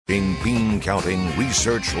bean-counting,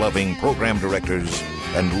 research-loving program directors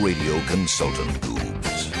and radio consultant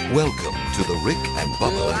goobs. Welcome to the Rick and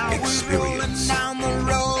Bubba Experience.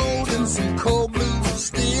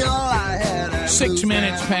 6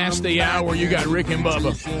 minutes past the hour, you got Rick and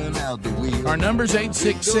Bubba. Our number's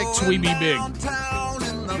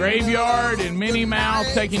 866-WE-BE-BIG. Graveyard and Minnie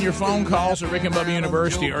Mouth taking your phone calls at Rick and Bubba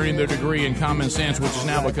University, earning their degree in common sense, which has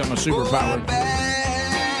now become a superpower.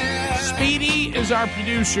 Speedy is our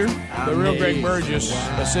producer, the real Greg Burgess,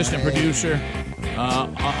 assistant producer.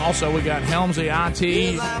 Also, we got Helmsley,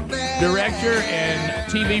 IT director,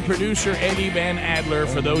 and TV producer Eddie Van Adler,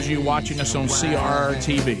 for those of you watching us on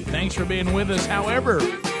CRTV. Thanks for being with us. However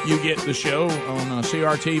you get the show on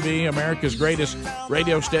CRTV, America's greatest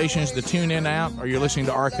radio stations, the tune-in app, or you're listening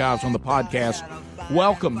to archives on the podcast.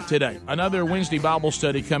 Welcome today. Another Wednesday Bible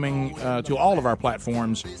study coming to all of our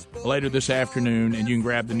platforms later this afternoon, and you can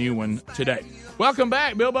grab the new one today. Welcome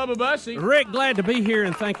back, Bill Bubba Bussey. Rick, glad to be here,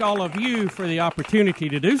 and thank all of you for the opportunity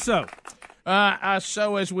to do so.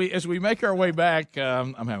 So as we make our way back,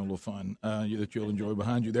 I'm having a little fun that you'll enjoy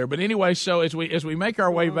behind you there. But anyway, so as we make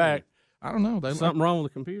our way back, I don't know. Something wrong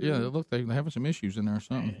with the computer? Yeah, look, they're having some issues in there or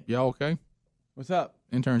something. Y'all okay? What's up?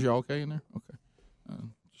 Interns, y'all okay in there? Okay.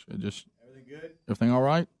 Everything good? Everything all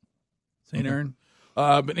right? St. Aaron?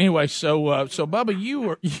 But anyway, so Bubba, you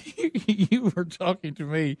were talking to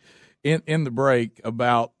me in the break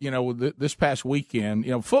about, this past weekend.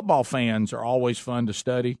 Football fans are always fun to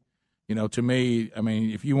study. To me, I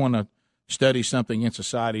mean, if you want to study something in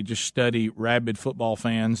society, just study rabid football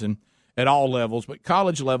fans, and at all levels. But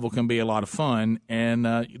college level can be a lot of fun. And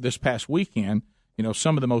this past weekend,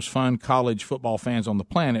 some of the most fun college football fans on the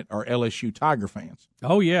planet are LSU Tiger fans.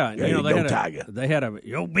 Oh, yeah. They had a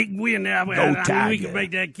big win now. Go Tiger. We can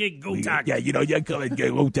make that kick. Go Tiger. Yeah, you call it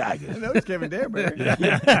Go Tiger. I know it's Kevin Derberry.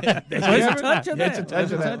 There's a touch of that. It's a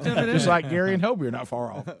touch of that. Just like Gary and Hope, you're not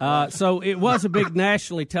far off. So it was a big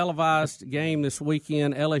nationally televised game this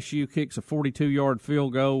weekend. LSU kicks a 42-yard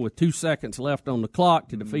field goal with 2 seconds left on the clock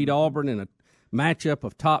to defeat Auburn in a matchup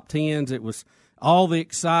of top tens. It was all the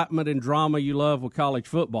excitement and drama you love with college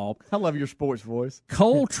football. I love your sports voice.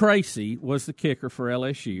 Cole Tracy was the kicker for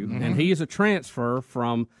LSU, and he is a transfer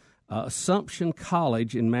from Assumption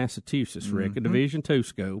College in Massachusetts, Rick, a Division II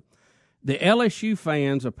school. The LSU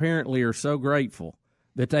fans apparently are so grateful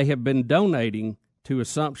that they have been donating to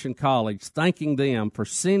Assumption College, thanking them for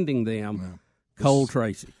sending them Cole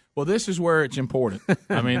Tracy. Well, this is where it's important.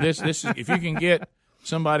 I mean, this is if you can get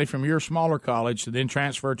somebody from your smaller college to then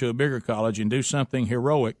transfer to a bigger college and do something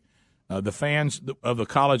heroic, the fans of the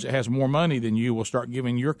college that has more money than you will start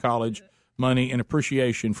giving your college money in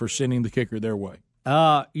appreciation for sending the kicker their way.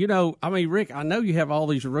 Rick, I know you have all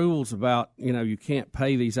these rules about, you can't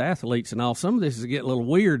pay these athletes and all. Some of this is getting a little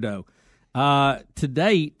weird, though. To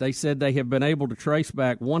date, they said they have been able to trace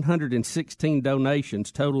back 116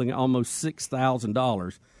 donations totaling almost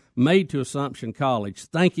 $6,000 made to Assumption College,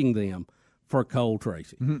 thanking them for Cole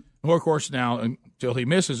Tracy. Mm-hmm. Well, of course, now until he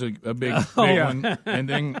misses a big one, and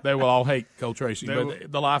then they will all hate Cole Tracy.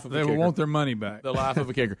 But the life of a kicker. They will want their money back. The life of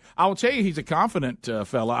a kicker. I will tell you, he's a confident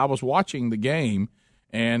fella. I was watching the game,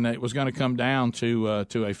 and it was going to come down to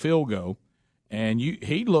a field goal, and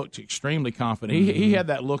he looked extremely confident. He had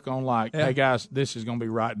that look on like, hey, guys, this is going to be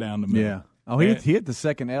right down the middle. Yeah. Oh, he hit the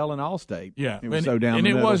second L in All-State. Yeah. It was so down the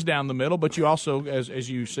middle. And it was down the middle, but you also, as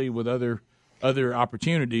you see with other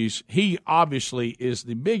opportunities, he obviously is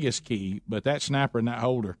the biggest key, but that snapper and that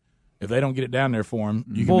holder, if they don't get it down there for him,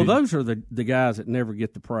 those are the guys that never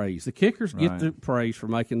get the praise. The kickers get the praise for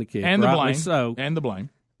making the kick, and the blame. So, and the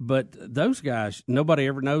blame. But those guys, nobody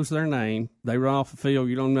ever knows their name. They run off the field,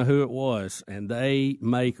 you don't know who it was, and they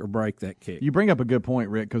make or break that kick. You bring up a good point,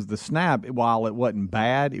 Rick, because the snap, while it wasn't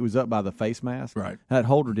bad, it was up by the face mask. Right. That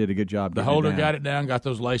holder did a good job. The holder got it down, got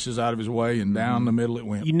those laces out of his way, and down the middle it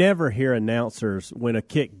went. You never hear announcers, when a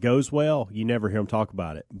kick goes well, you never hear them talk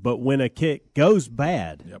about it. But when a kick goes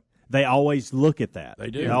bad, they always look at that. They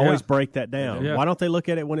do. They always break that down. Why don't they look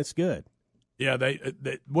at it when it's good? Yeah,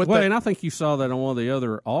 and I think you saw that on one of the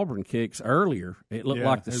other Auburn kicks earlier. It looked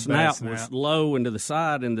like the snap was low and to the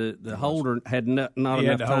side, and the holder had not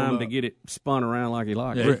enough time to get it spun around like he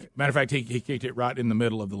liked. Yeah, matter of fact, he kicked it right in the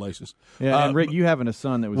middle of the laces. Yeah, and Rick, you having a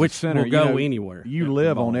son that was which a center. Will go anywhere. You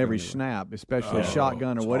live on every snap, especially a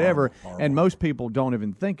shotgun or whatever, horrible. And most people don't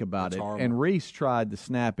even think about it. Horrible. And Reese tried the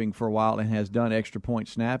snapping for a while and has done extra point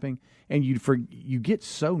snapping, and you get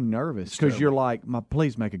so nervous because you're like,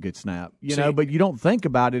 please make a good snap, but you don't think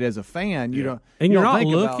about it as a fan. You don't, and you're not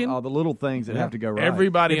think looking about all the little things that have to go right.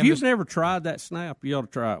 Everybody, if you've never tried that snap, you ought to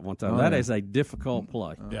try it one time. That is a difficult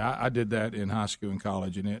play. Yeah, I did that in high school and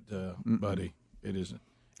college, and it, buddy, it isn't.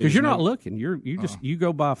 Because you're not looking. You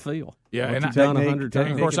go by feel. Yeah, what and you've done 100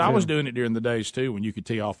 times. Of course, I was doing it during the days too when you could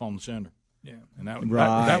tee off on the center. Yeah, and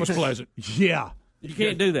that was pleasant. Yeah. You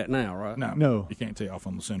can't do that now, right? No, you can't tee off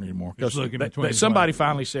on the center anymore. He's looking between Somebody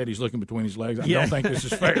finally said he's looking between his legs. I don't think this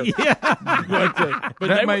is fair. but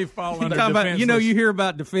that may fall under defenseless. You hear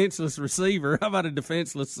about defenseless receiver. How about a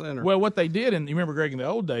defenseless center? Well, what they did, and you remember, Greg, in the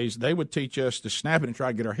old days, they would teach us to snap it and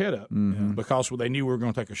try to get our head up because they knew we were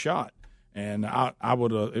going to take a shot. And I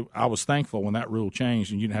was thankful when that rule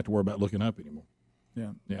changed, and you didn't have to worry about looking up anymore.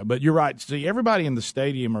 Yeah. But you're right. See, everybody in the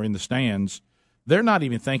stadium or in the stands, they're not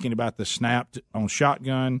even thinking about the snap on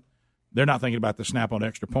shotgun. They're not thinking about the snap on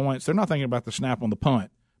extra points. They're not thinking about the snap on the punt.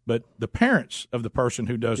 But the parents of the person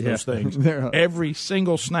who does those things, every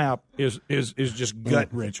single snap is just gut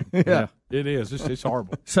wrenching. Yeah, it is. It's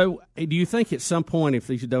horrible. So, do you think at some point, if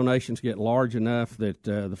these donations get large enough, that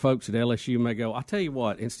the folks at LSU may go, "I'll tell you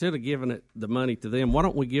what, instead of giving the money to them, why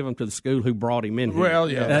don't we give them to the school who brought him in here?" Well,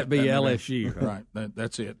 yeah, that'd be LSU, right?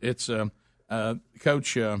 That's it. It's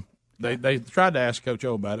Coach. They tried to ask Coach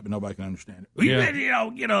O about it, but nobody can understand it.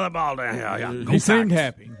 Get on the ball down. He seemed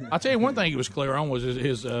happy. I'll tell you one thing he was clear on was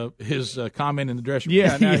his comment in the dressing room.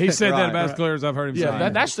 Yeah, no, he said that about as clear as I've heard him say. Yeah,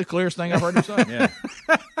 that's the clearest thing I've heard him say.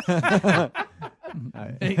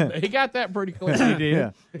 He got that pretty clear. He did.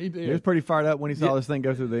 Yeah. He did. He was pretty fired up when he saw this thing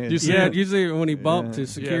go through the end. Did you see when he bumped his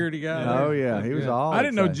security guy? Oh, yeah. He was all I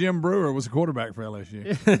didn't know Jim Brewer was a quarterback for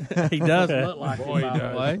LSU. He does look like him, by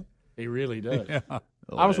the way. He really does. Yeah.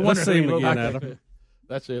 I was wondering who he looked again, like. Adam.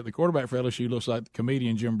 That's it. The quarterback for LSU looks like the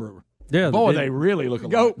comedian Jim Brewer. Yeah, boy, they really look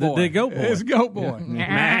alike. Goat boy. The goat boy. It's Goat Boy.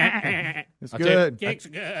 It's good. Kicks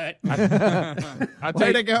good. I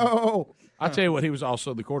tell you what, he was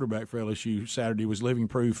also the quarterback for LSU Saturday. Was living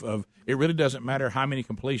proof of it. Really doesn't matter how many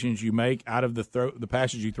completions you make out of the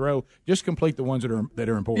passes you throw. Just complete the ones that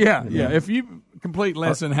are important. Yeah. If you complete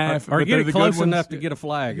less than half, or get it close enough to get a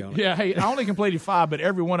flag on it. Yeah. Hey, I only completed 5, but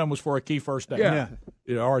every one of them was for a key first down. Yeah.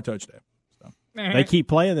 Or a touchdown. They keep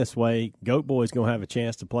playing this way, Goat Boy's going to have a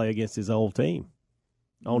chance to play against his old team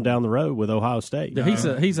on down the road with Ohio State. He's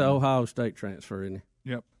an Ohio State transfer, isn't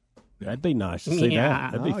he? Yep. That'd be nice to see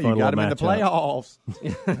that. That'd be fun. You got him in the playoffs.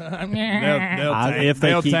 If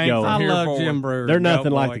they keep going. I love Jim Brewer. They're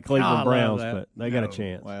nothing like the Cleveland Browns, but they got a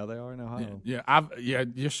chance. Well, they are in Ohio.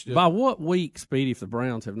 Just by what week, Speedy, if the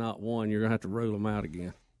Browns have not won, you're going to have to rule them out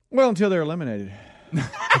again? Well, until they're eliminated.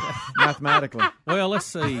 Mathematically. Well, let's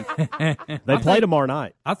see. They play tomorrow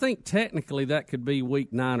night. I think technically that could be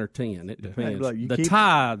week 9 or 10. It depends. Look, the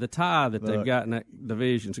tie that they've got in that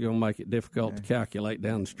division is going to make it difficult to calculate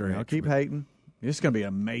down the stretch. I'll keep hating. It's going to be an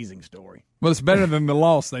amazing story. Well, it's better than the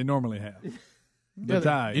loss they normally have. The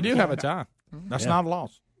tie. You do have a tie. That's not a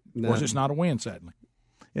loss. Of course, it's not a win, sadly.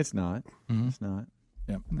 It's not. Mm-hmm. It's not.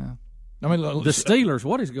 Yep. No. I mean, the Steelers.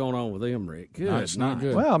 What is going on with them, Rick? Good. No, it's not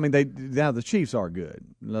good. Well, I mean, the Chiefs are good.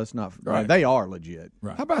 Let's not. Right. They are legit.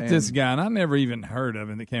 Right. How about this guy? And I never even heard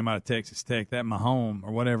of him that came out of Texas Tech. That Mahomes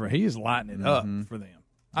or whatever. He is lighting it up for them.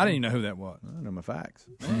 I didn't even know who that was. I know my facts.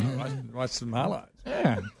 Watch some highlights.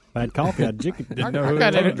 Yeah. If I had coffee, I'd didn't know who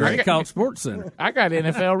it was. I called Sports Center. I got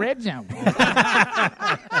NFL Red Zone.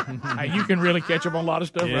 You can really catch up on a lot of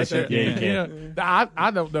stuff right there. Yeah.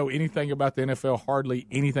 I don't know anything about the NFL, hardly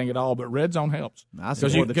anything at all, but Red Zone helps. I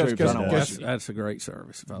support the troops. I don't watch it. That's a great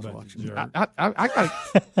service if I was watching.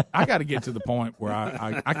 I got to get to the point where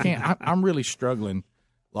I can't. I'm really struggling.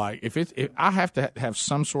 Like if I have to have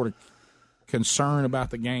some sort of concern about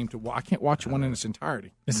the game I can't watch one in its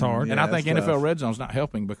entirety. It's hard, and I think NFL Red Zone's not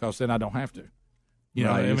helping because then I don't have to. You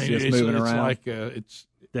know, right, I mean, it's moving around. Like it's.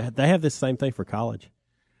 They have this same thing for college.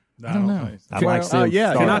 I don't know. I like seeing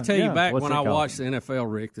Can I tell you back when I watched the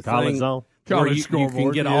NFL, Rick? The College thing Zone. where you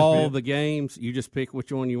can get all the games. You just pick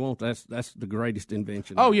which one you want. That's the greatest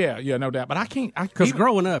invention. Oh yeah, no doubt. But I can't because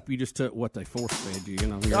growing up, you just took what they force fed you. You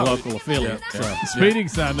know, your local affiliate. Yeah. So. Speeding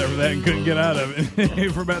signed over that and couldn't get out of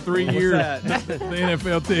it for about 3 years. The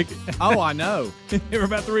NFL ticket. Oh, I know. For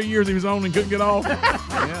about 3 years, he was on and couldn't get off.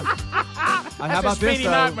 How about this,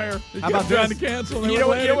 though? Nightmare. How about trying to cancel? You know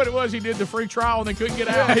what it was? He did the free trial and then couldn't get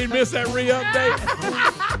out. He missed that re-update.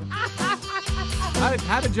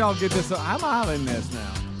 How did y'all get this? How am I in this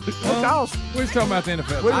now? We was talking about the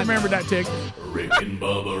NFL. We remember that ticket. Rick and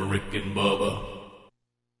Bubba, Rick and Bubba.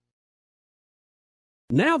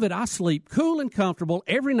 Now that I sleep cool and comfortable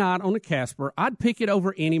every night on a Casper, I'd pick it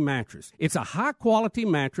over any mattress. It's a high-quality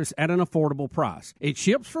mattress at an affordable price. It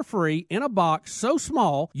ships for free in a box so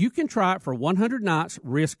small you can try it for 100 nights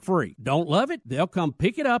risk-free. Don't love it? They'll come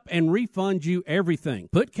pick it up and refund you everything.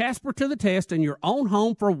 Put Casper to the test in your own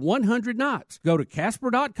home for 100 nights. Go to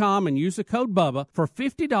Casper.com and use the code BUBBA for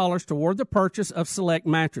 $50 toward the purchase of select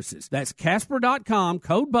mattresses. That's Casper.com,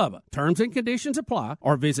 code BUBBA. Terms and conditions apply,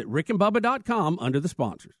 or visit rickandbubba.com under the sponsors.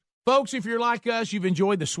 Folks, if you're like us, you've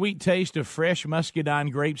enjoyed the sweet taste of fresh muscadine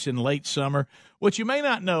grapes in late summer. What you may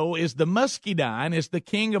not know is the muscadine is the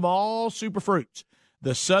king of all superfruits.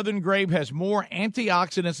 The southern grape has more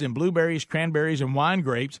antioxidants than blueberries, cranberries, and wine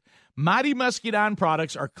grapes. Mighty Muscadine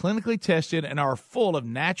products are clinically tested and are full of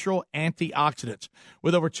natural antioxidants.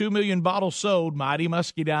 With over 2 million bottles sold, Mighty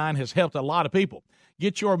Muscadine has helped a lot of people.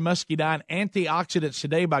 Get your Muscadine antioxidants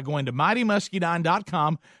today by going to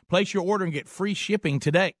mightymuscadine.com. Place your order and get free shipping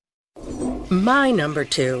today. My number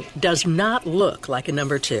 2 does not look like a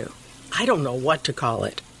number 2. I don't know what to call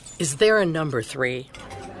it. Is there a number 3?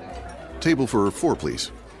 Table for 4,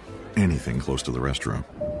 please. Anything close to the restroom.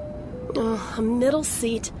 Oh, a middle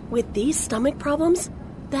seat with these stomach problems?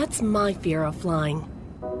 That's my fear of flying.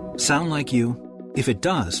 Sound like you? If it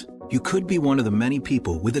does, you could be one of the many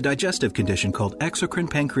people with a digestive condition called exocrine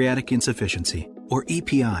pancreatic insufficiency, or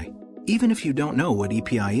EPI. Even if you don't know what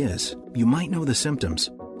EPI is, you might know the symptoms: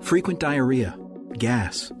 frequent diarrhea,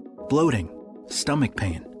 gas, bloating, stomach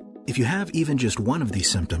pain. If you have even just one of these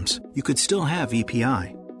symptoms, you could still have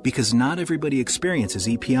EPI, because not everybody experiences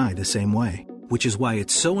EPI the same way, which is why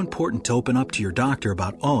it's so important to open up to your doctor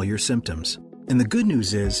about all your symptoms. And the good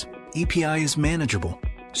news is, EPI is manageable,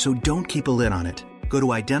 so don't keep a lid on it. Go to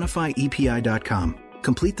identifyepi.com,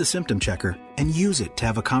 complete the symptom checker, and use it to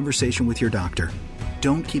have a conversation with your doctor.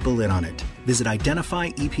 Don't keep a lid on it. Visit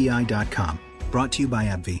identifyepi.com. Brought to you by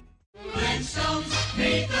AbbVie. Flintstones,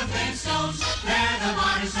 meet the Flintstones. They're the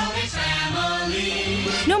modern Stoneys family.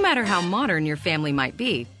 No matter how modern your family might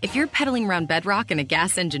be, if you're pedaling around bedrock in a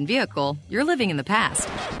gas engine vehicle, you're living in the past.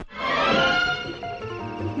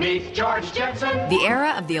 Meet George Jetson. The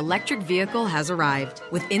era of the electric vehicle has arrived.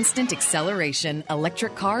 With instant acceleration,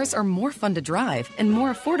 electric cars are more fun to drive and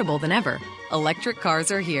more affordable than ever. Electric cars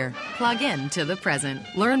are here. Plug in to the present.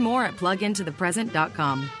 Learn more at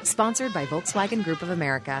plugintothepresent.com. Sponsored by Volkswagen Group of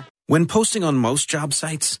America. When posting on most job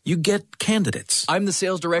sites, you get candidates. I'm the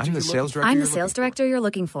sales director. I'm the sales director you're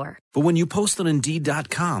looking for. But when you post on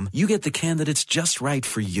Indeed.com, you get the candidates just right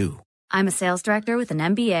for you. I'm a sales director with an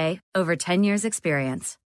MBA, over 10 years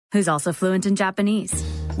experience, who's also fluent in Japanese.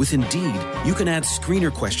 With Indeed, you can add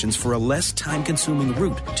screener questions for a less time-consuming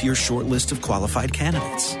route to your short list of qualified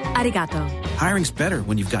candidates. Arigato. Hiring's better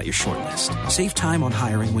when you've got your short list. Save time on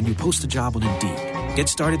hiring when you post a job on Indeed. Get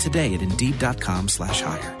started today at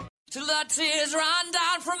Indeed.com/hire. Till the tears run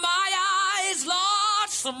down from my eyes, Lord,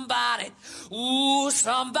 somebody, ooh,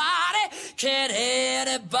 somebody, can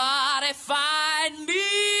anybody find me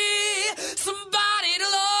somebody to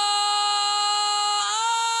love?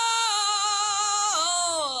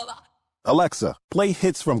 Alexa, play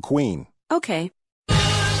hits from Queen. Okay.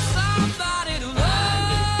 Somebody to love.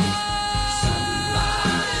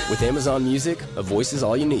 With Amazon Music, a voice is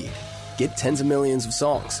all you need. Get tens of millions of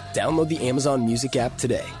songs. Download the Amazon Music app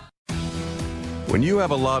today. When you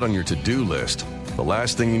have a lot on your to-do list, the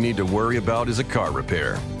last thing you need to worry about is a car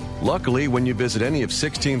repair. Luckily, when you visit any of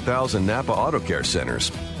 16,000 Napa Auto Care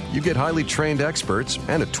centers, you get highly trained experts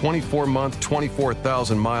and a 24-month,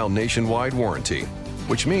 24,000-mile nationwide warranty,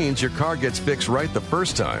 which means your car gets fixed right the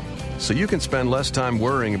first time, so you can spend less time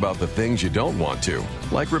worrying about the things you don't want to,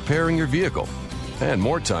 like repairing your vehicle, and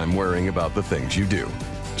more time worrying about the things you do.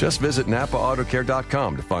 Just visit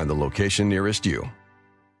NapaAutoCare.com to find the location nearest you.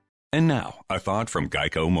 And now, a thought from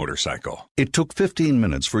Geico Motorcycle. It took 15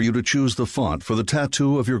 minutes for you to choose the font for the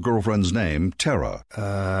tattoo of your girlfriend's name, Tara.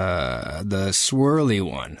 The swirly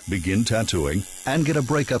one. Begin tattooing and get a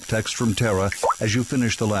breakup text from Tara as you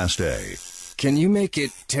finish the last A. Can you make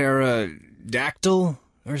it pterodactyl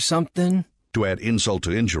or something? To add insult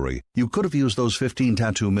to injury, you could have used those 15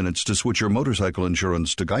 tattoo minutes to switch your motorcycle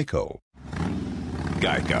insurance to Geico.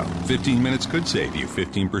 Geico. 15 minutes could save you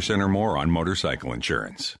 15% or more on motorcycle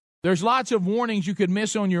insurance. There's lots of warnings you could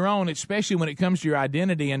miss on your own, especially when it comes to your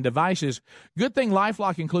identity and devices. Good thing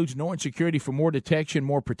LifeLock includes Norton Security for more detection,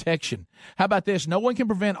 more protection. How about this? No one can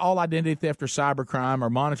prevent all identity theft or cybercrime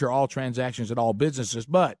or monitor all transactions at all businesses,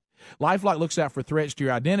 but LifeLock looks out for threats to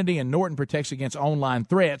your identity, and Norton protects against online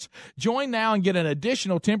threats. Join now and get an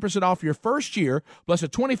additional 10% off your first year, plus a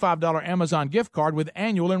 $25 Amazon gift card with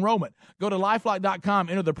annual enrollment. Go to LifeLock.com,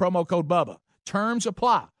 enter the promo code BUBBA. Terms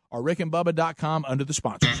apply. or rickandbubba.com under the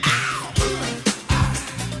sponsors.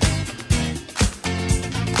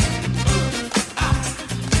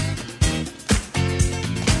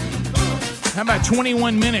 How about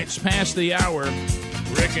 21 minutes past the hour?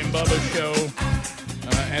 Rick and Bubba show.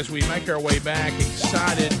 As we make our way back,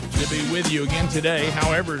 excited to be with you again today,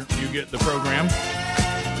 however you get the program.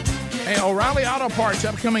 Hey, O'Reilly Auto Parts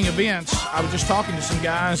upcoming events. I was just talking to some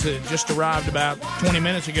guys that just arrived about 20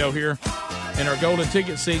 minutes ago here in our golden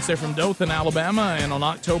ticket seats. They're from Dothan, Alabama, and on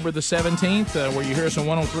October the 17th, where you hear us on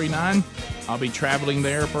 103.9, I'll be traveling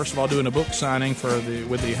there. First of all, doing a book signing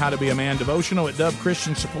with the How to Be a Man devotional at Dove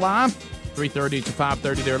Christian Supply, 3:30 to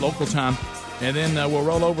 5:30 their local time. And then we'll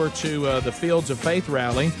roll over to the Fields of Faith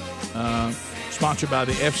rally, sponsored by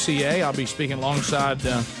the FCA. I'll be speaking alongside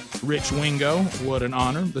Rich Wingo. What an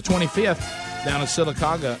honor. The 25th, down in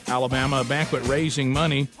Sylacauga, Alabama, a banquet raising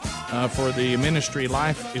money for the ministry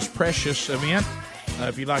Life is Precious event.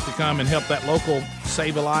 If you'd like to come and help that local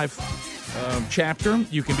Save a Life chapter,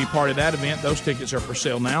 you can be part of that event. Those tickets are for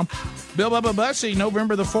sale now. Bill Bubba Bussey,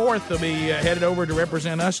 November the 4th, will be headed over to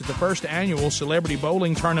represent us at the first annual Celebrity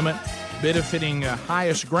Bowling Tournament, benefiting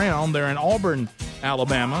Highest Ground. They're in Auburn,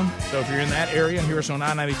 Alabama. So if you're in that area and hear us on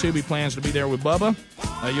I-92, he plans to be there with Bubba.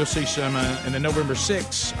 You'll see some. And then November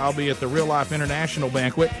 6th, I'll be at the Real Life International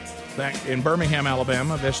Banquet back in Birmingham,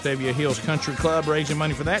 Alabama, Vestavia Hills Country Club, raising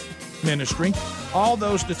money for that ministry. All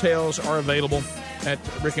those details are available at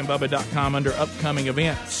rickandbubba.com under upcoming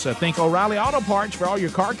events. Think O'Reilly Auto Parts for all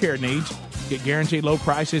your car care needs. Get guaranteed low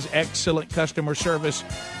prices, excellent customer service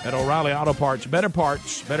at O'Reilly Auto Parts. Better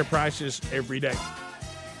parts, better prices every day.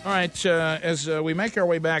 All right, as we make our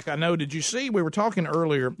way back, I know, did you see, we were talking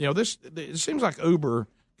earlier, it seems like Uber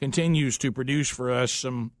continues to produce for us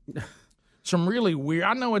some really weird,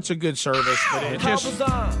 I know it's a good service, but it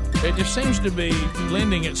just seems to be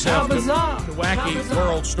lending itself to wacky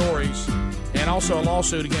world stories, and also a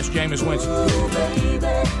lawsuit against Jameis Winston.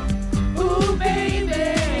 Ooh, baby,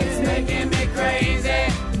 it's making me crazy.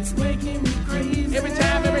 It's making me crazy. Every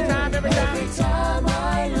time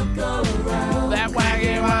I look around. That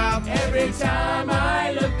wacky wild. Every time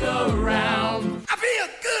I look around. I feel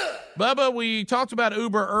good. Bubba, we talked about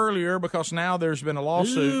Uber earlier because now there's been a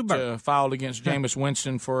lawsuit filed against Jameis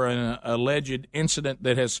Winston for an alleged incident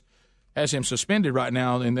that has him suspended right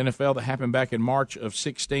now in the NFL that happened back in March of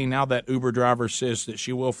 2016. Now that Uber driver says that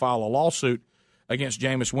she will file a lawsuit against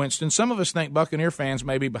Jameis Winston. Some of us think Buccaneer fans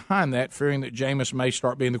may be behind that, fearing that Jameis may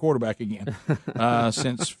start being the quarterback again,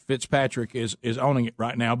 since Fitzpatrick is owning it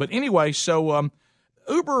right now. But anyway, so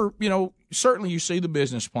Uber, certainly you see the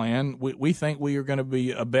business plan. We think we are going to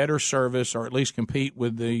be a better service, or at least compete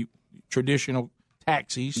with the traditional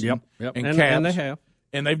taxis and cabs. And they have.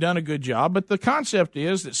 And they've done a good job. But the concept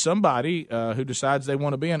is that somebody who decides they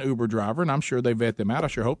want to be an Uber driver, and I'm sure they vet them out. I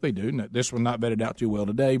sure hope they do. This one's not vetted out too well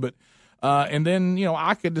today. But and then,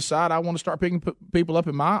 I could decide I want to start picking people up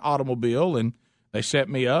in my automobile, and they set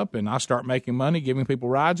me up, and I start making money giving people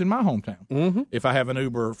rides in my hometown if I have an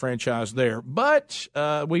Uber franchise there. But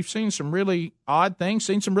we've seen some really odd things,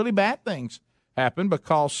 seen some really bad things happen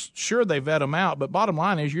because, sure, they vet them out, but bottom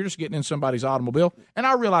line is you're just getting in somebody's automobile. And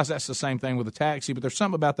I realize that's the same thing with a taxi, but there's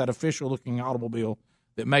something about that official-looking automobile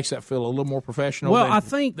that makes that feel a little more professional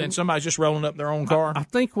than somebody's just rolling up their own car. I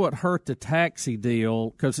think what hurt the taxi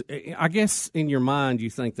deal, because I guess in your mind you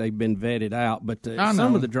think they've been vetted out, but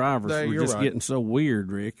some of the drivers were just getting so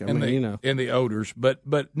weird, Rick. In the odors. But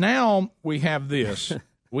now we have this.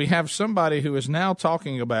 We have somebody who is now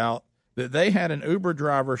talking about that they had an Uber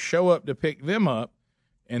driver show up to pick them up,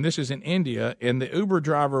 and this is in India, and the Uber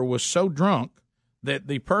driver was so drunk that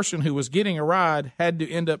the person who was getting a ride had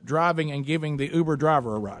to end up driving and giving the Uber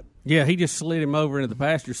driver a ride. Yeah, he just slid him over into the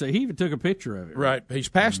passenger seat. He even took a picture of it. Right. He's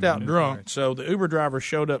passed out drunk, right. So the Uber driver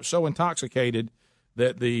showed up so intoxicated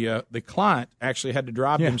that the client actually had to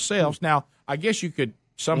drive themselves. Now, I guess you could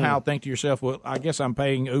somehow think to yourself, well, I guess I'm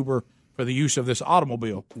paying Uber for the use of this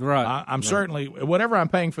automobile. Right. I'm certainly, whatever I'm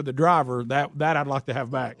paying for the driver, that I'd like to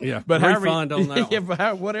have back. Yeah, but refund on that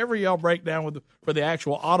one. Whatever y'all break down for the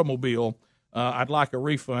actual automobile, I'd like a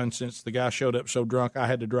refund since the guy showed up so drunk I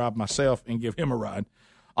had to drive myself and give him a ride.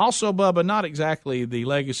 Also, Bubba, not exactly the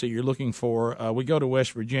legacy you're looking for. We go to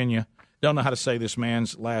West Virginia. Don't know how to say this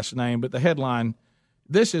man's last name, but the headline,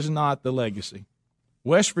 this is not the legacy.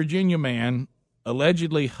 West Virginia man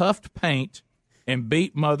allegedly huffed paint and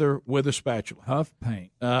beat mother with a spatula. Huff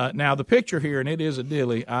paint. Now, the picture here, and it is a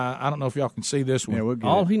dilly. I don't know if y'all can see this one. Yeah, we'll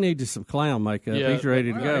All he needs is some clown makeup. Yeah, he's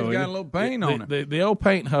ready to go. He's got a little paint on it. The old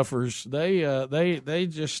paint huffers, they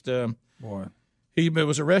just boy. He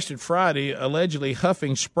was arrested Friday, allegedly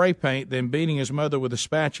huffing spray paint, then beating his mother with a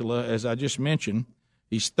spatula, as I just mentioned.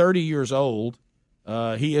 He's 30 years old.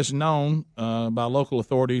 He is known by local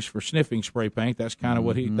authorities for sniffing spray paint. That's kind of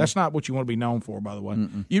what that's not what you want to be known for, by the way.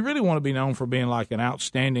 You really want to be known for being like an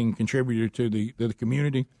outstanding contributor to the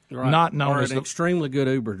community, not known as an extremely good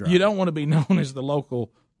Uber driver. You don't want to be known as the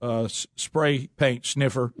local spray paint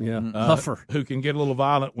sniffer, huffer, who can get a little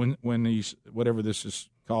violent when he's whatever this is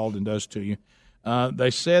called and does to you.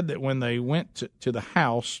 They said that when they went to the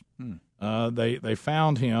house, they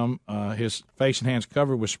found him, his face and hands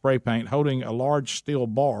covered with spray paint, holding a large steel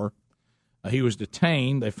bar. He was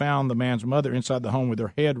detained. They found the man's mother inside the home with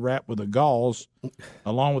her head wrapped with a gauze,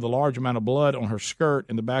 along with a large amount of blood on her skirt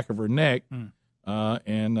and the back of her neck.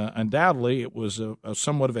 And undoubtedly, it was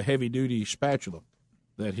somewhat of a heavy-duty spatula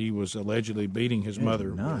that he was allegedly beating his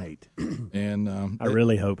mother with. And I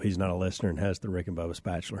really hope he's not a listener and has the Rick and Bubba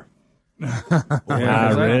spatula.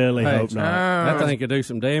 I really hope not. That thing could do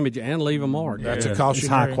some damage and leave a mark. That's a cautionary. It's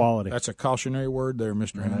high quality. That's a cautionary word there,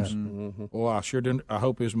 Mr. Helms. Well, I sure didn't. I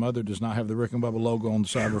hope his mother does not have the Rick and Bubba logo on the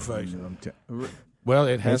side of her face. Well,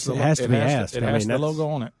 it has. It has to be asked. It has the logo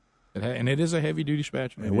on it, and it is a heavy duty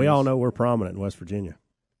spatula. And we all know we're prominent in West Virginia.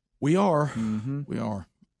 We are. We are.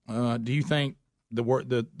 Do you think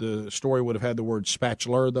the story would have had the word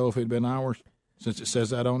spatula though if it had been ours? Since it says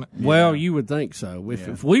that on it? Well, you would think so.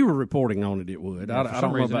 If we were reporting on it, it would. I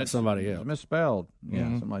don't know about somebody else. Misspelled. Yeah,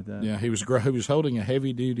 something like that. Yeah, he was holding a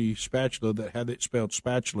heavy-duty spatula that had it spelled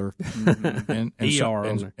spatula and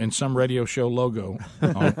some radio show logo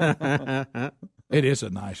on it. It is a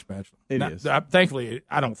nice spatula. It is. Thankfully,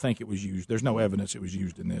 I don't think it was used. There's no evidence it was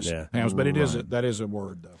used in this. Helms, but that is a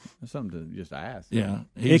word, though. That's something to just ask. Yeah.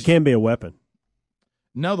 It can be a weapon.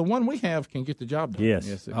 No, the one we have can get the job done.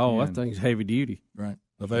 Yes. That thing's heavy duty. Right.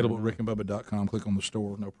 Available at rickandbubba.com. Click on the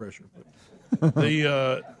store. No pressure.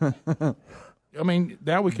 I mean,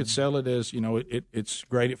 now we could sell it as, it's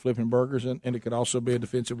great at flipping burgers, and it could also be a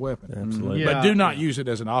defensive weapon. Absolutely. But do not use it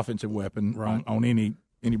as an offensive weapon on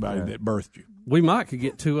anybody that birthed you. We could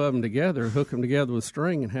get two of them together, hook them together with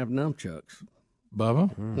string, and have nunchucks.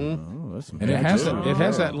 Bubba? And it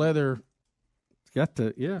has that leather... Got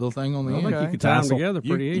the little thing on the end. You could tie them together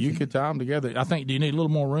pretty easy. You could tie them together. I think. Do you need a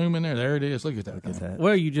little more room in there? There it is. Look at that.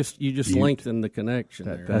 Well, you just lengthen the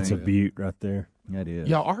connection. That's a beaut right there. That is.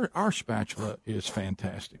 Yeah, our spatula is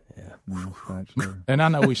fantastic. Yeah, and I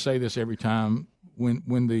know we say this every time.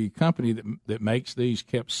 When the company that makes these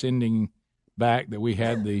kept sending back that we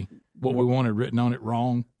had what we wanted written on it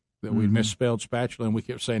wrong. That we misspelled spatula, and we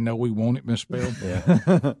kept saying, no, we want it misspelled.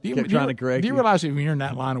 Yeah. Do you realize if you're in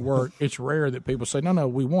that line of work, it's rare that people say, no,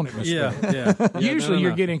 we want it misspelled. Yeah. Usually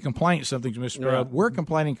you're getting complaints something's misspelled. Right. We're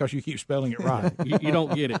complaining because you keep spelling it right. You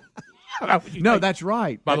don't get it. No, that's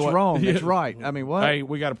right. That's wrong. That's right. I mean, what? Hey,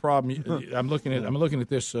 we got a problem. I'm looking at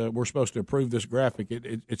this. We're supposed to approve this graphic.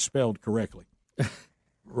 It's spelled correctly.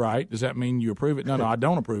 Right? Does that mean you approve it? No, I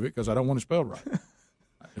don't approve it because I don't want it spelled right.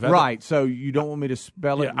 Right, so you don't want me to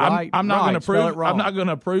spell it right? I'm not going to approve it. I'm not going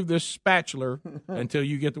to approve this spatula until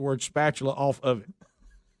you get the word spatula off of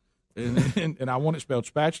it. And I want it spelled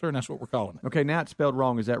spatula, and that's what we're calling it. Okay, now it's spelled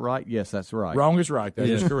wrong. Is that right? Yes, that's right. Wrong is right. That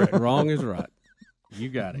is correct. Wrong is right. You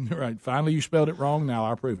got it. Right. Finally, you spelled it wrong. Now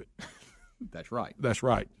I approve it. That's right. That's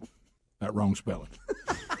right. That wrong spelling.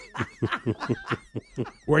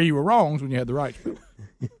 Where you were wrong is when you had the right spelling.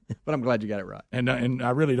 But I'm glad you got it right. And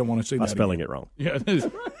I really don't want to see that spelling again. it wrong. Yeah.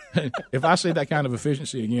 If I see that kind of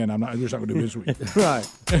efficiency again, I'm not going to do this week. Right.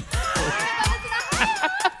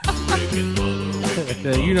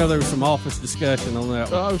 There was some office discussion on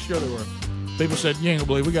that one. Oh, sure there were. People said, you ain't going to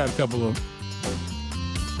believe we got a couple of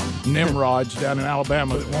Nimrods down in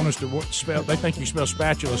Alabama that want us to spell. They think you spell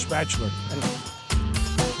spatula.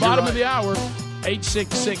 Bottom of the hour.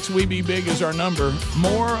 866 We Be Big is our number.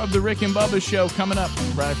 More of the Rick and Bubba show coming up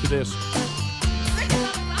right after this.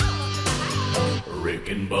 Rick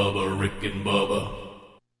and Bubba, Rick and Bubba.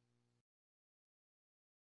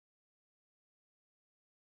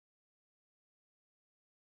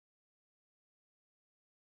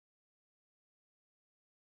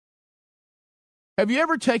 Have you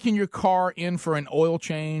ever taken your car in for an oil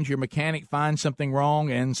change, your mechanic finds something wrong,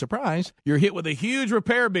 and surprise, you're hit with a huge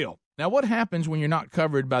repair bill? Now, what happens when you're not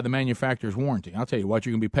covered by the manufacturer's warranty? I'll tell you what,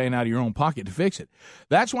 you're going to be paying out of your own pocket to fix it.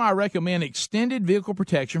 That's why I recommend extended vehicle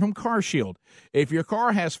protection from CarShield. If your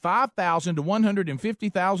car has 5,000 to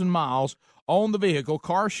 150,000 miles on the vehicle,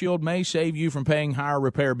 CarShield may save you from paying higher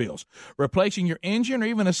repair bills. Replacing your engine or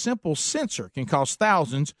even a simple sensor can cost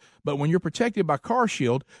thousands, but when you're protected by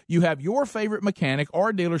CarShield, you have your favorite mechanic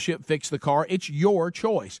or dealership fix the car. It's your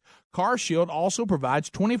choice. CarShield also provides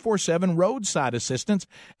 24/7 roadside assistance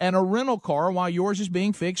and a rental car while yours is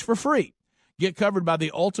being fixed for free. Get covered by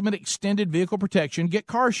the ultimate extended vehicle protection. Get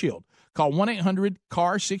CarShield. Call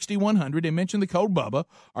 1-800-CAR-6100 and mention the code BUBBA,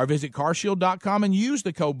 or visit carshield.com and use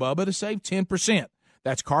the code BUBBA to save 10%.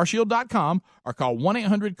 That's carshield.com, or call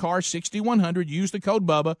 1-800-CAR-6100. Use the code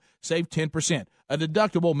BUBBA, save 10%. A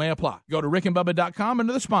deductible may apply. Go to rickandbubba.com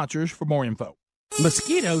under the sponsors for more info.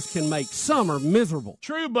 Mosquitoes can make summer miserable.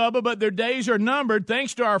 True, Bubba, but their days are numbered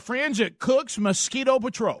thanks to our friends at Cook's Mosquito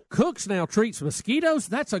Patrol. Cook's now treats mosquitoes?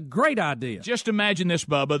 That's a great idea. Just imagine this,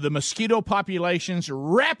 Bubba. The mosquito populations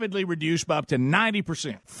rapidly reduced by up to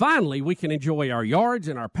 90%. Finally, we can enjoy our yards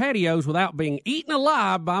and our patios without being eaten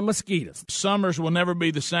alive by mosquitoes. Summers will never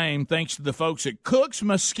be the same thanks to the folks at Cook's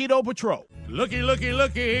Mosquito Patrol. Looky, looky,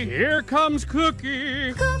 looky. Here comes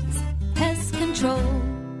Cookie. Cook's Pest Control.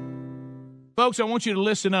 Folks, I want you to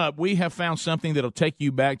listen up. We have found something that'll take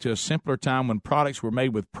you back to a simpler time when products were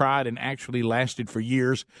made with pride and actually lasted for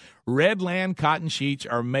years. Redland cotton sheets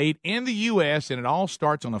are made in the U.S., and it all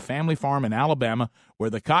starts on a family farm in Alabama where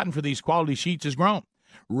the cotton for these quality sheets is grown.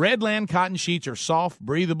 Redland cotton sheets are soft,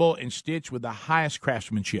 breathable, and stitched with the highest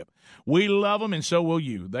craftsmanship. We love them, and so will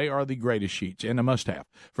you. They are the greatest sheets and a must-have.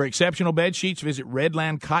 For exceptional bed sheets, visit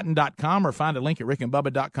redlandcotton.com or find a link at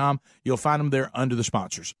rickandbubba.com. You'll find them there under the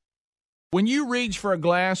sponsors. When you reach for a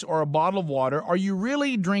glass or a bottle of water, are you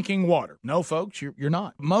really drinking water? No, folks, you're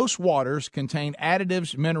not. Most waters contain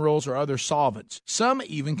additives, minerals, or other solvents. Some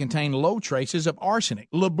even contain low traces of arsenic.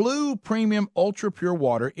 LeBlue Premium Ultra Pure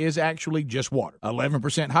Water is actually just water.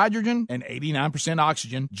 11% hydrogen and 89%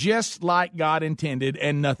 oxygen, just like God intended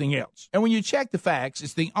and nothing else. And when you check the facts,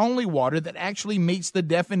 it's the only water that actually meets the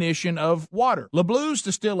definition of water. LeBlue's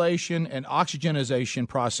distillation and oxygenization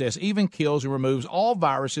process even kills and removes all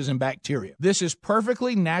viruses and bacteria. This is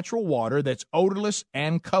perfectly natural water that's odorless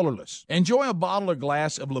and colorless. Enjoy a bottle or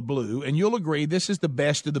glass of LeBlue, and you'll agree this is the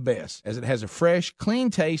best of the best, as it has a fresh,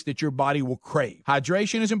 clean taste that your body will crave.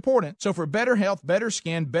 Hydration is important, so for better health, better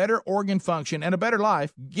skin, better organ function, and a better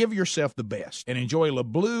life, give yourself the best and enjoy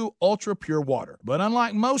LeBlue Ultra Pure Water. But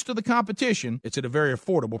unlike most of the competition, it's at a very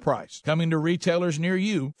affordable price. Coming to retailers near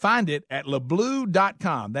you, find it at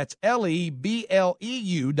lebleu.com. That's LEBLEU.com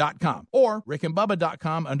or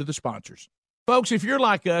rickandbubba.com under the sponsors. Folks, if you're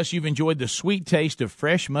like us, you've enjoyed the sweet taste of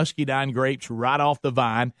fresh muscadine grapes right off the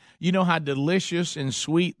vine. You know how delicious and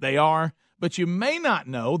sweet they are, but you may not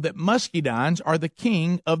know that muscadines are the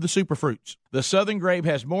king of the superfruits. The Southern grape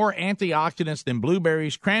has more antioxidants than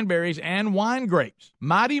blueberries, cranberries, and wine grapes.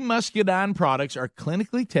 Mighty Muscadine products are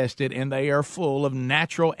clinically tested, and they are full of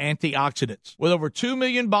natural antioxidants. With over 2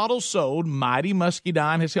 million bottles sold, Mighty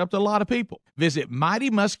Muscadine has helped a lot of people. Visit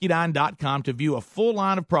mightymuscadine.com to view a full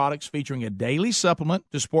line of products featuring a daily supplement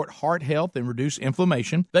to support heart health and reduce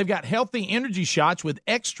inflammation. They've got healthy energy shots with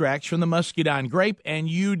extracts from the muscadine grape, and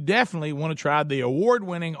you definitely want to try the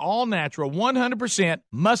award-winning, all-natural, 100%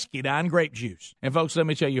 muscadine grape juice. And folks, let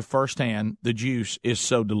me tell you firsthand, the juice is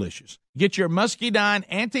so delicious. Get your muscadine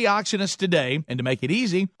antioxidants today, and to make it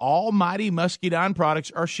easy, all Mighty Muscadine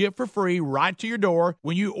products are shipped for free right to your door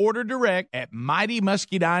when you order direct at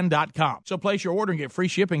mightymuscadine.com. So place your order and get free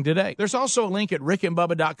shipping today. There's also a link at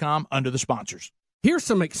rickandbubba.com under the sponsors. Here's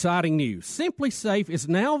some exciting news. Simply Safe is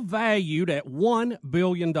now valued at $1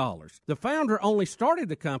 billion. The founder only started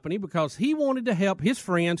the company because he wanted to help his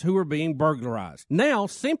friends who were being burglarized. Now,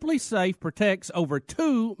 Simply Safe protects over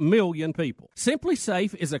 2 million people. Simply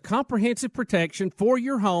Safe is a comprehensive protection for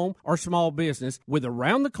your home or small business with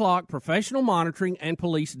around-the-clock professional monitoring and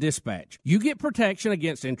police dispatch. You get protection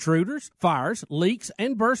against intruders, fires, leaks,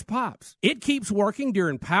 and burst pipes. It keeps working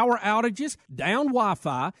during power outages, down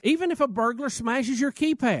Wi-Fi, even if a burglar smashes your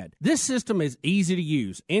keypad. This system is easy to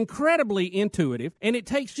use, incredibly intuitive, and it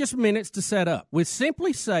takes just minutes to set up. With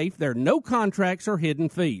Simply Safe, there are no contracts or hidden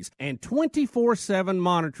fees, and 24/7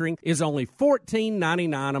 monitoring is only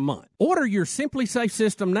 $14.99 a month. Order your Simply Safe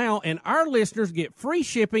system now, and our listeners get free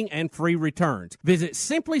shipping and free returns. Visit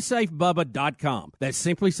simplysafebubba.com. That's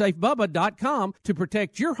simplysafebubba.com to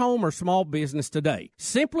protect your home or small business today.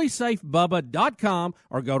 simplysafebubba.com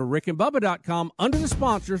or go to rickandbubba.com under the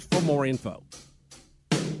sponsors for more info.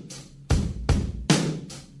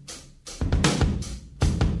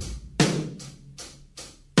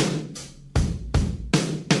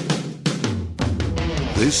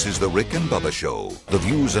 This is the Rick and Bubba Show. The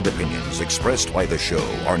views and opinions expressed by the show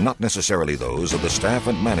are not necessarily those of the staff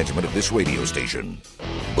and management of this radio station,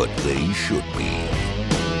 but they should be.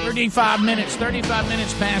 35 minutes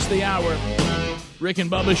past the hour. Rick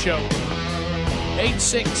and Bubba Show.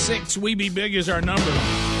 866-WE-BE-BIG is our number.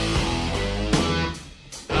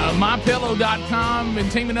 MyPillow.com. Been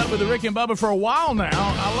teaming up with the Rick and Bubba for a while now.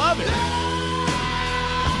 I love it.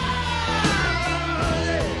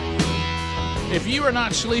 If you are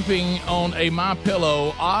not sleeping on a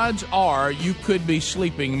MyPillow, odds are you could be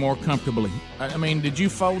sleeping more comfortably. I mean, did you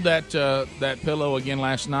fold that pillow again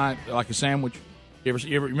last night like a sandwich? You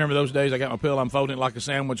ever remember those days? I got my pillow, I'm folding it like a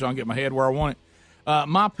sandwich, so I can get my head where I want it.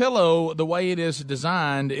 MyPillow, the way it is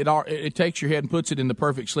designed, it takes your head and puts it in the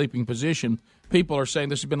perfect sleeping position. People are saying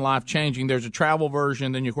this has been life-changing. There's a travel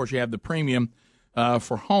version, then, of course, you have the premium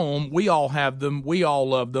for home. We all have them. We all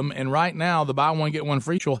love them. And right now, the buy one, get one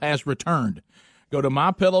free special has returned. Go to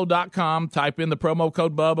MyPillow.com, type in the promo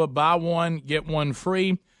code BUBBA, buy one, get one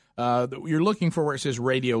free. You're looking for where it says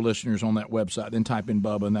radio listeners on that website, then type in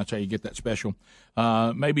Bubba, and that's how you get that special.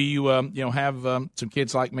 Maybe you have some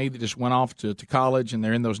kids like me that just went off to college, and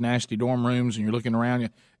they're in those nasty dorm rooms, and you're looking around.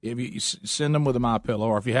 If you send them with a MyPillow,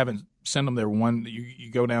 or if you haven't, send them there one.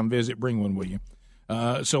 You go down and visit, bring one with you.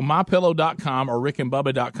 So MyPillow.com or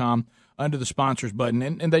RickandBubba.com under the sponsors button.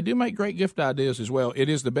 And they do make great gift ideas as well. It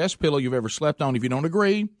is the best pillow you've ever slept on. If you don't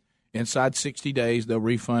agree, inside 60 days, they'll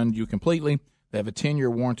refund you completely. They have a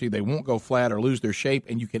 10-year warranty. They won't go flat or lose their shape,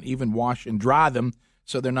 and you can even wash and dry them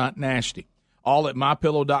so they're not nasty. All at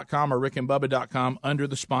MyPillow.com or RickandBubba.com under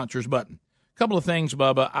the sponsors button. A couple of things,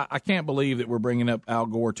 Bubba. I can't believe that we're bringing up Al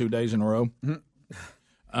Gore 2 days in a row.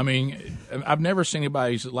 I mean, I've never seen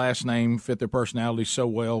anybody's last name fit their personality so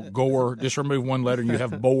well. Gore, just remove one letter and you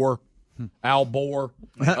have Bohr. Al Bohr.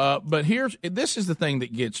 But this is the thing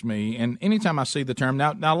that gets me, and anytime I see the term,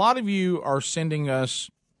 now a lot of you are sending us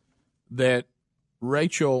that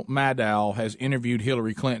Rachel Maddow has interviewed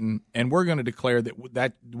Hillary Clinton, and we're going to declare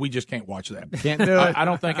that we just can't watch that. Can't do it. I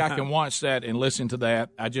don't think I can watch that and listen to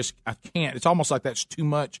that. I can't. It's almost like that's too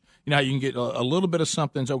much. You know how you can get a little bit of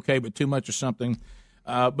something's okay, but too much of something.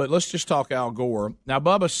 But let's just talk Al Gore. Now,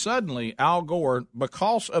 Bubba, suddenly Al Gore,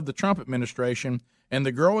 because of the Trump administration and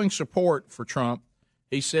the growing support for Trump,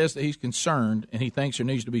 he says that he's concerned and he thinks there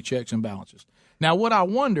needs to be checks and balances. Now, what I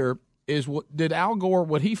wonder is, did Al Gore,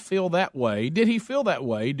 would he feel that way? Did he feel that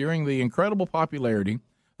way during the incredible popularity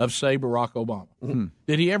of, say, Barack Obama? Mm-hmm.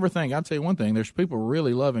 Did he ever think, I'll tell you one thing, there's people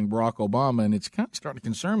really loving Barack Obama, and it's kind of starting to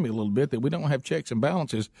concern me a little bit that we don't have checks and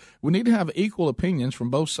balances. We need to have equal opinions from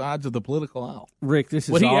both sides of the political aisle. Rick, this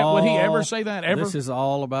is would he ever say that, ever? This is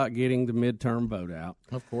all about getting the midterm vote out.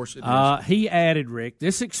 Of course it is. He added, Rick,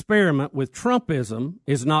 this experiment with Trumpism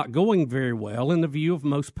is not going very well in the view of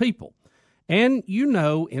most people. And,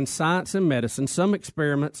 in science and medicine, some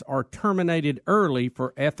experiments are terminated early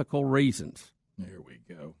for ethical reasons. There we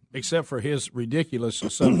go. Except for his ridiculous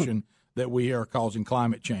assumption that we are causing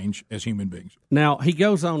climate change as human beings. Now, he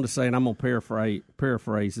goes on to say, and I'm going to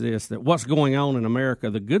paraphrase this, that what's going on in America,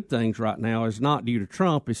 the good things right now, is not due to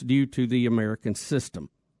Trump, it's due to the American system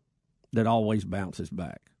that always bounces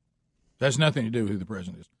back. That's nothing to do with who the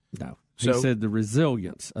president is. No. He said the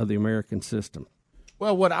resilience of the American system.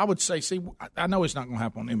 Well, what I would say, I know it's not going to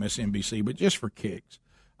happen on MSNBC, but just for kicks,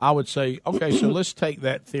 I would say, okay, so let's take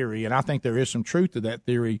that theory, and I think there is some truth to that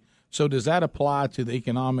theory. So does that apply to the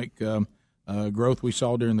economic growth we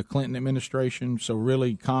saw during the Clinton administration? So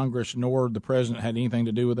really Congress nor the president had anything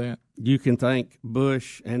to do with that? You can thank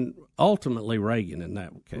Bush and ultimately Reagan in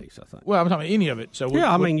that case, I think. Well, I'm talking about any of it. So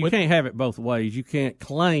you can't have it both ways. You can't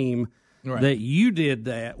claim that you did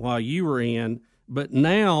that while you were in, but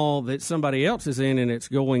now that somebody else is in and it's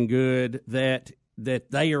going good, that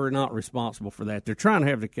they are not responsible for that. They're trying to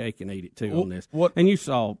have the cake and eat it, too, on this. And you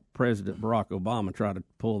saw President Barack Obama try to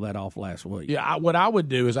pull that off last week. Yeah, what I would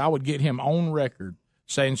do is I would get him on record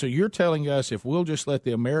saying, so you're telling us if we'll just let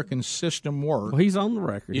the American system work. Well, he's on the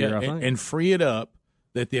record here, I think. And free it up,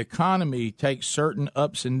 that the economy takes certain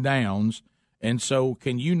ups and downs. And so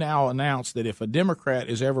can you now announce that if a Democrat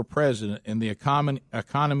is ever president and the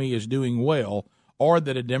economy is doing well, or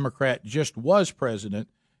that a Democrat just was president,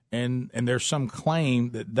 and there's some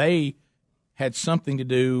claim that they had something to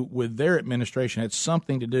do with their administration, had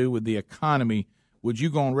something to do with the economy, would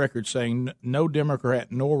you go on record saying no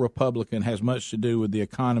Democrat nor Republican has much to do with the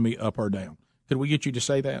economy up or down? Could we get you to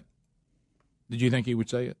say that? Did you think he would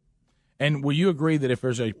say it? And will you agree that if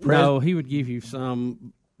there's a president? No, he would give you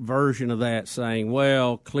some version of that saying,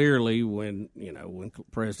 well, clearly when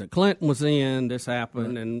President Clinton was in, this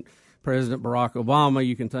happened, and President Barack Obama,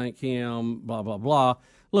 you can thank him, blah, blah, blah.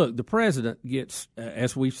 Look, the president gets,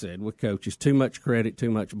 as we've said with coaches, too much credit, too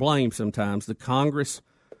much blame sometimes. The Congress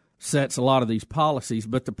sets a lot of these policies,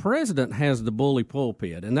 but the president has the bully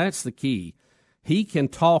pulpit, and that's the key. He can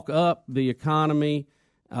talk up the economy.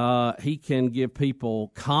 He can give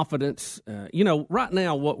people confidence. Right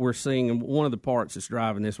now what we're seeing, and one of the parts that's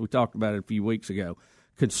driving this, we talked about it a few weeks ago,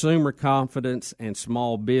 consumer confidence and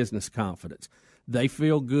small business confidence. They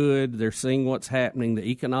feel good. They're seeing what's happening. The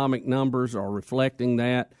economic numbers are reflecting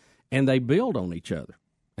that. and they build on each other,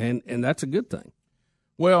 and that's a good thing.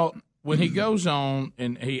 Well, when he goes on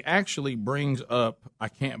and he actually brings up, I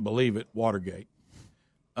can't believe it, Watergate.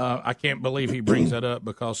 I can't believe he brings that up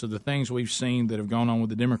because of the things we've seen that have gone on with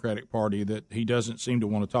the Democratic Party that he doesn't seem to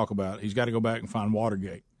want to talk about. He's got to go back and find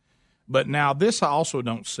Watergate. But now this I also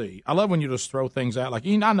don't see. I love when you just throw things out. Like,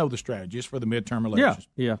 I know the strategy is for the midterm elections.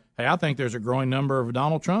 Yeah. Hey, I think there's a growing number of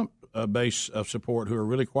Donald Trump base of support who are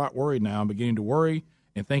really quite worried now and beginning to worry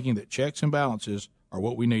and thinking that checks and balances are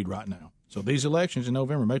what we need right now. So these elections in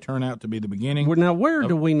November may turn out to be the beginning. Well, now, where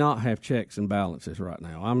do we not have checks and balances right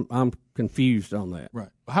now? I'm confused on that. Right.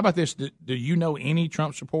 How about this? Do you know any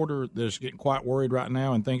Trump supporter that's getting quite worried right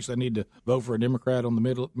now and thinks they need to vote for a Democrat on the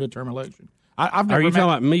midterm election? Are you talking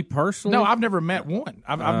about me personally? No, I've never met one.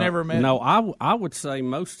 I've never met. No, I would say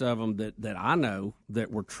most of them that I know that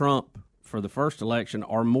were Trump for the first election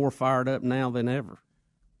are more fired up now than ever.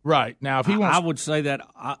 Right. Now, if he wants, I would say that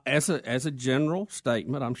as a general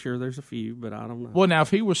statement. I'm sure there's a few, but I don't know. Well, now, if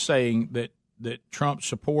he was saying that Trump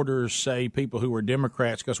supporters say people who are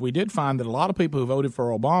Democrats, because we did find that a lot of people who voted for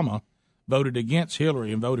Obama voted against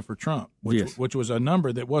Hillary and voted for Trump, which was a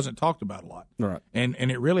number that wasn't talked about a lot. Right. And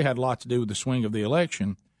it really had a lot to do with the swing of the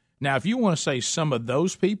election. Now, if you want to say some of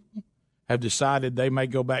those people have decided they may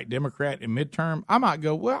go back Democrat in midterm, I might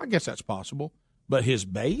go, well, I guess that's possible. But his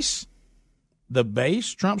base, the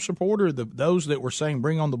base Trump supporter, those that were saying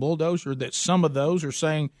bring on the bulldozer, that some of those are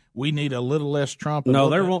saying we need a little less Trump. No,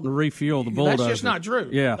 they're wanting to refuel the bulldozer. That's just not true.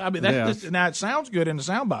 Yeah. I mean, now it sounds good in the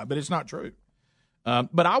soundbite, but it's not true.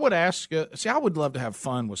 But I would ask, I would love to have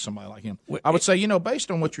fun with somebody like him. I would say,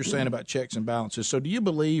 based on what you're saying about checks and balances, so do you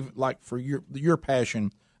believe, like for your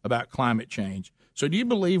passion about climate change, so do you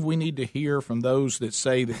believe we need to hear from those that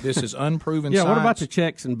say that this is unproven science? What about the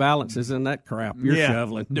checks and balances and that crap you're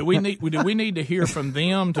shoveling? Do we need to hear from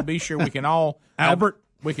them to be sure we can all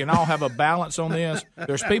we can all have a balance on this?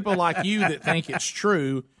 There's people like you that think it's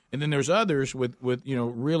true, and then there's others with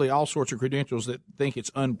really all sorts of credentials that think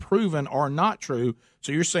it's unproven or not true.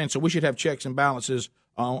 So you're saying we should have checks and balances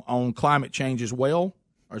on climate change as well?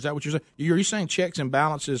 Or is that what you're saying? You're saying checks and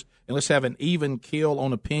balances, and let's have an even kill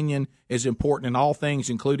on opinion is important in all things,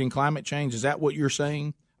 including climate change? Is that what you're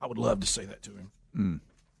saying? I would love to say that to him.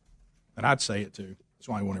 And I'd say it too. That's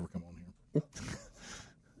why he won't ever come on here.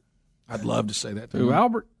 I'd love to say that to him.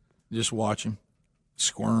 Albert? Just watch him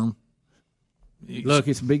squirm. Look,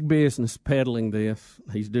 it's big business peddling this.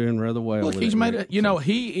 He's doing rather well. Look, he's made it.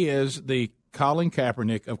 He is the Colin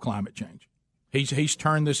Kaepernick of climate change. He's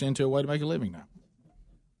turned this into a way to make a living now.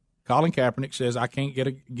 Colin Kaepernick says, I can't get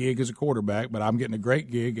a gig as a quarterback, but I'm getting a great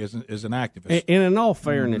gig as an activist. And in all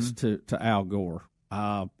fairness to Al Gore,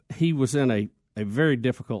 he was in a very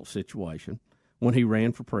difficult situation when he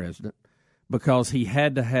ran for president because he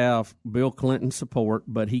had to have Bill Clinton's support,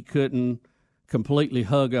 but he couldn't completely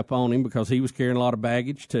hug up on him because he was carrying a lot of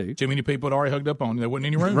baggage too. Too many people had already hugged up on him. There wasn't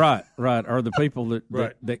any room. Right. Or the people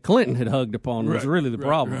that Clinton had hugged upon was really the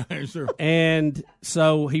problem. Right, sure. And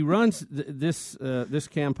so he runs this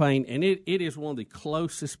campaign, and it is one of the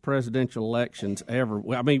closest presidential elections ever.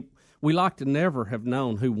 I mean, we like to never have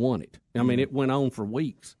known who won it. I mean, it went on for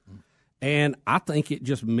weeks. And I think it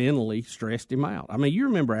just mentally stressed him out. I mean, you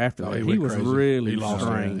remember after that, he was really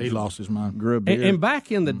strange. He lost his mind. And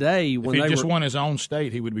back in the day when if they he just won his own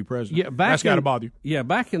state, he would be president. Yeah, that's got to bother you. Yeah,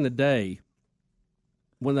 back in the day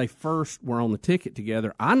when they first were on the ticket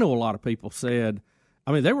together, I know a lot of people said,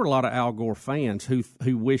 I mean, there were a lot of Al Gore fans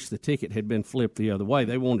who wished the ticket had been flipped the other way.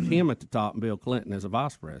 They wanted him at the top and Bill Clinton as a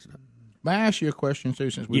vice president. May I ask you a question,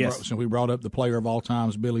 too, since we brought up the player of all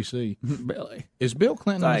times, Billy C. Billy. Is Bill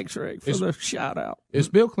Clinton... Thanks, Rick, for the shout-out. Is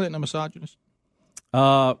Bill Clinton a misogynist?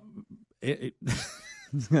 My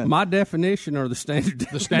definition or the standard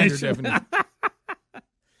definition? The standard definition.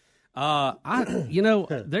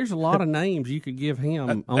 There's a lot of names you could give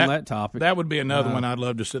him on that topic. That would be another one I'd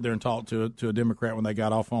love to sit there and talk to a Democrat when they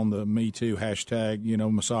got off on the Me Too hashtag,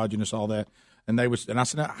 misogynist, all that. And I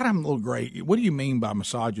said, I'm a little gray. What do you mean by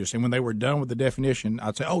misogynist? And when they were done with the definition,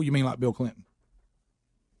 I'd say, oh, you mean like Bill Clinton?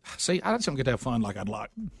 See, I just don't get to have fun like I'd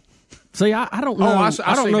like. See, I don't know. I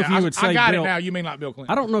don't know if you would say. I got it now. You mean like Bill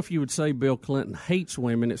Clinton? I don't know if you would say Bill Clinton hates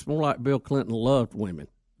women. It's more like Bill Clinton loved women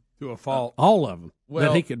to a fault. All of them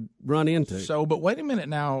that he could run into. So, but wait a minute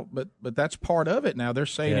now. But that's part of it. Now they're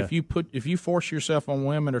saying if you force yourself on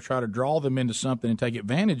women or try to draw them into something and take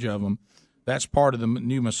advantage of them. That's part of the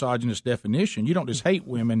new misogynist definition. You don't just hate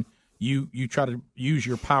women. You try to use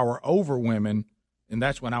your power over women, and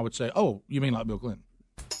that's when I would say, oh, you mean like Bill Clinton.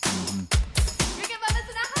 Mm-hmm.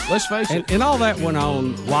 Let's face it. And all that went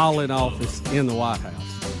on while in office in the White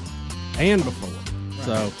House and before. Right.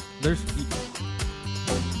 So there's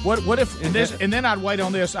What if this? And then I'd wait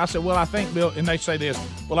on this. I said, well, I think Bill, and they say this.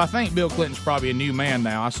 Well, I think Bill Clinton's probably a new man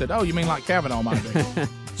now. I said, oh, you mean like Kavanaugh might be?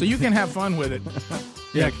 So you can have fun with it.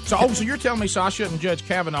 Yeah. So you're telling me I shouldn't judge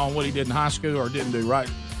Kavanaugh on what he did in high school or didn't do, right?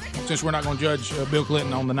 Since we're not going to judge Bill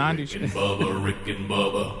Clinton on the 90s. Rick and Bubba, Rick and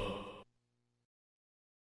Bubba.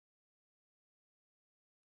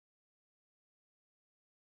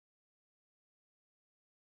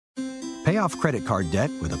 Pay off credit card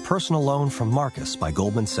debt with a personal loan from Marcus by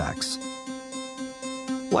Goldman Sachs.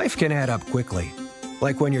 Life can add up quickly,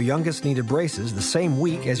 like when your youngest needed braces the same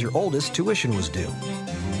week as your oldest tuition was due.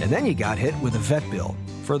 And then you got hit with a vet bill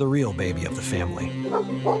for the real baby of the family.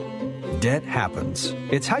 Debt happens.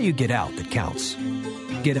 It's how you get out that counts.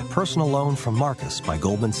 Get a personal loan from Marcus by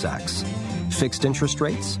Goldman Sachs. Fixed interest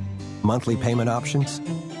rates, monthly payment options,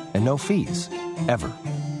 and no fees, ever.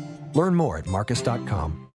 Learn more at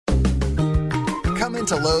Marcus.com. Come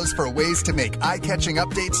into Lowe's for ways to make eye-catching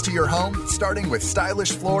updates to your home, starting with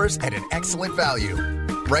stylish floors at an excellent value.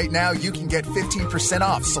 Right now, you can get 15%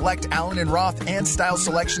 off select Allen & Roth and Style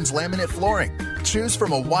Selections laminate flooring. Choose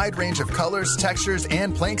from a wide range of colors, textures,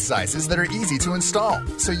 and plank sizes that are easy to install,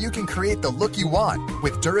 so you can create the look you want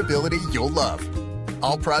with durability you'll love.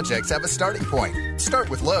 All projects have a starting point. Start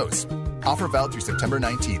with Lowe's. Offer valid through September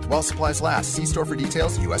 19th while supplies last. See store for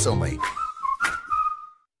details, U.S. only.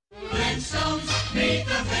 Flintstones, meet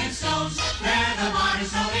the Flintstones, they're the modern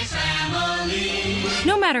family.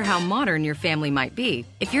 No matter how modern your family might be,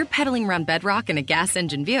 if you're pedaling around bedrock in a gas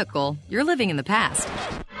engine vehicle, you're living in the past.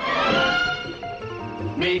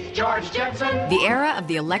 Meet George Jetson. The era of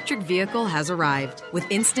the electric vehicle has arrived. With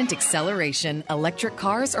instant acceleration, electric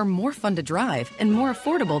cars are more fun to drive and more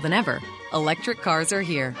affordable than ever. Electric cars are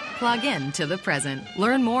here. Plug in to the present.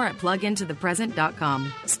 Learn more at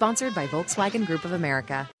plugintothepresent.com. Sponsored by Volkswagen Group of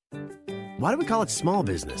America. Why do we call it small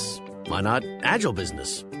business? Why not agile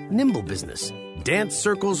business, nimble business, dance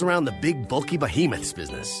circles around the big bulky behemoths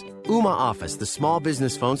business? Ooma Office, the small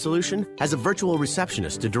business phone solution, has a virtual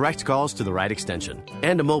receptionist to direct calls to the right extension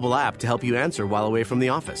and a mobile app to help you answer while away from the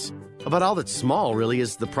office. But all that's small really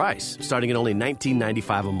is the price, starting at only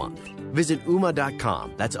 $19.95 a month. Visit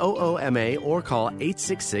Ooma.com, that's OOMA, or call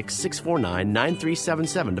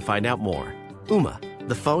 866-649-9377 to find out more. Ooma,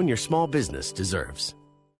 the phone your small business deserves.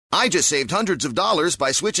 I just saved hundreds of dollars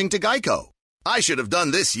by switching to Geico. I should have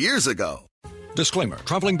done this years ago. Disclaimer,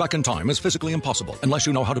 traveling back in time is physically impossible unless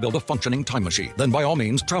you know how to build a functioning time machine. Then by all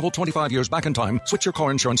means, travel 25 years back in time, switch your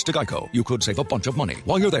car insurance to Geico. You could save a bunch of money.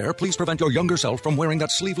 While you're there, please prevent your younger self from wearing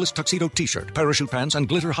that sleeveless tuxedo t-shirt, parachute pants, and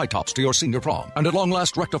glitter high tops to your senior prom. And at long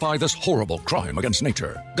last, rectify this horrible crime against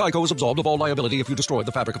nature. Geico is absolved of all liability if you destroy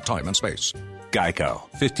the fabric of time and space. Geico.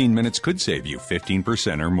 15 minutes could save you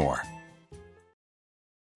 15% or more.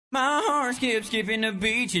 My heart skips skipping the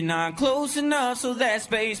beat. You're not close enough, so that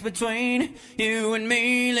space between you and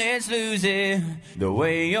me, let's lose it. The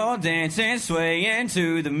way you're dancing, swaying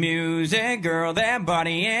to the music, girl, that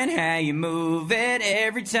body and how you move it.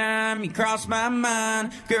 Every time you cross my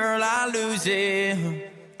mind, girl, I lose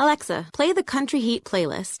it. Alexa, play the Country Heat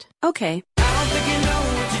playlist. Okay. I don't think you know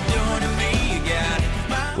what you're doing to me. You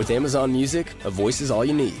got With Amazon Music, a voice is all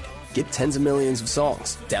you need. Get tens of millions of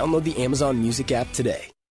songs. Download the Amazon Music app today.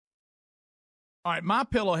 All right,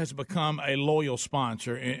 MyPillow has become a loyal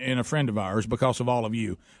sponsor and a friend of ours because of all of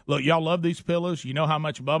you. Look, y'all love these pillows. You know how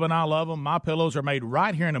much Bubba and I love them. MyPillows are made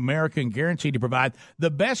right here in America and guaranteed to provide the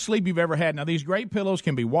best sleep you've ever had. Now, these great pillows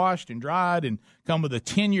can be washed and dried and come with a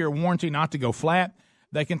 10-year warranty not to go flat.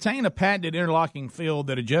 They contain a patented interlocking fill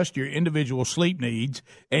that adjusts your individual sleep needs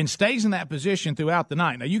and stays in that position throughout the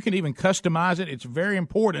night. Now, you can even customize it. It's very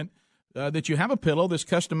important that you have a pillow that's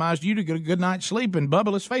customized you to get a good night's sleep. And,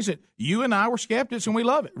 Bubba, let's face it, you and I were skeptics, and we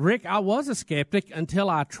love it. Rick, I was a skeptic until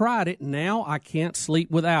I tried it. Now I can't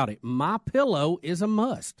sleep without it. MyPillow is a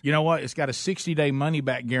must. You know what? It's got a 60-day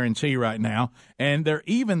money-back guarantee right now, and they're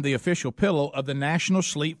even the official pillow of the National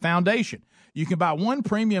Sleep Foundation. You can buy one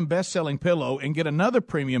premium best-selling pillow and get another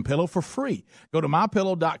premium pillow for free. Go to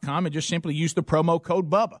MyPillow.com and just simply use the promo code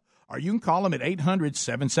BUBBA. Or you can call them at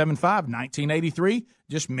 800-775-1983.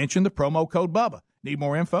 Just mention the promo code BUBBA. Need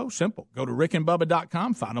more info? Simple. Go to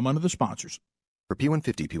rickandbubba.com. Find them under the sponsors. For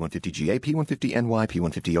P150, P150GA, P150NY,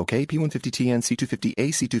 P150OK, P150TN, C250A,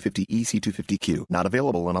 C250E, C250Q. Not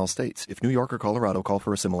available in all states. If New York or Colorado, call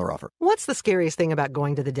for a similar offer. What's the scariest thing about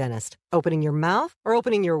going to the dentist? Opening your mouth or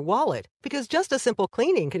opening your wallet? Because just a simple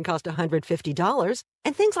cleaning can cost $150,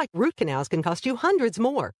 and things like root canals can cost you hundreds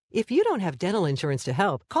more. If you don't have dental insurance to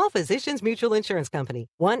help, call Physicians Mutual Insurance Company,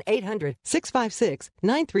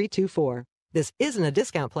 1-800-656-9324. This isn't a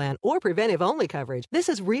discount plan or preventive-only coverage. This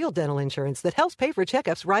is real dental insurance that helps pay for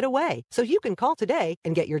checkups right away. So you can call today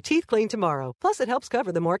and get your teeth cleaned tomorrow. Plus, it helps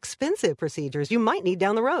cover the more expensive procedures you might need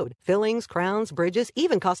down the road. Fillings, crowns, bridges,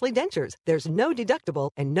 even costly dentures. There's no deductible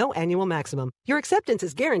and no annual maximum. Your acceptance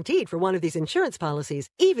is guaranteed for one of these insurance policies,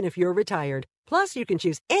 even if you're retired. Plus, you can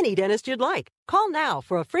choose any dentist you'd like. Call now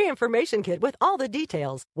for a free information kit with all the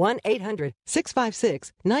details.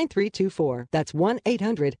 1-800-656-9324. That's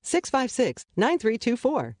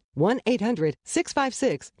 1-800-656-9324.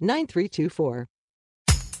 1-800-656-9324.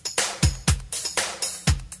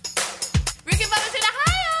 Rick and Bubba's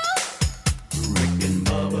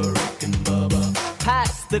in Ohio.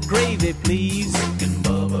 Pass the gravy, please.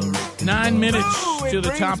 9 minutes to the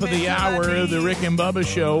top of the hour. The Rick and Bubba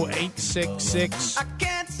Show.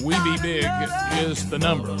 866-WE-BE-BIG is the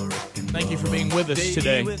number. Thank you for being with us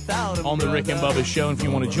today on the Rick and Bubba Show. And if you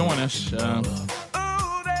want to join us,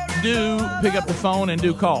 do pick up the phone and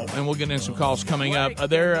do call, and we'll get in some calls coming up.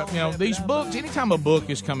 These books. Anytime a book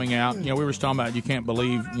is coming out, we were talking about you can't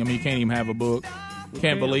believe. You can't even have a book.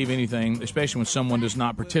 Can't believe anything, especially when someone does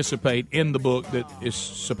not participate in the book that is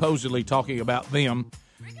supposedly talking about them.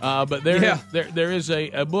 But there is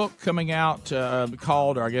a book coming out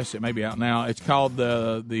called, or I guess it may be out now. It's called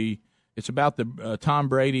it's about the Tom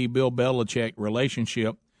Brady Bill Belichick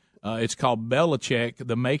relationship. It's called Belichick: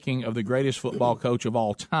 The Making of the Greatest Football Coach of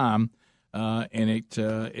All Time, and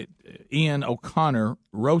Ian O'Connor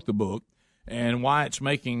wrote the book. And why it's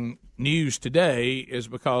making news today is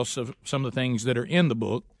because of some of the things that are in the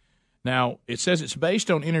book. Now, it says it's based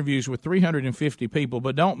on interviews with 350 people,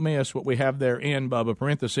 but don't miss what we have there in, Bubba,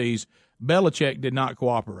 parentheses, Belichick did not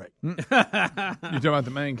cooperate. You're talking about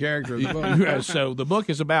the main character of the book? So the book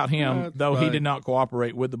is about him, though he did not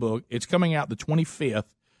cooperate with the book. It's coming out the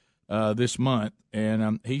 25th this month,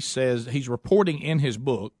 and he says he's reporting in his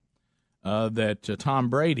book that Tom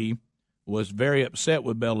Brady was very upset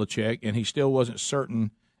with Belichick, and he still wasn't certain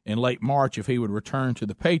in late March if he would return to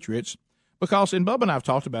the Patriots. Because, and Bubba and I have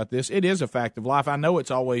talked about this, it is a fact of life. I know it's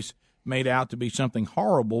always made out to be something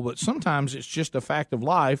horrible, but sometimes it's just a fact of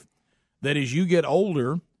life that as you get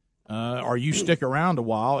older or you stick around a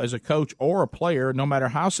while as a coach or a player, no matter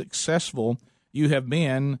how successful you have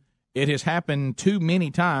been, it has happened too many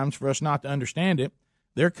times for us not to understand it.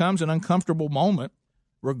 There comes an uncomfortable moment,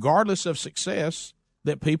 regardless of success,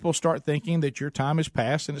 that people start thinking that your time has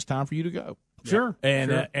passed and it's time for you to go. Sure.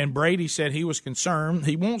 And Brady said he was concerned.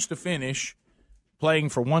 He wants to finish playing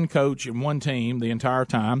for one coach and one team the entire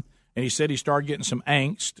time. And he said he started getting some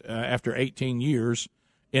angst after 18 years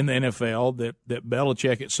in the NFL that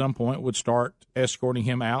Belichick at some point would start escorting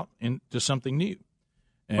him out into something new.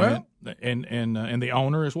 And, and the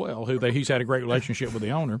owner as well, he's had a great relationship with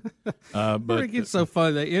the owner. But it gets so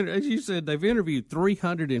funny. As you said, they've interviewed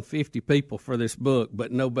 350 people for this book,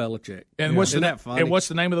 but no Belichick. And Isn't that funny? And what's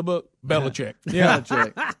the name of the book? Belichick. Yeah,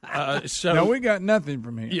 Belichick. So no, we got nothing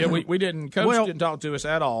from him. Yeah, we didn't. Coach didn't talk to us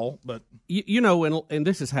at all. But and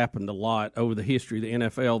this has happened a lot over the history of the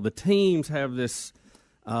NFL. The teams have this,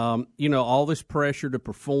 all this pressure to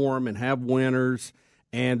perform and have winners.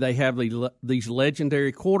 And they have these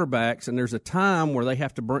legendary quarterbacks, and there's a time where they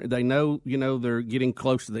have to bring. They know, they're getting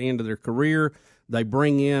close to the end of their career. They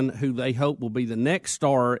bring in who they hope will be the next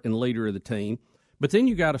star and leader of the team. But then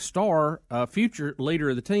you got a future leader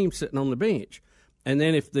of the team sitting on the bench. And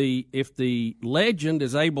then if the legend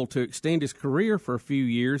is able to extend his career for a few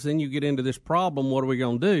years, then you get into this problem. What are we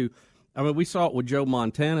going to do? I mean, we saw it with Joe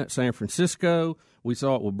Montana at San Francisco. We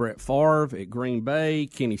saw it with Brett Favre at Green Bay,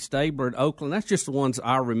 Kenny Stabler at Oakland. That's just the ones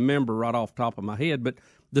I remember right off the top of my head. But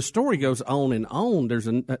the story goes on and on. There's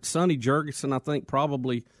Sonny Jurgensen, I think,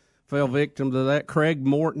 probably fell victim to that. Craig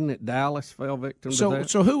Morton at Dallas fell victim to that.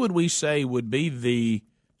 So who would we say would be the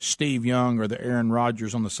Steve Young or the Aaron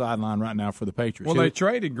Rodgers on the sideline right now for the Patriots? Well, they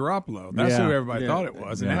traded Garoppolo. That's who everybody thought it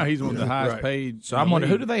was. And now he's one of the highest paid. So I'm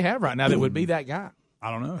wondering, who do they have right now that would be that guy? I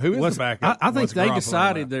don't know. Who is the backup? I think they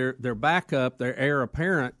decided their backup, their heir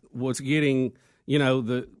apparent, was getting,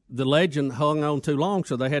 the legend hung on too long,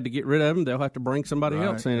 so they had to get rid of him. They'll have to bring somebody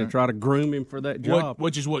else in and try to groom him for that job.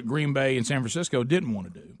 Which is what Green Bay and San Francisco didn't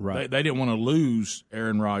want to do. Right. They didn't want to lose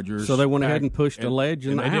Aaron Rodgers. So they went ahead and pushed a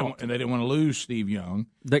legend out. And they didn't want to lose Steve Young.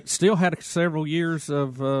 They still had several years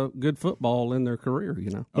of good football in their career,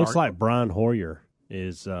 Looks like Brian Hoyer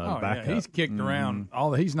is back up. He's kicked around.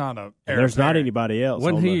 He's not a. There's not anybody else.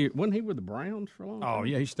 Wasn't he with the Browns for a long time? Oh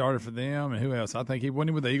yeah, he started for them, and who else? I think he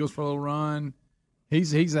wasn't with the Eagles for a little run.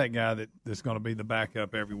 He's that guy that's going to be the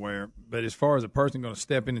backup everywhere. But as far as a person going to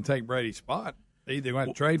step in and take Brady's spot, they either going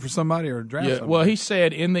to trade for somebody or draft somebody. Well, he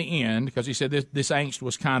said in the end, because he said this angst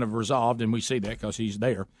was kind of resolved, and we see that because he's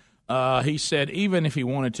there. He said even if he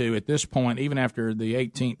wanted to, at this point, even after the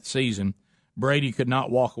 18th season, Brady could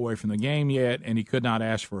not walk away from the game yet, and he could not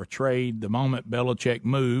ask for a trade. The moment Belichick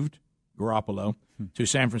moved Garoppolo to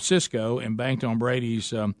San Francisco and banked on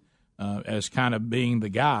Brady's as kind of being the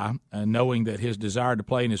guy, knowing that his desire to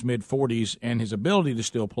play in his mid-40s and his ability to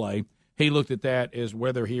still play, he looked at that as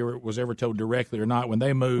whether he was ever told directly or not. When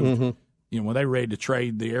they moved, when they were ready to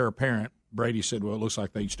trade the heir apparent, Brady said, well, it looks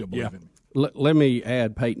like they still believe in him. Let me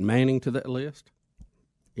add Peyton Manning to that list.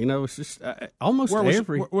 It's just almost when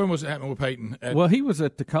was it happening with Peyton? Well, he was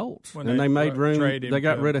at the Colts, and they made room. They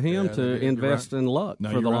got rid of him to invest in Luck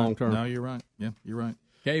for the long term. No, you're right. Yeah, you're right.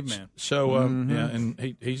 Caveman. So, and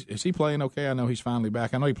is he playing okay? I know he's finally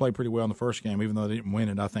back. I know he played pretty well in the first game, even though they didn't win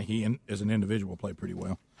it. I think he, as an individual, played pretty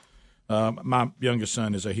well. My youngest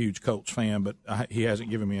son is a huge Colts fan, but he hasn't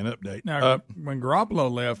given me an update. Now, when Garoppolo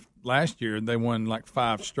left last year, they won like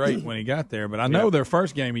 5 straight when he got there. But I know their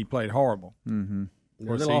first game he played horrible. Mm-hmm.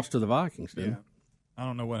 They lost to the Vikings, didn't they? I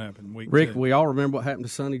don't know what happened. Rick, we all remember what happened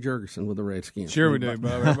to Sonny Jurgensen with the Redskins. Sure we do,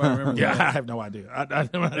 but everybody remembers that. I have no idea.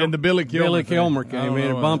 And the Billy Kilmer came in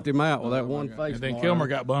and bumped him out with that one face. And then Kilmer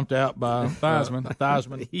got bumped out by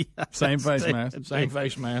Theismann. Same face mask. Same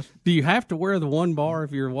face mask. Do you have to wear the one bar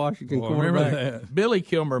if you're a Washington quarterback? Remember that. Billy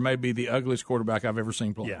Kilmer may be the ugliest quarterback I've ever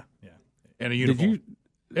seen play. Yeah. In a uniform.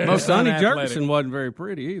 Sonny Jurgensen wasn't very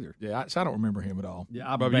pretty either. Yeah, I don't remember him at all.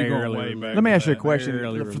 Yeah, I barely. Let me ask you a question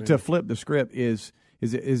to flip the script. Is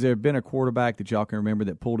there been a quarterback that y'all can remember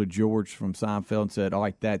that pulled a George from Seinfeld and said, all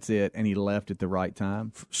right, that's it, and he left at the right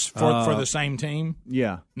time? For the same team?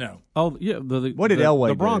 Yeah. No. Oh, yeah. What did Elway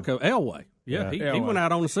do? The Bronco. Elway. Yeah, he went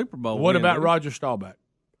out on the Super Bowl. What about Roger Staubach?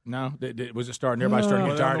 No? Was it starting? Everybody starting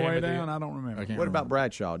to get tired of him? I don't remember. What about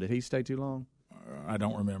Bradshaw? Did he stay too long? I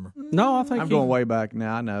don't remember. No, I think I'm going way back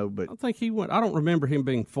now. I know, but I think he went. I don't remember him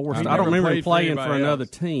being forced. I don't remember him playing for another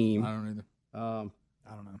team. I don't either. I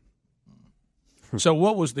don't know. So,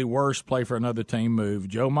 what was the worst play for another team move?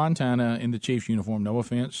 Joe Montana in the Chiefs uniform. No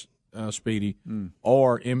offense, Speedy,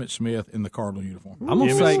 or Emmitt Smith in the Cardinal uniform. I'm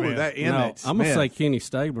gonna say Kenny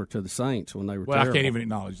Stabler to the Saints when they were. Well, terrible. I can't even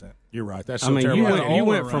acknowledge that. You're right. That's you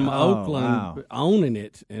went from Oakland owning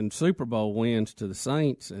it and Super Bowl wins to the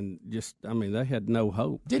Saints, and just they had no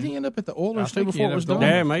hope. Did he end up at the Oilers too before it was done?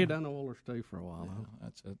 Yeah, may have done the Oilers too for a while.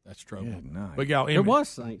 That's trouble. Yeah, nice. But y'all, it was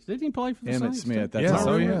Saints. Didn't he play for the Saints? Emmitt Smith.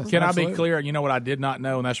 That's Can I be clear? You know what I did not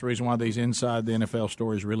know, and that's the reason why these inside the NFL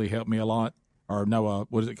stories really helped me a lot. Or no,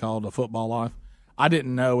 what is it called? A Football Life. I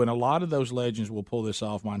didn't know, and a lot of those legends will pull this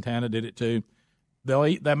off. Montana did it too.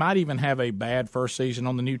 They might even have a bad first season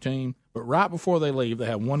on the new team, but right before they leave, they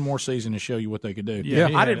have one more season to show you what they could do. Yeah,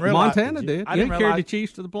 I didn't realize Montana did. He carried the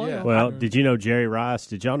Chiefs to the playoffs. Yeah. Well, did you know Jerry Rice?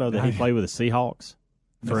 Did y'all know that he played with the Seahawks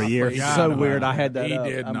for a year? It's so weird. I had that. He up.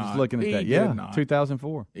 did I not. was looking at that. Yeah,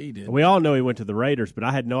 2004. He did. We all know he went to the Raiders, but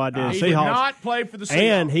I had no idea. He Seahawks. did not play for the Seahawks.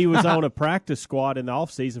 And he was on a practice squad in the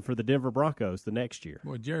offseason for the Denver Broncos the next year.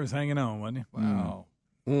 Boy, Jerry was hanging on, wasn't he? Wow.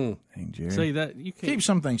 Dang, Jerry. See that you can't keep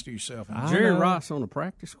some things to yourself. Jerry Rice on a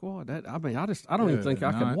practice squad. I don't even think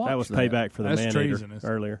I could watch that. Was payback for the man-eater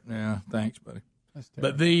earlier. Yeah, thanks, buddy.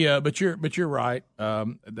 But you're right.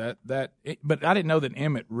 But I didn't know that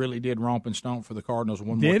Emmitt really did romp and stomp for the Cardinals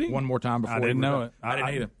one more time before. I didn't know it. I didn't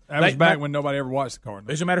either. That was back when nobody ever watched the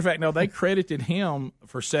Cardinals. As a matter of fact, no, they credited him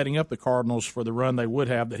for setting up the Cardinals for the run they would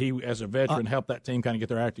have. That he, as a veteran, helped that team kind of get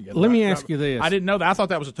their act together. Let me ask you this: I didn't know that. I thought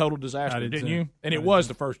that was a total disaster, didn't you? And it was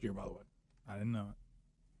the first year, by the way. I didn't know it.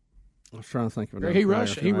 I was trying to think of another. He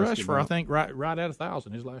rushed for I think right at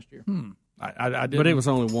 1,000 his last year. I did, but it was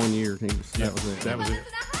only 1 year. That was it. That was it.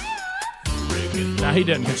 Now he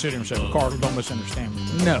doesn't consider himself a Cardinal. Don't misunderstand me.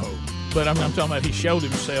 No, but I'm talking about he showed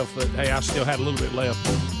himself that hey, I still had a little bit left.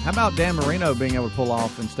 How about Dan Marino being able to pull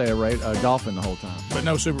off and stay golfing the whole time, but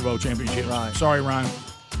no Super Bowl championship? Right. Sorry, Ryan.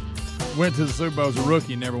 Went to the Super Bowl as a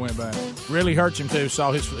rookie, never went back. Really hurts him too.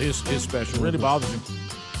 Saw his special. Really bothers him.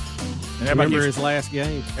 And remember his last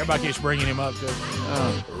game. Everybody keeps bringing him up.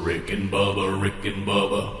 Rick and Bubba, Rick and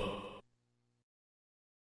Bubba.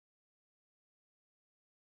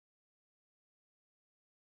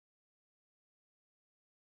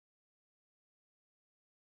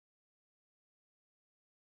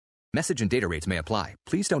 Message and data rates may apply.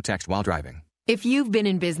 Please don't text while driving. If you've been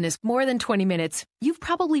in business more than 20 minutes, you've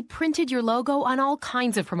probably printed your logo on all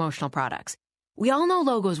kinds of promotional products. We all know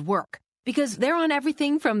logos work because they're on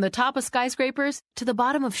everything from the top of skyscrapers to the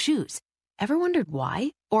bottom of shoes. Ever wondered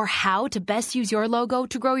why or how to best use your logo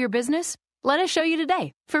to grow your business? Let us show you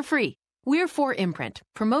today for free. We're 4imprint,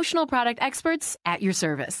 promotional product experts at your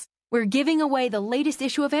service. We're giving away the latest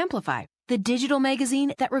issue of Amplify, the digital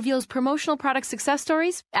magazine that reveals promotional product success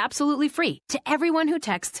stories absolutely free to everyone who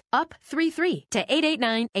texts UP33 to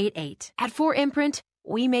 88988. At 4imprint,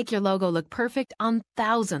 we make your logo look perfect on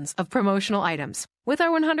thousands of promotional items. With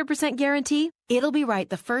our 100% guarantee, it'll be right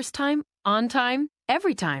the first time, on time,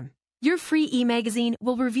 every time. Your free e-magazine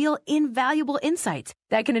will reveal invaluable insights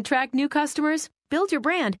that can attract new customers, build your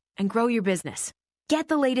brand, and grow your business. Get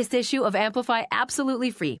the latest issue of Amplify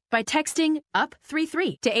absolutely free by texting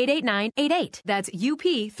UP33 to 88988. That's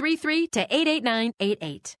UP33 to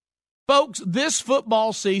 88988. Folks, this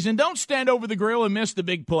football season, don't stand over the grill and miss the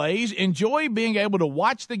big plays. Enjoy being able to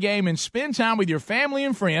watch the game and spend time with your family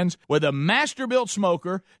and friends with a Masterbuilt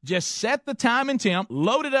smoker. Just set the time and temp,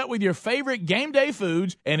 load it up with your favorite game day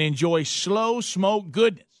foods, and enjoy slow smoke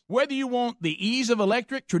goodness. Whether you want the ease of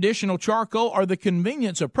electric, traditional charcoal, or the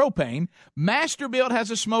convenience of propane, Masterbuilt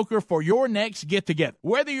has a smoker for your next get-together.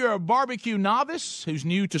 Whether you're a barbecue novice who's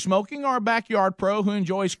new to smoking or a backyard pro who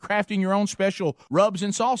enjoys crafting your own special rubs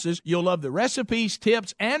and sauces, you'll love the recipes,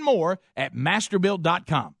 tips, and more at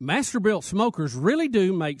Masterbuilt.com. Masterbuilt smokers really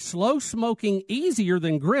do make slow smoking easier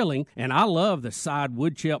than grilling, and I love the side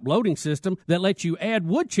wood chip loading system that lets you add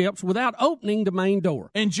wood chips without opening the main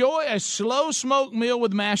door. Enjoy a slow smoke meal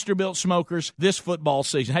with Masterbuilt smokers this football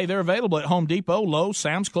season. Hey, they're available at Home Depot, Lowe's,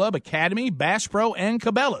 Sam's Club, Academy, Bass Pro, and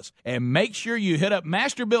Cabela's. And make sure you hit up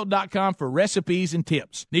Masterbuilt.com for recipes and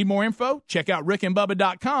tips. Need more info? Check out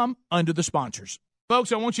rickandbubba.com under the sponsors.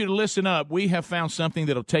 Folks, I want you to listen up. We have found something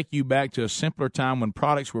that'll take you back to a simpler time when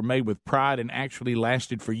products were made with pride and actually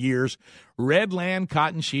lasted for years. Redland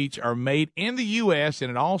cotton sheets are made in the U.S., and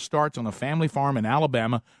it all starts on a family farm in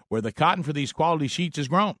Alabama where the cotton for these quality sheets is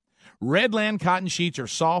grown. Redland cotton sheets are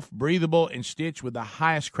soft, breathable, and stitched with the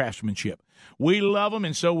highest craftsmanship. We love them,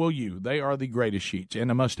 and so will you. They are the greatest sheets and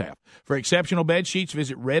a must-have. For exceptional bed sheets,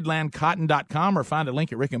 visit redlandcotton.com or find a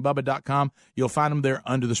link at rickandbubba.com. You'll find them there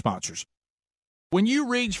under the sponsors. When you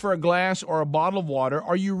reach for a glass or a bottle of water,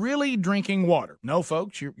 are you really drinking water? No,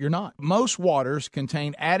 folks, you're not. Most waters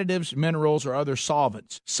contain additives, minerals, or other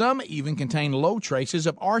solvents. Some even contain low traces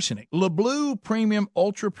of arsenic. LeBlue Premium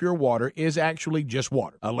Ultra Pure Water is actually just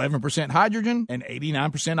water. 11% hydrogen and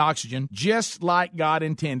 89% oxygen, just like God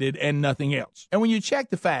intended and nothing else. And when you check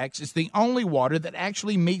the facts, it's the only water that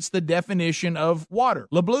actually meets the definition of water.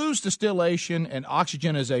 LeBlue's distillation and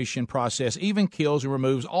oxygenization process even kills and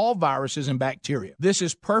removes all viruses and bacteria. This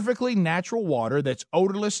is perfectly natural water that's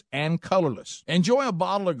odorless and colorless. Enjoy a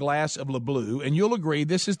bottle or glass of LeBlue, and you'll agree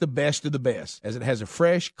this is the best of the best, as it has a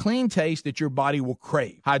fresh, clean taste that your body will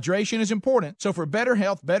crave. Hydration is important, so for better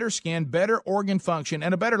health, better skin, better organ function,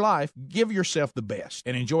 and a better life, give yourself the best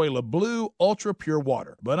and enjoy LeBlue Ultra Pure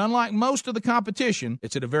Water. But unlike most of the competition,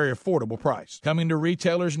 it's at a very affordable price. Coming to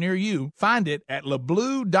retailers near you, find it at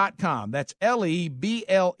lebleu.com. That's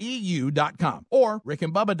LEBLEU.com or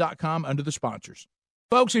rickandbubba.com under the sponsors.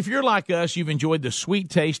 Folks, if you're like us, you've enjoyed the sweet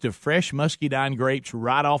taste of fresh muscadine grapes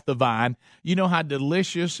right off the vine. You know how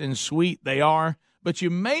delicious and sweet they are, but you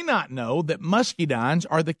may not know that muscadines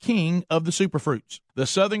are the king of the superfruits. The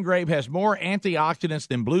Southern grape has more antioxidants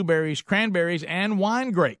than blueberries, cranberries, and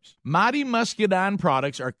wine grapes. Mighty Muscadine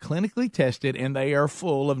products are clinically tested, and they are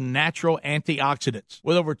full of natural antioxidants.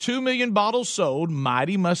 With over 2 million bottles sold,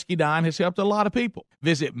 Mighty Muscadine has helped a lot of people.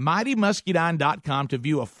 Visit MightyMuscadine.com to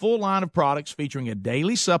view a full line of products featuring a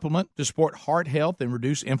daily supplement to support heart health and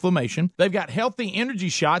reduce inflammation. They've got healthy energy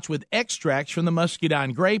shots with extracts from the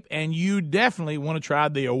muscadine grape, and you definitely want to try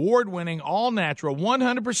the award-winning, all-natural,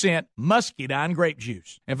 100% muscadine grape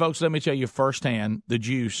juice. And folks, let me tell you firsthand, the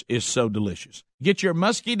juice is so delicious. Get your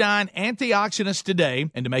muscadine antioxidants today,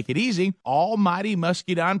 and to make it easy, all Mighty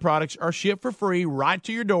Muscadine products are shipped for free right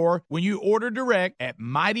to your door when you order direct at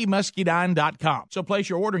MightyMuscadine.com. So place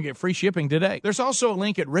your order and get free shipping today. There's also a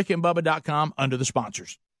link at rickandbubba.com under the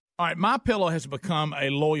sponsors. All right, MyPillow has become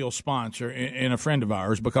a loyal sponsor and a friend of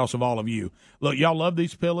ours because of all of you. Look, y'all love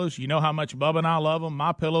these pillows. You know how much Bubba and I love them.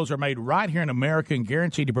 MyPillows are made right here in America and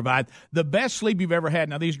guaranteed to provide the best sleep you've ever had.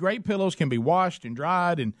 Now, these great pillows can be washed and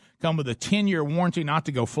dried and come with a 10-year warranty not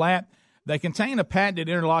to go flat. They contain a patented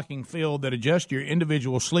interlocking field that adjusts your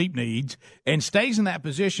individual sleep needs and stays in that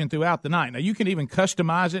position throughout the night. Now, you can even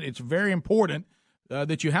customize it. It's very important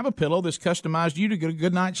that you have a pillow that's customized you to get a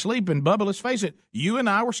good night's sleep. And, Bubba, let's face it, you and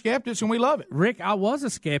I were skeptics, and we love it. Rick, I was a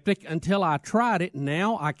skeptic until I tried it.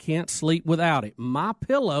 Now I can't sleep without it.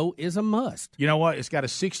 MyPillow is a must. You know what? It's got a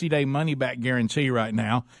 60-day money-back guarantee right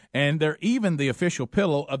now, and they're even the official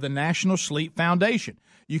pillow of the National Sleep Foundation.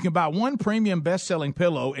 You can buy one premium best-selling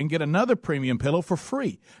pillow and get another premium pillow for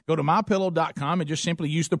free. Go to MyPillow.com and just simply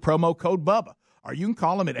use the promo code BUBBA. Or you can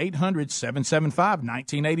call them at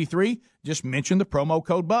 800-775-1983. Just mention the promo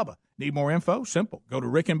code BUBBA. Need more info? Simple. Go to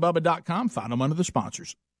rickandbubba.com, find them under the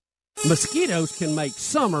sponsors. Mosquitoes can make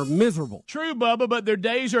summer miserable. True, Bubba, but their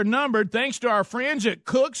days are numbered thanks to our friends at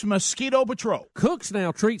Cook's Mosquito Patrol. Cook's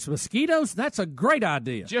now treats mosquitoes? That's a great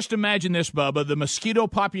idea. Just imagine this, Bubba. The mosquito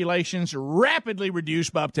populations rapidly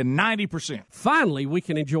reduced by up to 90%. Finally, we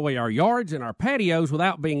can enjoy our yards and our patios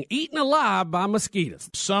without being eaten alive by mosquitoes.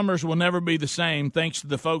 Summers will never be the same thanks to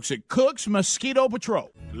the folks at Cook's Mosquito Patrol.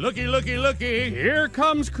 Looky, looky, looky. Here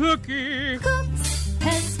comes Cookie. Cook's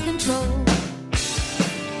Pest Control.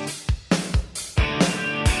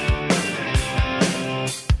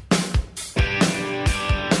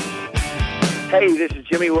 Hey, this is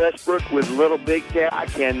Jimmy Westbrook with Little Big Cat. I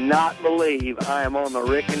cannot believe I am on the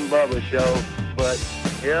Rick and Bubba show, but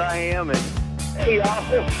here I am, and hey,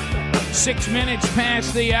 y'all. 6 minutes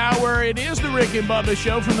past the hour. It is the Rick and Bubba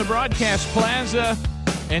show from the Broadcast Plaza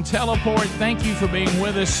and Teleport. Thank you for being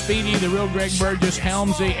with us. Speedy, the real Greg Burgess,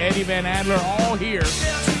 Helmsy, Eddie Van Adler, all here.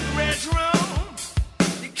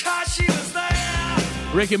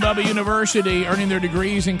 Rick and Bubba University earning their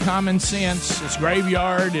degrees in common sense. It's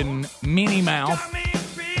Graveyard and Minnie Mouth.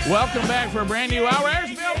 Welcome back for a brand new hour.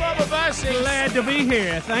 There's Bill Bubba Bussey. Glad to be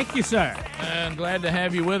here. Thank you, sir. And glad to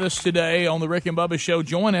have you with us today on the Rick and Bubba show.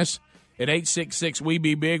 Join us at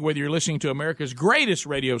 866-WE-BE-BIG, whether you're listening to America's greatest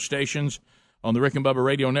radio stations on the Rick and Bubba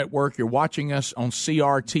Radio Network. You're watching us on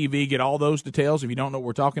CRTV. Get all those details if you don't know what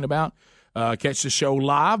we're talking about. Catch the show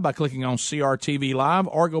live by clicking on CRTV Live,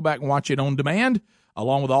 or go back and watch it on demand,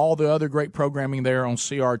 along with all the other great programming there on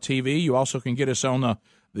CRTV. You also can get us on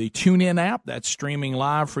the TuneIn app. That's streaming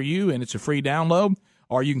live for you, and it's a free download.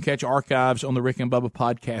 Or you can catch archives on the Rick and Bubba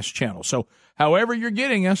podcast channel. So however you're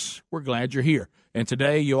getting us, we're glad you're here. And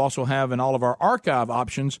today you also have in all of our archive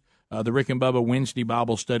options the Rick and Bubba Wednesday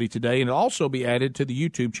Bible study today, and it'll also be added to the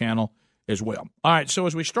YouTube channel as well. All right, so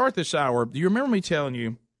as we start this hour, do you remember me telling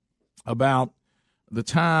you about the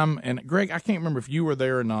time, and Greg, I can't remember if you were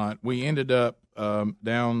there or not, we ended up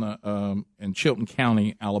down in Chilton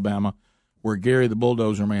County, Alabama, where Gary the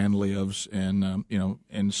Bulldozer Man lives, and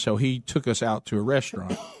and so he took us out to a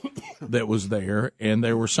restaurant that was there, and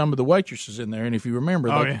there were some of the waitresses in there, and if you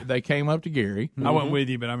remember, they came up to Gary. I wasn't with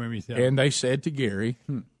you, but I remember you saying. And they said to Gary,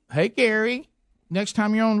 "Hey Gary, next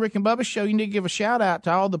time you're on Rick and Bubba's show, you need to give a shout out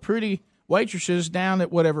to all the pretty waitresses down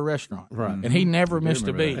at whatever restaurant." Right. And he never missed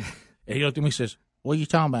a beat. And he looked at me and says, "What are you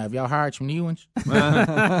talking about? Have y'all hired some new ones?"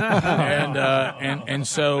 and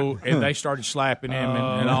so they started slapping him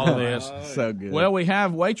and all of this. So good. Well, we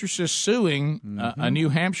have waitresses suing a New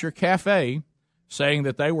Hampshire cafe, saying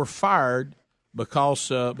that they were fired because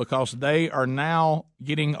they are now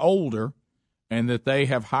getting older, and that they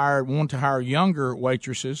have want to hire younger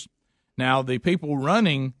waitresses. Now, the people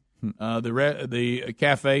running the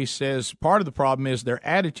cafe says part of the problem is their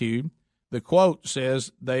attitude. The quote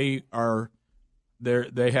says they have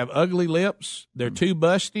ugly lips, they're too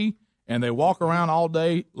busty, and they walk around all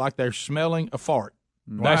day like they're smelling a fart.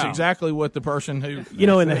 Wow. That's exactly what the person who... You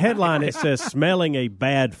know, in the headline it says, smelling a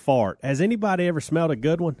bad fart. Has anybody ever smelled a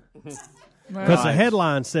good one? Because the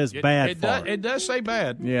headline says bad fart. It does say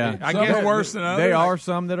bad. Yeah. I guess are worse than others. There are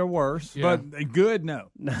some that are worse. Yeah. But good,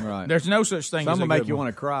 no. Right. There's no such thing some as a will good make you one.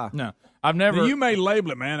 want to cry. No. I've never... You may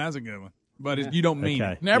label it, man. That's a good one. But you don't mean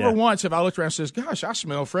it. Never once have I looked around and says, "Gosh, I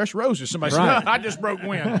smell fresh roses." Somebody said, "I just broke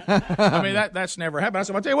wind." I mean, that's never happened. I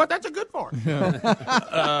said, "I'll tell you what, that's a good fart."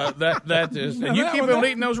 That is, and you keep on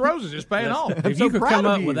eating those roses, it's paying off. If you could come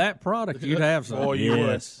up with that product, you'd have some. Oh, you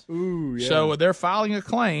would. Ooh, yeah. So they're filing a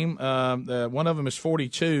claim. One of them is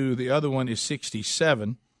 42, the other one is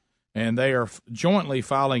 67, and they are jointly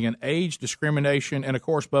filing an age discrimination. And of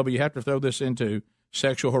course, Bubba, you have to throw this into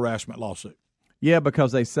sexual harassment lawsuit. Yeah,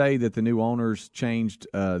 because they say that the new owners changed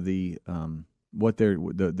the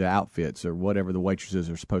outfits or whatever the waitresses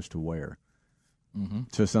are supposed to wear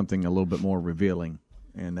to something a little bit more revealing,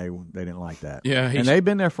 and they didn't like that. Yeah, and they've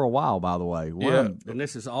been there for a while, by the way. And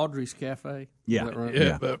this is Audrey's Cafe. Yeah, is that right?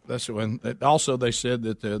 Yeah, but that's the one. Also, they said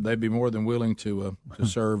that they'd be more than willing to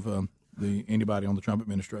serve anybody on the Trump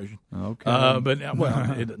administration. Okay, but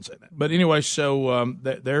well, it doesn't say that. But anyway, so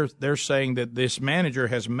they're saying that this manager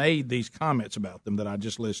has made these comments about them that I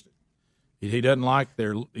just listed. He doesn't like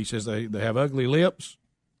he says they have ugly lips,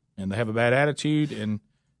 and they have a bad attitude, and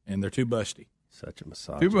they're too busty. Such a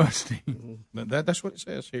massage. Too busty. That's what it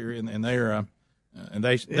says here, and they're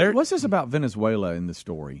what's this about Venezuela in the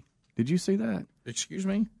story? Did you see that? Excuse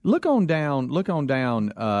me. Look on down,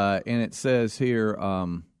 and it says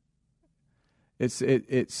here.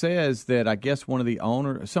 It says that I guess one of the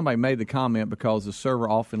owners, somebody made the comment because the server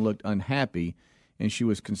often looked unhappy, and she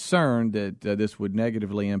was concerned that this would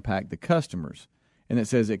negatively impact the customers. and it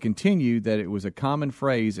says it continued that it was a common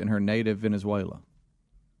phrase in her native Venezuela.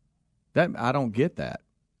 That I don't get that.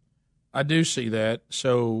 I do see that.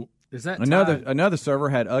 So is that another server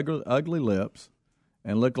had ugly lips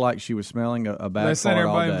and looked like she was smelling a bad They fart said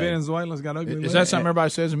everybody all in day. Venezuela's got ugly lips. Is that something everybody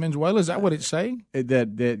says in Venezuela? Is that what it's saying?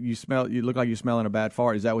 That you look like you're smelling a bad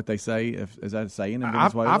fart. Is that what they say? Is that a saying in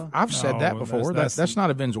Venezuela? I've said that before. That's not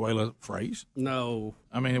a Venezuela phrase. No.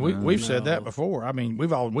 I mean, we've said that before. I mean, we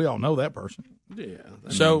all know that person. Yeah.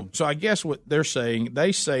 So I guess what they're saying,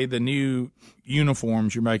 they say the new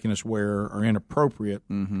uniforms you're making us wear are inappropriate,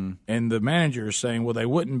 and the manager is saying, well, they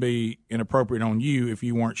wouldn't be inappropriate on you if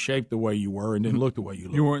you weren't shaped the way you were and didn't look the way you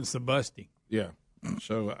look. You weren't so busty. Yeah.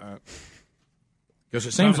 So because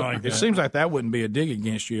it seems like that wouldn't be a dig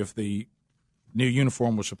against you if the new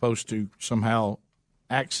uniform was supposed to somehow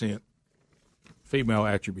accent female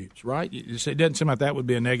attributes, right? It doesn't seem like that would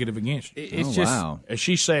be a negative against you. It's just, wow. As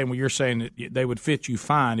she's saying, well, you're saying that they would fit you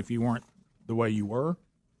fine if you weren't the way you were.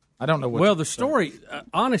 I don't know what. Well, the story,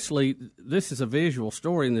 honestly, this is a visual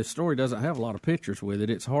story, and this story doesn't have a lot of pictures with it.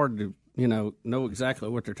 It's hard to, know exactly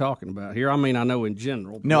what they're talking about here. I mean, I know in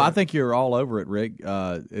general. No, I think you're all over it, Rick.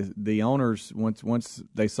 The owners, once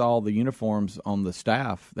they saw the uniforms on the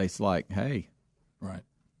staff, they's like, hey, right,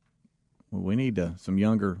 well, we need some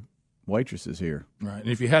younger waitresses here. Right. And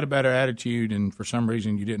if you had a better attitude and for some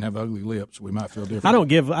reason you didn't have ugly lips, we might feel different. I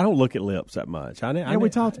don't look at lips that much. We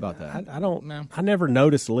talked about that. I don't. No. I never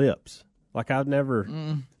noticed lips. Like I've never.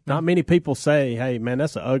 Not many people say, "Hey, man,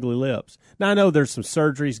 that's an ugly lips." Now I know there's some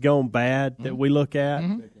surgeries going bad that we look at,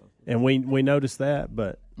 and we notice that,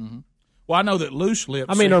 but. Well, I know that loose lips.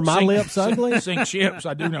 I mean, are my lips ugly? Sink ships.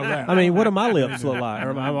 I do know that. I mean, what do my lips look like?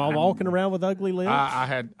 Am I walking around with ugly lips?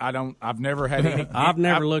 I've never had any. I've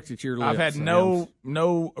never looked at your lips. I've had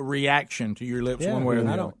no reaction to your lips one way or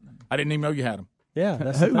the other. I didn't even know you had them. Yeah,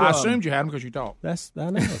 I assumed you had them because you talked. I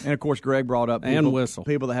know. And of course, Greg brought up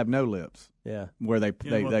people that have no lips. Yeah, where they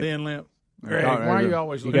thin lip. Greg, why are you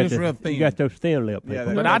always looking? It's real thin. You got those thin lip people.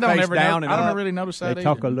 Yeah, but I don't really notice that. They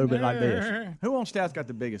talk a little bit like this. Who on staff's got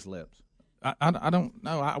the biggest lips? I don't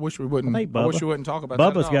know. I wish we wouldn't. I wish we wouldn't talk about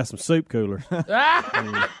Bubba's that. got some soup coolers.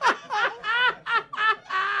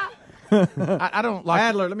 I don't like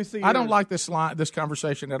Adler. Let me see. I don't like this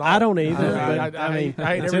conversation at all. I don't either. I mean,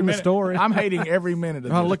 I hate it's every in minute. the story. I'm hating every minute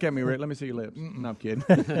of Oh, this. look at me, Rick. Let me see your lips. No, I'm kidding.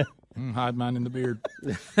 Hide mine in the beard.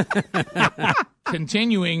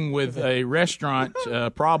 Continuing with a restaurant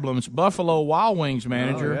problems, Buffalo Wild Wings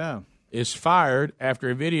manager is fired after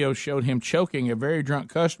a video showed him choking a very drunk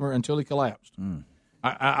customer until he collapsed.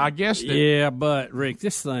 I guess that, yeah, but Rick,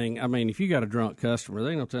 this thing, I mean, if you got a drunk customer,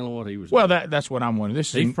 they don't tell him what he was well, doing. that's what I'm wondering.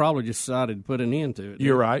 He probably just decided to put an end to it.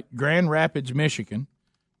 You're right. Grand Rapids, Michigan.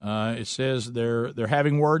 It says they're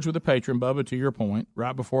having words with the patron, Bubba, to your point,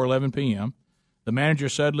 right before 11 p.m. The manager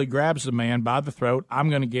suddenly grabs the man by the throat, I'm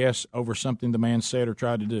going to guess over something the man said or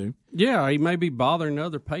tried to do. Yeah, he may be bothering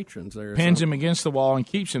other patrons there. Pins him against the wall and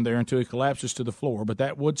keeps him there until he collapses to the floor. But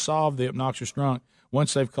that would solve the obnoxious drunk.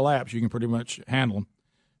 Once they've collapsed, you can pretty much handle them.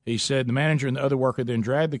 He said the manager and the other worker then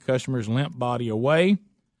dragged the customer's limp body away.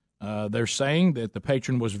 They're saying that the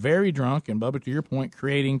patron was very drunk and, Bubba, to your point,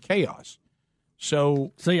 creating chaos.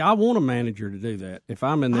 So, see, I want a manager to do that. If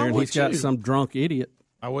I'm in there and he's got some drunk idiot,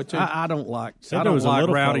 I would too. I don't like. Said I there don't was like a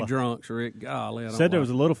little rowdy fella. drunks, Rick. Golly, I don't Said there like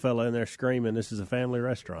was a little fella in there screaming, "This is a family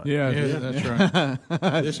restaurant." Yeah, that's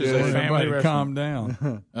right. This is a family restaurant. Calm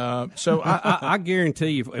down. So I guarantee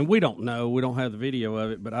you, and we don't know, we don't have the video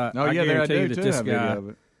of it, but I guarantee you that this guy.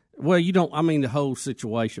 Well, you don't. I mean, the whole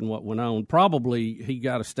situation, what went on. Probably he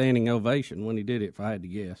got a standing ovation when he did it. If I had to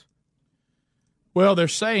guess. Well, they're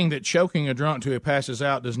saying that choking a drunk till he passes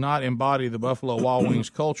out does not embody the Buffalo Wild Wings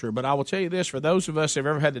culture. But I will tell you this: for those of us who have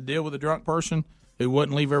ever had to deal with a drunk person who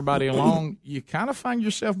wouldn't leave everybody alone, you kind of find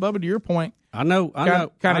yourself, Bubba, to your point. I know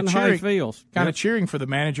kind of how he feels. Kind of cheering for the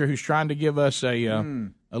manager who's trying to give us a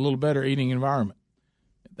little better eating environment.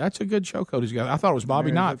 That's a good showcode he's got. I thought it was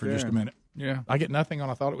Bobby Knight for just a minute. Yeah, I get nothing on.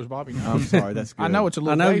 I thought it was Bobby Knight. I'm sorry, that's good. I know it's a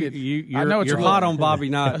little. I know dated. you're hot on Bobby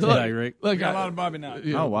Knight today, Rick. Look, got a lot of Bobby Knight.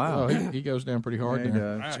 Yeah. Oh wow, he goes down pretty hard Yeah, he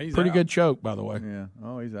there. does. It's a pretty good choke, by the way. Yeah.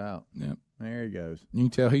 Oh, he's out. Yeah. There he goes. You can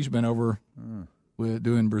tell he's been over with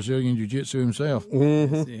doing Brazilian jiu-jitsu himself.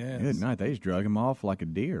 Mm-hmm. Good night. They just drug him off like a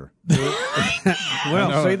deer.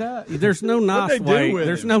 Well, see that? There's no nice way.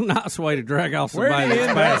 There's no nice way to drag off somebody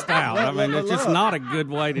that's passed out. I mean, it's just not a good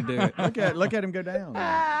way to do it. Look at him go down.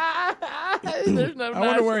 There's no I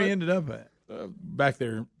wonder where he ended up at. Back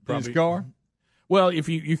there, probably. His car? Well, if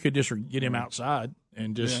you could just get him outside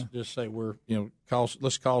and just say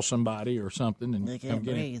let's call somebody or something and come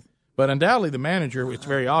get him. But undoubtedly, the manager, it's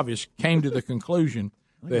very obvious, came to the conclusion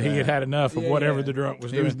that he had enough of whatever the drunk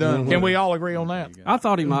was doing. was done. Can we all agree on that? I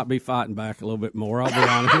thought he might be fighting back a little bit more. I'll be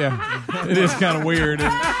honest. Yeah, it is kind of weird. He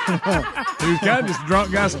was kind of just a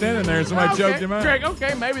drunk guy standing there, and somebody choked him out. Greg,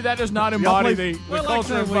 okay, maybe that does not embody the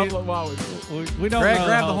culture of Buffalo Wild Wings. We don't Greg, know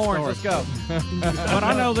grab the the whole horns. story. Let's go. But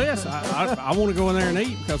I know this. I want to go in there and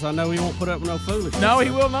eat because I know he won't put up with no foolishness. No, he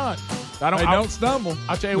will not. Don't stumble.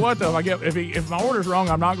 I'll tell you what, though, if my order's wrong,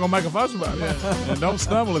 I'm not going to make a fuss about it. And don't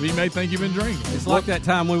stumble if he may think you've been drinking. It's like that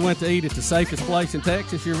time we went to eat at the safest place in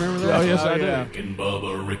Texas. You remember that? Oh, yes, I do. Rick and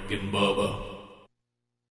Bubba.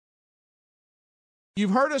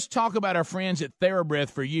 You've heard us talk about our friends at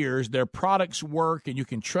TheraBreath for years. Their products work, and you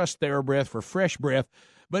can trust TheraBreath for fresh breath.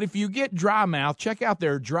 But if you get dry mouth, check out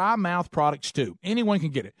their dry mouth products, too. Anyone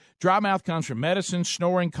can get it. Dry mouth comes from medicine,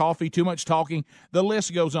 snoring, coffee, too much talking. The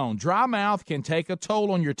list goes on. Dry mouth can take a toll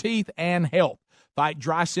on your teeth and health. Fight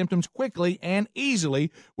dry symptoms quickly and easily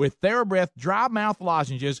with TheraBreath dry mouth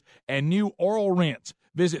lozenges and new oral rinse.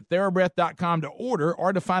 Visit TheraBreath.com to order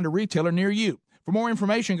or to find a retailer near you. For more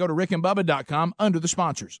information, go to rickandbubba.com under the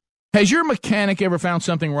sponsors. Has your mechanic ever found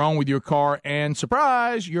something wrong with your car and,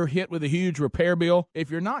 surprise, you're hit with a huge repair bill? If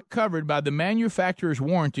you're not covered by the manufacturer's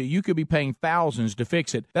warranty, you could be paying thousands to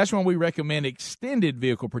fix it. That's when we recommend extended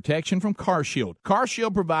vehicle protection from CarShield.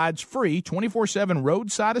 CarShield provides free 24/7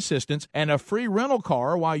 roadside assistance and a free rental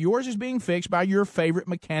car while yours is being fixed by your favorite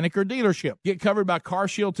mechanic or dealership. Get covered by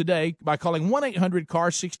CarShield today by calling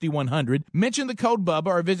 1-800-CAR-6100. Mention the code BUBBA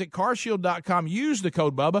or visit carshield.com. Use the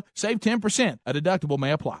code BUBBA. Save 10%. A deductible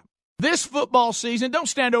may apply. This football season, don't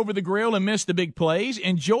stand over the grill and miss the big plays.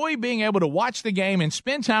 Enjoy being able to watch the game and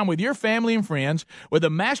spend time with your family and friends with a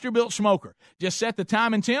Masterbuilt smoker. Just set the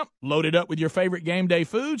time and temp, load it up with your favorite game day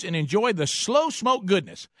foods, and enjoy the slow smoke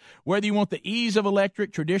goodness. Whether you want the ease of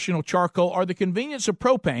electric, traditional charcoal, or the convenience of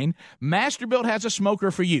propane, Masterbuilt has a smoker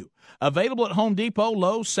for you. Available at Home Depot,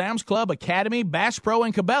 Lowe's, Sam's Club, Academy, Bass Pro,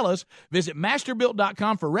 and Cabela's. Visit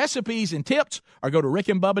Masterbuilt.com for recipes and tips, or go to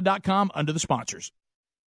rickandbubba.com under the sponsors.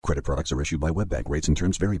 Credit products are issued by WebBank. Rates and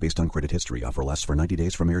terms vary based on credit history. Offer lasts for 90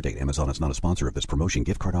 days from air date. Amazon is not a sponsor of this promotion.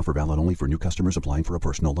 Gift card offer valid only for new customers applying for a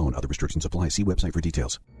personal loan. Other restrictions apply. See website for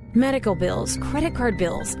details. Medical bills, credit card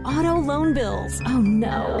bills, auto loan bills. Oh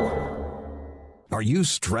no. Are you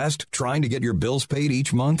stressed trying to get your bills paid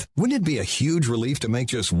each month? Wouldn't it be a huge relief to make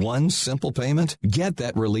just one simple payment? Get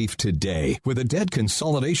that relief today with a debt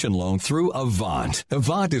consolidation loan through Avant.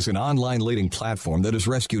 Avant is an online leading platform that has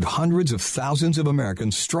rescued hundreds of thousands of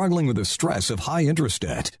Americans struggling with the stress of high interest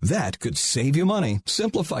debt. That could save you money,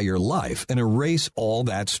 simplify your life, and erase all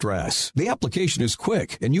that stress. The application is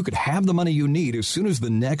quick, and you could have the money you need as soon as the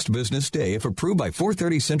next business day if approved by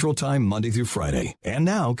 4:30 Central Time, Monday through Friday. And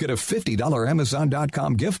now get a $50 Amazon.com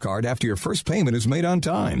gift card after your first payment is made on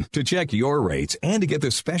time. To check your rates and to get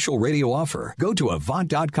this special radio offer, go to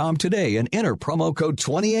Avant.com today and enter promo code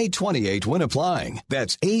 2828 when applying.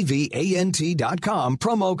 That's AVANT.com,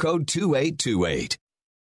 promo code 2828.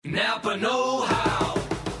 Napa know-how.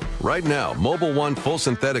 Right now, Mobil 1 Full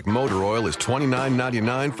Synthetic Motor Oil is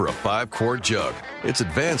 $29.99 for a 5-quart jug. Its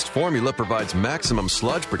advanced formula provides maximum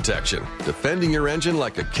sludge protection, defending your engine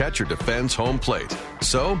like a catcher defends home plate.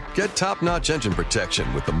 So, get top-notch engine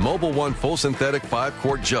protection with the Mobil 1 Full Synthetic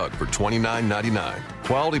 5-quart jug for $29.99.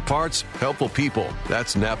 Quality parts, helpful people.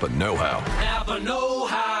 That's Napa know-how. Napa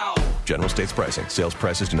know-how. General States pricing. Sales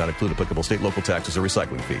prices do not include applicable state, local taxes, or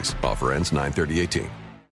recycling fees. Offer ends 9/30/18.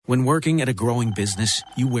 When working at a growing business,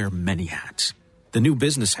 you wear many hats. The new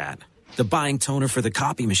business hat, the buying toner for the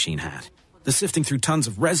copy machine hat, the sifting through tons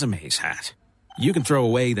of resumes hat. You can throw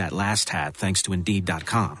away that last hat thanks to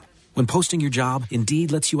Indeed.com. When posting your job,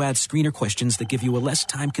 Indeed lets you add screener questions that give you a less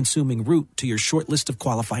time-consuming route to your short list of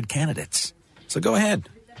qualified candidates. So go ahead,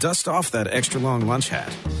 dust off that extra long lunch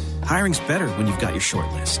hat. Hiring's better when you've got your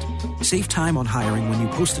short list. Save time on hiring when you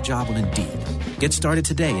post a job on Indeed. Get started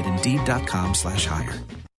today at Indeed.com/hire.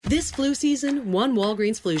 This flu season, one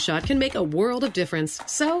Walgreens flu shot can make a world of difference.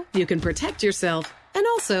 So you can protect yourself and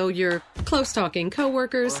also your close-talking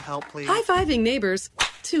coworkers, high-fiving neighbors,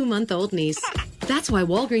 2-month-old niece. That's why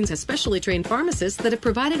Walgreens has specially trained pharmacists that have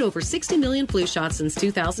provided over 60 million flu shots since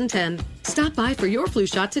 2010. Stop by for your flu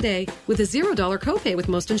shot today with a $0 copay with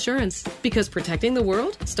most insurance. Because protecting the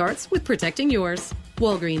world starts with protecting yours.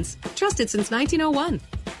 Walgreens. Trusted since 1901.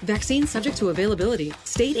 Vaccines subject to availability.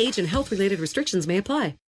 State, age, and health-related restrictions may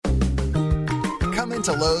apply. Come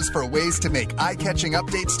into Lowe's for ways to make eye-catching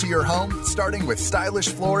updates to your home, starting with stylish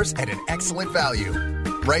floors at an excellent value.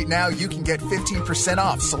 Right now, you can get 15%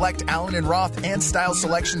 off select Allen & Roth and Style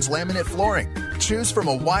Selections laminate flooring. Choose from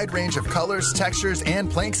a wide range of colors, textures,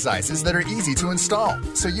 and plank sizes that are easy to install,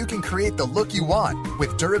 so you can create the look you want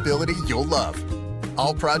with durability you'll love.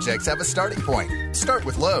 All projects have a starting point. Start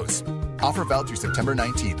with Lowe's. Offer valid through September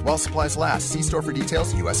 19th while supplies last. See store for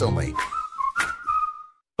details, U.S. only.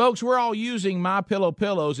 Folks, we're all using MyPillow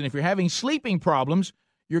pillows, and if you're having sleeping problems,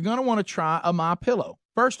 you're going to want to try a MyPillow.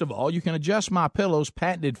 First of all, you can adjust MyPillow's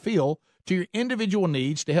patented feel to your individual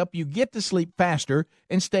needs to help you get to sleep faster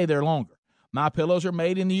and stay there longer. MyPillows are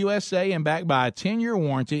made in the USA and backed by a 10-year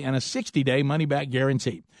warranty and a 60-day money-back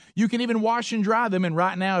guarantee. You can even wash and dry them, and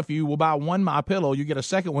right now, if you will buy one MyPillow, you get a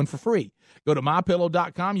second one for free. Go to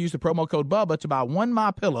MyPillow.com, use the promo code BUBBA to buy one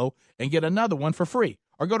MyPillow and get another one for free.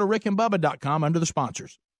 Or go to RickandBubba.com under the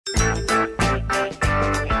sponsors.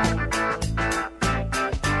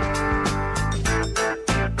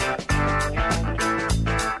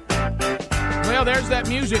 Well, there's that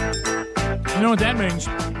music. You know what that means?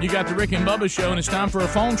 You got the Rick and Bubba show, and it's time for a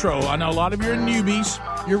phone troll. I know a lot of you are newbies,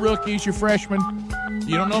 you're rookies, you're freshmen.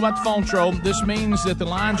 You don't know about the phone troll. This means that the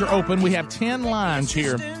lines are open. We have 10 lines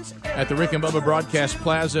here at the Rick and Bubba Broadcast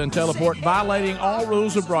Plaza and Teleport, violating all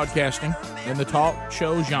rules of broadcasting in the talk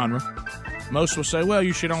show genre. Most will say, well,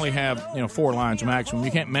 you should only have 4 lines maximum.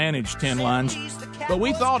 You can't manage 10 lines. But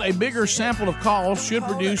we thought a bigger sample of calls should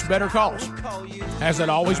produce better calls. Has that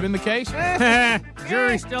always been the case?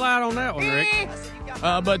 Jury's still out on that one, Rick.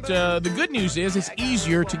 But the good news is it's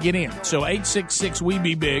easier to get in. So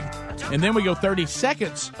 866-WE-BE-BIG, and then we go 30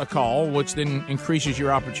 seconds a call, which then increases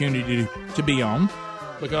your opportunity to be on,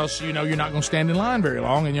 because you're not going to stand in line very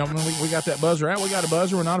long, and we got that buzzer out. We got a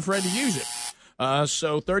buzzer. We're not afraid to use it.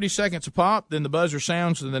 So 30 seconds a pop, then the buzzer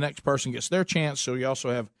sounds, and the next person gets their chance. So you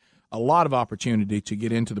also have a lot of opportunity to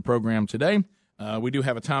get into the program today. We do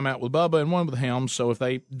have a timeout with Bubba and one with Helms, so if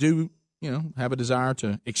they do, have a desire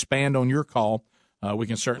to expand on your call, we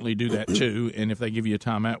can certainly do that too. And if they give you a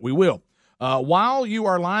timeout, we will. While you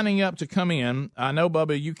are lining up to come in, I know,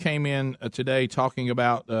 Bubba, you came in today talking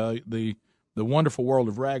about the wonderful world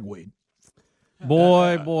of ragweed.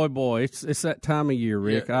 Boy, it's that time of year,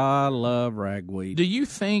 Rick. Yeah. I love ragweed. Do you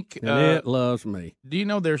think and it loves me? Do you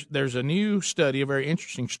know there's a new study, a very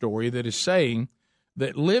interesting story, that is saying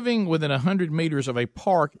that living within 100 meters of a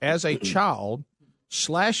park as a child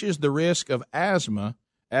slashes the risk of asthma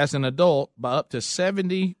as an adult by up to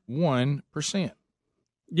 71%.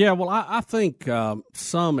 Yeah, well, I think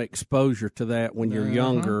some exposure to that when you're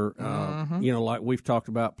younger, like we've talked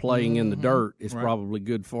about, playing in the dirt is probably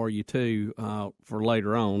good for you too for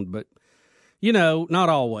later on. But not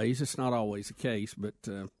always. It's not always the case. But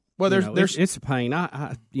it's a pain.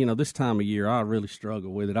 I this time of year I really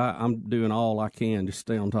struggle with it. I'm doing all I can to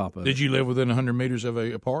stay on top of it. Did you live within 100 meters of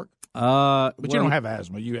a park? But you don't have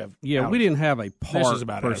asthma. You have allergies. We didn't have a park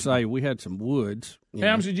per asthma. se. We had some woods.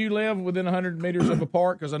 Helms, did you live within 100 meters of a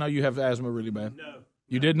park? Because I know you have asthma really bad. No.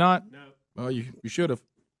 You did not? No. Well, you should have.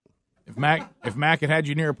 If Mac had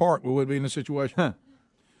you near a park, we would be in this situation. Huh.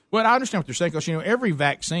 Well, I understand what you're saying, because every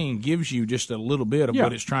vaccine gives you just a little bit of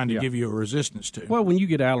what it's trying to give you a resistance to. Well, when you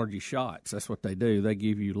get allergy shots, that's what they do. They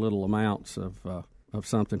give you little amounts of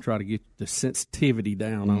something, try to get the sensitivity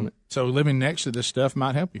down on it. So living next to this stuff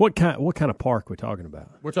might help you. What kind of park are we talking about?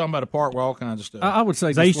 We're talking about a park where all kinds of stuff. I would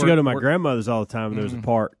say I used to go to my grandmother's all the time, and there was a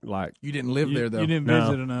park like. You didn't live there, though. You didn't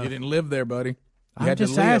visit enough. You didn't live there, buddy. I'm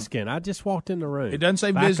just asking. I just walked in the room. It doesn't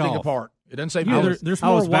say visiting a park. It doesn't say there's I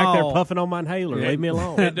was back there puffing on my inhaler. Leave me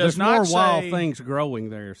alone. There's more wild things growing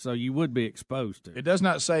there, so you would be exposed to it. It does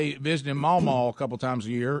not say visiting Mall a couple times a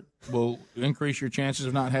year will increase your chances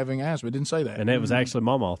of not having asthma. It didn't say that. And it was actually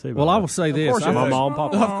Mall too. Well, I will say this. Of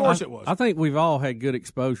course it was. I think we've all had good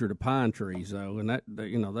exposure to pine trees, though, and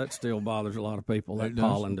that still bothers a lot of people, that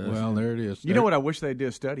pollen does. Well, there it is. You know what I wish they did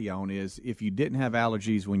a study on is if you didn't have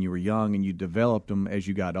allergies when you were young and you developed them as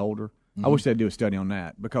you got older, I wish they'd do a study on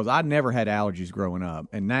that, because I never had allergies growing up,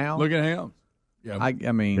 and now look at him. Yeah,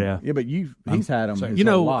 but he's had them his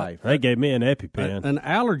whole life. They gave me an EpiPen. An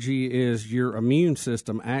allergy is your immune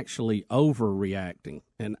system actually overreacting,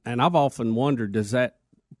 and I've often wondered, does that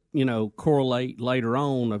correlate later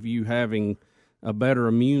on of you having a better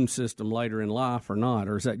immune system later in life or not,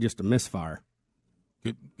 or is that just a misfire?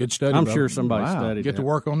 Good study. I'm sure somebody studied. Get to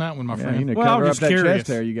work on that one, my friend. You cover up that chest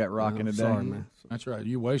there you got rocking today. Sorry, man. That's right.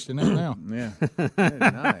 You're wasting it now.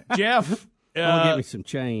 Yeah. Jeff. Get me some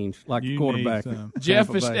change, like the quarterback.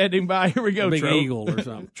 Jeff is standing by. Here we go. Big Eagle or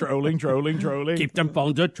something. Trolling. Keep them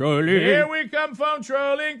phones a trolling. Here we come, phone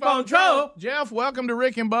trolling. Phone troll. Jeff, welcome to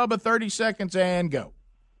Rick and Bubba. 30 seconds and go.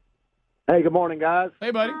 Hey, good morning, guys. Hey,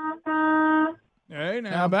 buddy. Hey,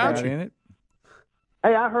 now how about you?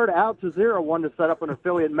 Hey, I heard Al Jazeera wanted to set up an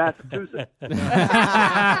affiliate in Massachusetts.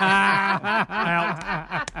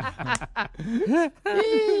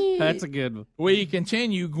 That's a good one. We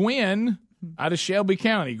continue. Gwen out of Shelby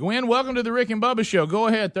County. Gwen, welcome to the Rick and Bubba Show. Go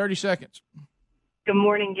ahead, 30 seconds. Good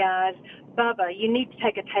morning, guys. Bubba, you need to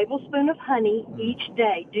take a tablespoon of honey each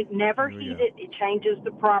day. Never heat it. It changes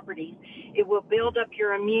the properties. It will build up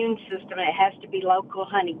your immune system. It has to be local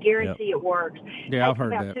honey. Guarantee it works. Yeah, I've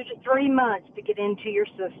heard about that. 2 to 3 months to get into your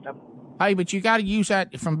system. Hey, but you got to use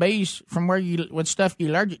that from bees from where you with stuff you're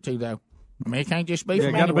allergic to, though. I mean, it can't just be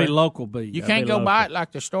from got to be anywhere. local bees. You can't go buy it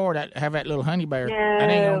like the store that have that little honey bear. That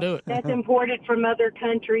ain't gonna do it. That's imported from other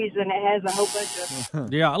countries, and it has a whole bunch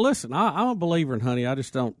of... Yeah, listen, I'm a believer in honey. I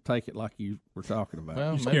just don't take it like you were talking about.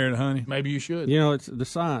 Well, You scared of honey? Maybe you should. You know, it's the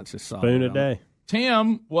science is solid. Spoon a on it. day.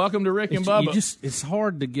 Tim, welcome to Rick and Bubba. It's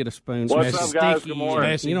hard to get a spoon. What's It's up, guys? sticky Good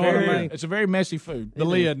morning. and- You know what I mean? It's a very messy food. The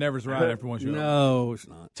lid never's right after once you No, it's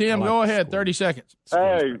not. Tim, go ahead. 30 seconds.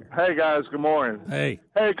 Hey, guys. Good morning. Hey,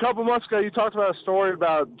 a couple months ago, you talked about a story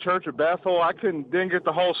about Church of Bethel. I didn't get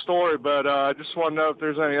the whole story, but I just want to know if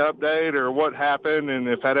there's any update or what happened, and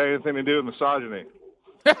if it had anything to do with misogyny.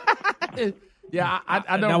 Yeah, I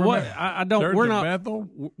don't. now remember. what? I don't. Church We're of not. Bethel?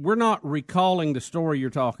 We're not recalling the story you're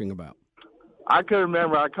talking about. I couldn't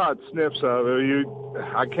remember. I caught snips of it.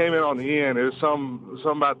 I came in on the end. It was some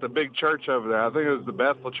about the big church over there. I think it was the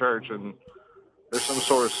Bethel Church, and there's some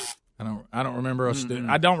sort of. I don't remember us.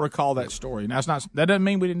 I don't recall that story. Now, it's not. That doesn't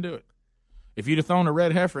mean we didn't do it. If you'd have thrown a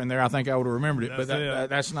red heifer in there, I think I would have remembered it.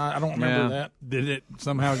 That's not. I don't remember that. Did it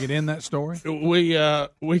somehow get in that story?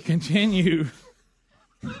 We continue.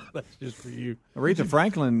 That's just for you. Aretha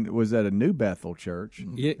Franklin was at a New Bethel church.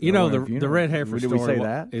 You know, the red heifer Did story we say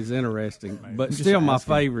that? is interesting, but I'm just still my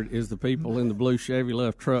asking. favorite is the people in the blue Chevy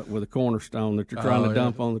Love truck with a cornerstone that they're trying to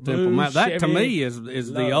dump on the Blue Temple Mount. That to Chevy me is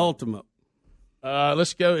the Love. ultimate.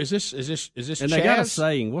 Let's go. Is this? And Chaz? they got a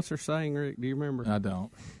saying. What's their saying, Rick? Do you remember? I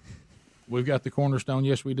don't. We've got the cornerstone.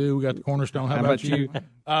 Yes, we do. We got the cornerstone. How How about about you?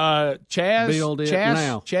 Chaz. Build it Chaz?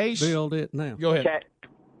 now. Chase. Build it now. Go ahead.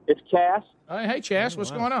 It's Cass. Hey, Chaz.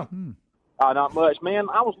 What's going on? Not much, man.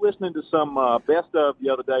 I was listening to some best of the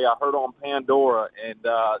other day. I heard on Pandora, and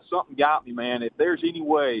something got me, man. If there's any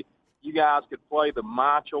way you guys could play the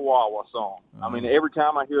My Chihuahua song, I mean, every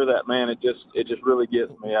time I hear that, man, it just really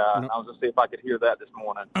gets me. I was just see if I could hear that this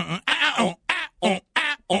morning.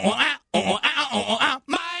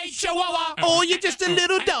 My Chihuahua, oh, you're just a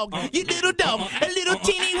little dog, you little dog, a little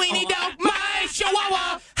teeny weeny dog. My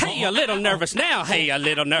Chihuahua, hey, a little nervous now, hey, a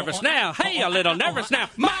little nervous now, hey, a little nervous now.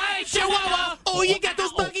 My Chihuahua, oh, you got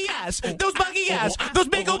those buggy eyes, those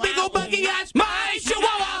big old buggy eyes. My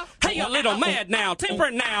Chihuahua, hey, a little mad now,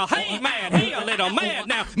 temperate now, hey, man, hey, a little mad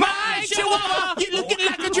now. My Chihuahua, you looking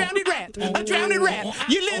like a drowning rat,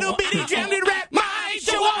 you little bitty drowning rat. My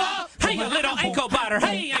Chihuahua, hey, a little ankle biter,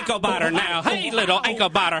 hey, ankle biter now, hey, little ankle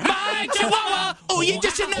biter. My Chihuahua, oh, you're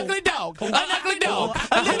just an ugly dog, a little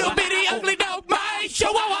bitty ugly dog. My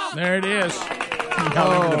Chihuahua. There it is.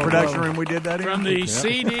 The production room we did that in? From the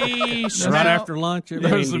CD. Right after lunch.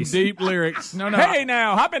 There's some deep lyrics. No. Hey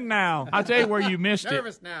now, hopping now. I'll tell you where you missed it.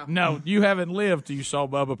 Nervous now. No, you haven't lived till you saw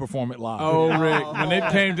Bubba perform it live. Oh, Rick, when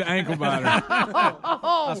it came to ankle biter,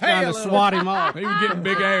 I was trying to swat him off. he was getting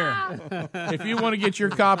big air. If you want to get your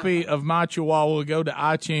copy of My Chihuahua, go to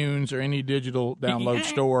iTunes or any digital download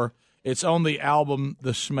store. It's on the album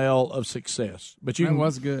The Smell of Success. But you That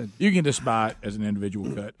was good. You can just buy it as an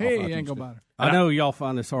individual cut. Hey, off iTunes. ankle biter. I know y'all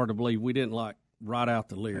find this hard to believe. We didn't write out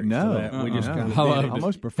the lyrics. No. to that. We just kind of I did it.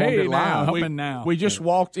 almost performed Hey it now, live. hopping now. We just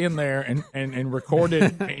walked in there and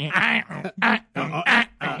recorded and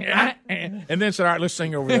then said, all right, let's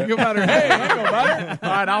sing over that. Ankle biter. Hey, ankle biter. All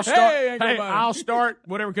right, I'll start. Hey, ankle biter. I'll start.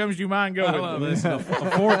 Whatever comes to your mind, go with it. A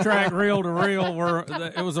 4-track reel to reel.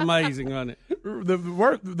 It was amazing, wasn't it?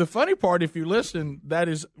 The funny part, if you listen, that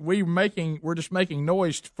is we're just making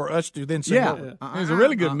noise for us to then sing over. It was a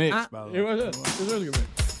really good mix, by the way. It was a really good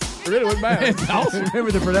mix. It really wasn't bad. It's awesome.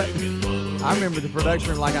 I remember the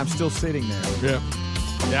production like I'm still sitting there.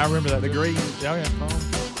 Yeah, I remember that. The green. Yeah.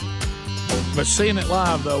 But seeing it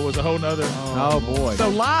live, though, was a whole nother. Oh, boy. So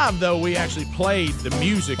live, though, we actually played the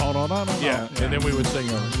music. Yeah, and then we would sing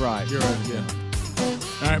over it. Right. You're right, yeah.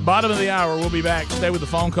 All right, bottom of the hour. We'll be back. Stay with the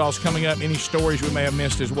phone calls coming up. Any stories we may have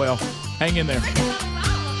missed as well. Hang in there.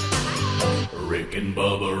 Rick and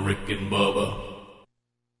Bubba, Rick and Bubba.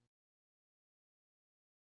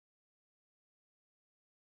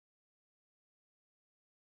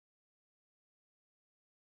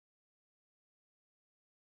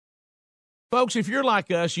 Folks, if you're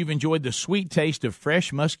like us, you've enjoyed the sweet taste of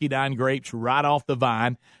fresh muscadine grapes right off the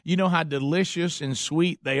vine. You know how delicious and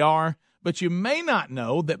sweet they are, but you may not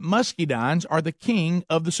know that muscadines are the king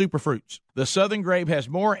of the superfruits. The Southern grape has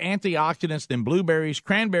more antioxidants than blueberries,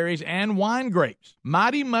 cranberries, and wine grapes.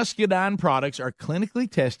 Mighty Muscadine products are clinically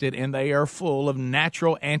tested, and they are full of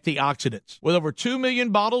natural antioxidants. With over 2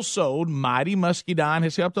 million bottles sold, Mighty Muscadine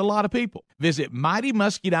has helped a lot of people. Visit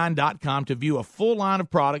MightyMuscadine.com to view a full line of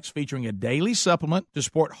products featuring a daily supplement to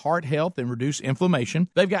support heart health and reduce inflammation.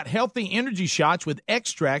 They've got healthy energy shots with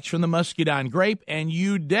extracts from the Muscadine grape, and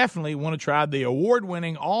you definitely want to try the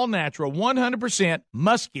award-winning, all-natural, 100%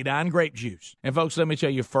 Muscadine grape juice. And folks, let me tell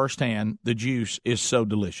you firsthand, the juice is so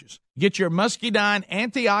delicious. Get your Muscadine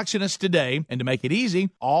antioxidants today, and to make it easy,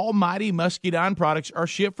 all Mighty Muscadine products are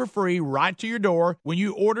shipped for free right to your door when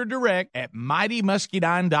you order direct at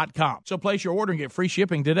MightyMuscadine.com. So place your order and get free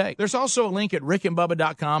shipping today. There's also a link at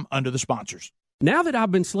rickandbubba.com under the sponsors. Now that I've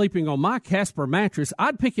been sleeping on my Casper mattress,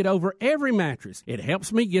 I'd pick it over every mattress. It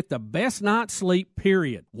helps me get the best night's sleep,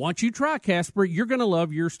 period. Once you try Casper, you're going to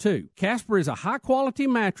love yours too. Casper is a high-quality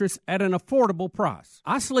mattress at an affordable price.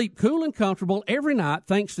 I sleep cool and comfortable every night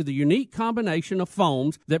thanks to the unique combination of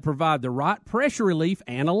foams that provide the right pressure relief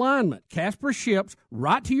and alignment. Casper ships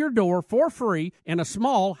right to your door for free in a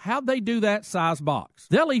small how'd-they-do-that size box.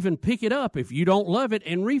 They'll even pick it up if you don't love it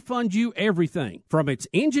and refund you everything. From its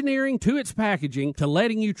engineering to its packaging, to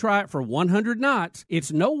letting you try it for 100 nights,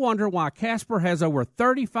 it's no wonder why Casper has over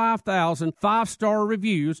 35,000 five-star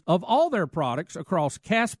reviews of all their products across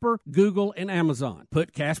Casper, Google, and Amazon.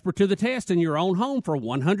 Put Casper to the test in your own home for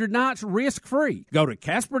 100 nights risk-free. Go to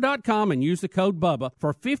Casper.com and use the code BUBBA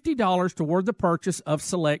for $50 toward the purchase of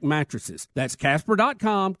select mattresses. That's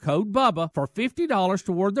Casper.com, code BUBBA for $50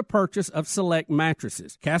 toward the purchase of select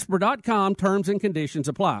mattresses. Casper.com, terms and conditions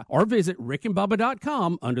apply. Or visit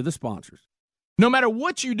rickandbubba.com under the sponsors. No matter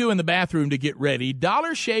what you do in the bathroom to get ready,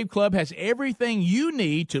 Dollar Shave Club has everything you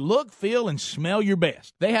need to look, feel, and smell your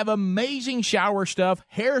best. They have amazing shower stuff,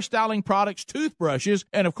 hairstyling products, toothbrushes,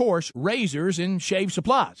 and of course, razors and shave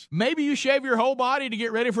supplies. Maybe you shave your whole body to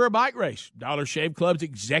get ready for a bike race. Dollar Shave Club's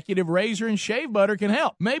executive razor and shave butter can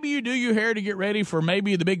help. Maybe you do your hair to get ready for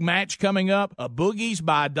maybe the big match coming up. A Boogies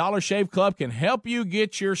by Dollar Shave Club can help you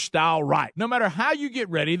get your style right. No matter how you get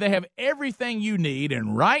ready, they have everything you need,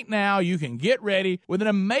 and right now you can get ready with an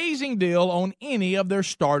amazing deal on any of their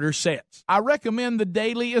starter sets. I recommend the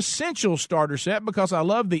Daily Essential Starter Set because I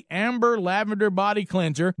love the Amber Lavender Body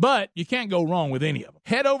Cleanser, but you can't go wrong with any of them.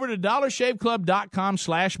 Head over to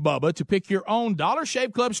DollarShaveClub.com/Bubba to pick your own Dollar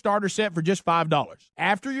Shave Club starter set for just $5.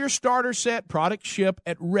 After your starter set, products ship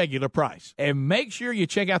at regular price. And make sure you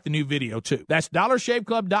check out the new video, too. That's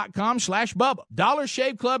DollarShaveClub.com/Bubba.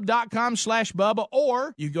 DollarShaveClub.com/Bubba,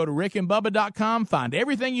 or you go to rickandbubba.com, find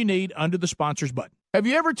everything you need under the sponsors button. Have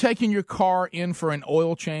you ever taken your car in for an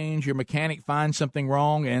oil change, your mechanic finds something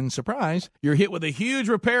wrong, and surprise, you're hit with a huge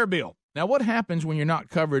repair bill? Now, what happens when you're not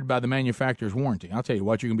covered by the manufacturer's warranty? I'll tell you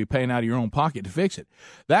what, you're going to be paying out of your own pocket to fix it.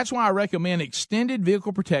 That's why I recommend extended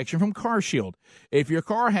vehicle protection from CarShield. If your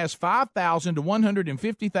car has 5,000 to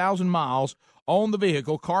 150,000 miles on the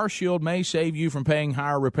vehicle, CarShield may save you from paying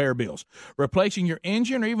higher repair bills. Replacing your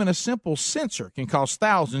engine or even a simple sensor can cost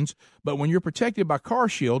thousands, but when you're protected by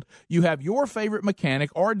CarShield, you have your favorite mechanic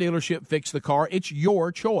or dealership fix the car. It's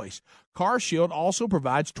your choice. CarShield also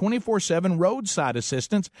provides 24/7 roadside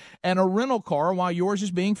assistance and a rental car while yours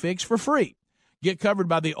is being fixed for free. Get covered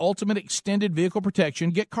by the ultimate extended vehicle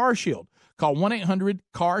protection. Get CarShield. Call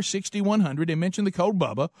 1-800-CAR-6100 and mention the code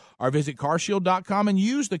BUBBA, or visit carshield.com and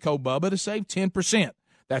use the code BUBBA to save 10%.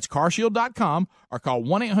 That's carshield.com, or call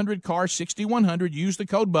 1-800-CAR-6100, use the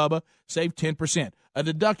code BUBBA, save 10%. A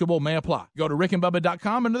deductible may apply. Go to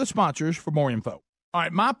rickandbubba.com under the sponsors for more info. All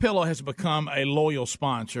right, MyPillow has become a loyal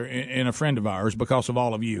sponsor and a friend of ours because of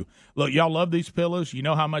all of you. Look, y'all love these pillows. You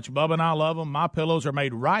know how much Bubba and I love them. MyPillows are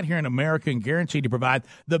made right here in America and guaranteed to provide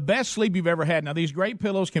the best sleep you've ever had. Now, these great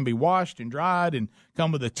pillows can be washed and dried and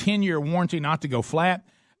come with a 10-year warranty not to go flat.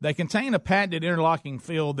 They contain a patented interlocking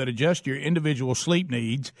field that adjusts your individual sleep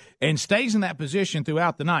needs and stays in that position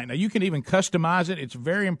throughout the night. Now, you can even customize it. It's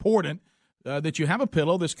very important that you have a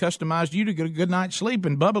pillow that's customized you to get a good night's sleep.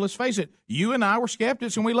 And, Bubba, let's face it, you and I were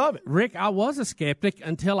skeptics, and we love it. Rick, I was a skeptic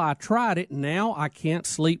until I tried it. Now I can't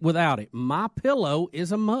sleep without it. MyPillow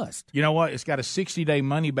is a must. You know what? It's got a 60-day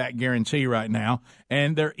money-back guarantee right now,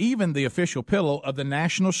 and they're even the official pillow of the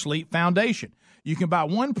National Sleep Foundation. You can buy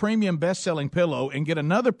one premium best-selling pillow and get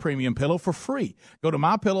another premium pillow for free. Go to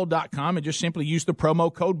MyPillow.com and just simply use the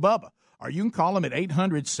promo code BUBBA. Or you can call them at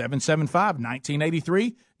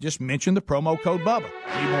 800-775-1983. Just mention the promo code BUBBA.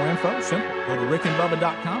 Need more info? Simple. Go to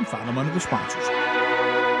rickandbubba.com. Find them under the sponsors.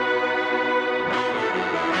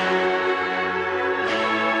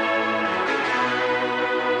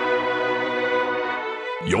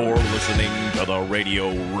 You're listening to the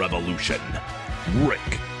Radio Revolution. Rick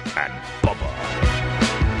and Bubba.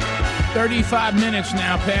 35 minutes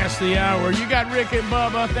now past the hour. You got Rick and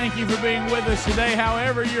Bubba. Thank you for being with us today,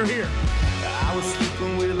 however you're here. I was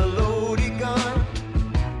sleeping with a loaded gun.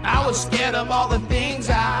 I was scared of all the things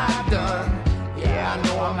I've done. Yeah, I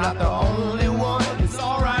know I'm not the only one. It's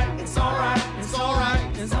alright, it's alright, it's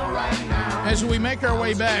alright, it's alright now. As we make our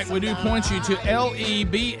way back, we do point you to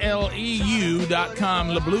lebleu.com,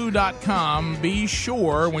 lebleu.com. Be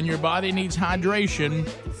sure when your body needs hydration,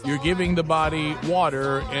 you're giving the body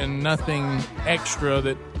water and nothing extra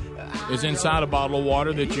that is inside a bottle of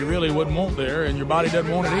water that you really wouldn't want there, and your body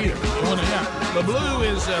doesn't want it either.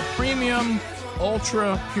 LeBleu is a premium,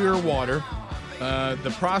 ultra pure water.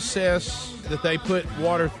 The process that they put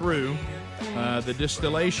water through, the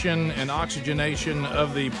distillation and oxygenation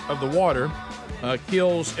of the water,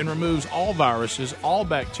 kills and removes all viruses, all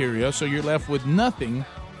bacteria, so you're left with nothing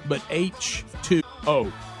but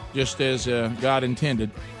H2O, just as God intended.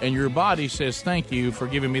 And your body says, thank you for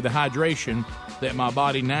giving me the hydration that my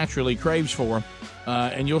body naturally craves for.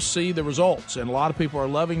 And you'll see the results. And a lot of people are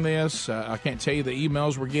loving this. I can't tell you the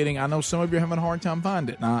emails we're getting. I know some of you are having a hard time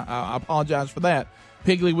finding it, and I apologize for that.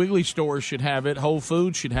 Piggly Wiggly stores should have it. Whole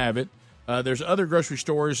Foods should have it. There's other grocery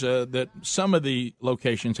stores that some of the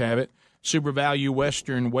locations have it. Super Value,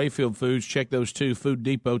 Western, Wayfield Foods, check those too. Food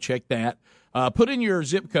Depot, check that. Put in your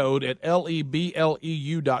zip code at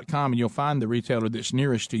lebleu.com, and you'll find the retailer that's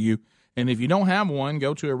nearest to you. And if you don't have one,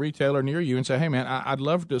 go to a retailer near you and say, hey, man, I'd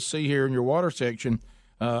love to see here in your water section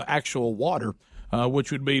actual water,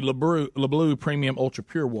 which would be LeBleu Premium Ultra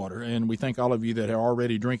Pure Water. And we thank all of you that are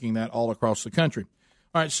already drinking that all across the country.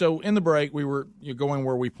 All right, so in the break, we were going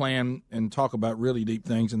where we plan and talk about really deep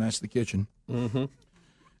things, and that's the kitchen. Mm-hmm.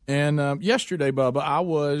 And yesterday, Bubba, I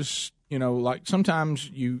was, like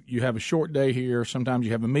sometimes you have a short day here, sometimes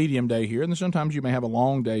you have a medium day here, and then sometimes you may have a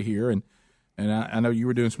long day here. And I know you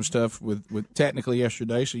were doing some stuff with Technically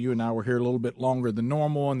yesterday, so you and I were here a little bit longer than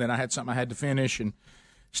normal, and then I had something I had to finish and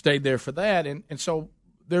stayed there for that. And so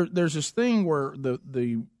there's this thing where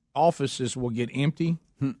the offices will get empty,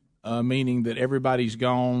 meaning that everybody's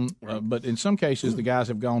gone. But in some cases, the guys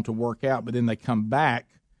have gone to work out, but then they come back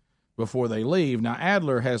before they leave. Now,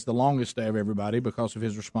 Adler has the longest day of everybody because of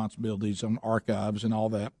his responsibilities on archives and all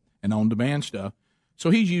that and on-demand stuff. So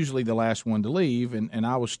he's usually the last one to leave, and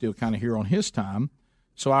I was still kind of here on his time.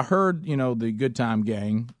 So I heard, the Good Time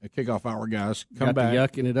Gang, the kickoff hour guys, come back.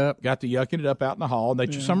 Got to yucking it up out in the hall. They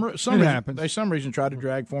some reason tried to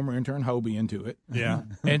drag former intern Hobie into it. Yeah.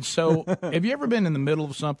 And so have you ever been in the middle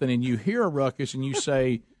of something and you hear a ruckus and you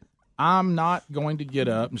say, I'm not going to get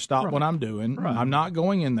up and stop what I'm doing. Right. I'm not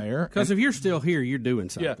going in there. Because if you're still here, you're doing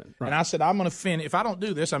something. Yeah. Right. And I said, I'm going to finish. If I don't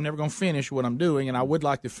do this, I'm never going to finish what I'm doing, and I would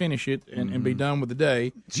like to finish it and be done with the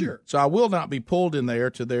day. Sure. So I will not be pulled in there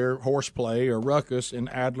to their horseplay or ruckus in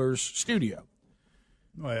Adler's studio.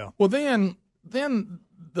 Well, then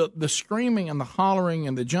the screaming and the hollering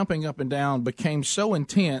and the jumping up and down became so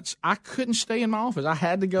intense, I couldn't stay in my office. I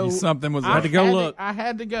had to go. I had to go look. I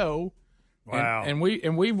had to go. Wow. And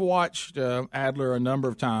we've watched Adler a number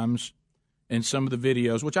of times in some of the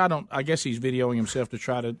videos, which I guess he's videoing himself to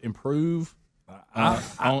try to improve. I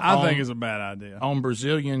think it's a bad idea. On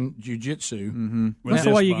Brazilian Jiu-Jitsu. Mm-hmm. That's the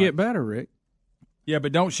way you get better, Rick. Yeah,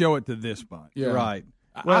 but don't show it to this spot. Yeah. Right.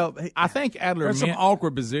 Well, I think Adler there's some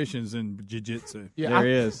awkward positions in jiu-jitsu. Yeah, there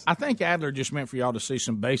is. I think Adler just meant for y'all to see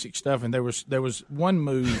some basic stuff, and there was one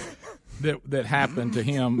move that happened to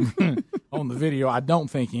him on the video. I don't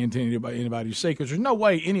think he intended anybody to see, because there's no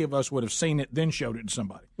way any of us would have seen it then showed it to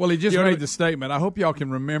somebody. Well, he just made the statement. I hope y'all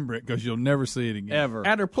can remember it, because you'll never see it again. Ever.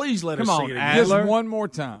 Adler, please let us see it again. Adler. Just one more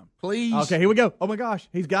time. Please. Okay, here we go. Oh, my gosh.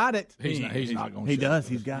 He's got it. He's not going to He does.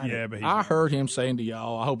 He's got it. But I heard him saying to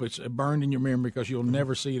y'all, I hope it's burned in your memory, because you'll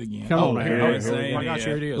never see it again. Come on, here. Oh, my gosh,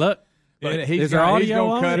 here it is. Look. He's going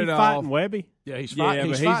to cut it off. Webby? Yeah, he's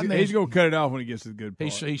fighting going to cut it off when he gets to the good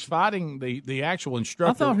part. He's fighting the actual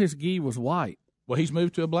instructor. I thought his gi was white. Well, he's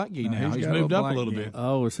moved to a black gi now. He's moved up a little bit.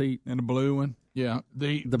 Oh, is he? And a blue one. Yeah.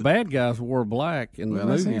 The bad guys wore black in the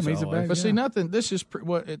movies. He's a bad guy. But see, nothing. This is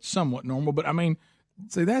it's somewhat normal. But I mean,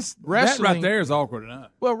 see, that right there is awkward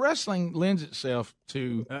enough. Well, wrestling lends itself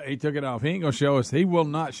to. He took it off. He ain't going to show us. He will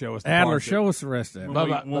not show us. Adler, show us the rest of it.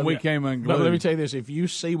 When we came unglued. But let me tell you this: if you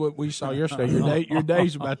see what we saw yesterday, your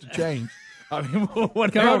day's about to change. I mean,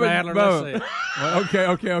 what Come on, Adler, let's see it.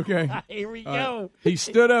 Okay. Here we go. He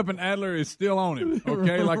stood up, and Adler is still on him.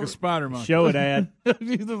 Okay, like a spider monkey. Show it, Ad.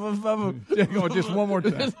 Just one more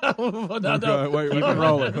time. No. Wait. Keep it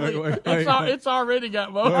rolling. Wait. It's already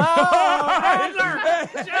got more. Adler!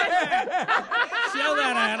 Show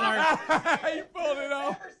that, Adler. You pulled it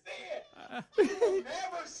off.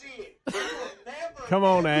 Never see it. Come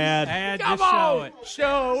on, Ad. Ad, Come just on.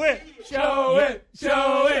 Show it.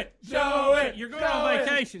 You're going on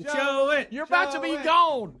vacation. Show it. You're about to be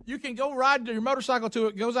gone. You can go ride your motorcycle till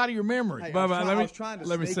it goes out of your memory. Hey, Bubba, I was trying to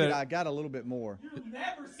let me sneak say it. it. I got a little bit more.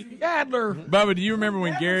 Adler. Bubba, do you remember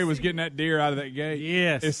when Gary was getting that deer out of that gate?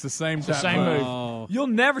 Yes. It's the same same move. Oh. You'll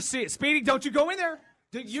never see it. Speedy, don't you go in there.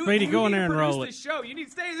 Speedy, go in there and roll this show. You need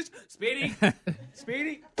to stay in this. Speedy.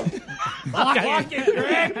 Lock him,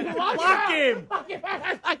 Greg. Lock him.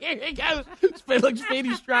 Look,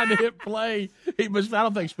 Speedy's trying to hit play. I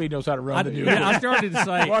don't think Speedy knows how to run the new. I started to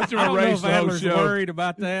say, Watch him I don't know erase if the whole Adler's show. worried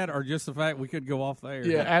about that or just the fact we could go off there.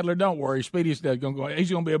 Yeah, Adler, don't worry. Speedy's going to go.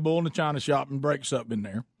 He's going to be a bull in the china shop and break something in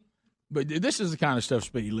there. But this is the kind of stuff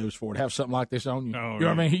Speedy lives for, to have something like this on you. Oh, you know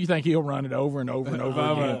what I mean? You think he'll run it over and over and over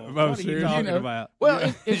again. What are you talking about?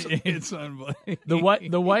 Well, It's unbelievable.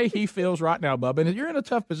 the way he feels right now, Bubba, and you're in a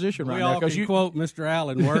tough position right We now all can because you quote Mr.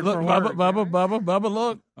 Allen word look, for Bubba, word. Bubba,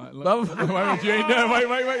 look, Bubba. Wait, you ain't done. Wait.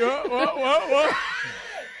 Whoa.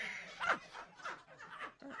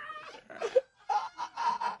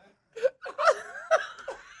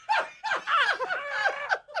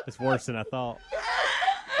 It's worse than I thought.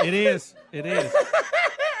 It is. I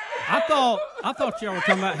thought y'all were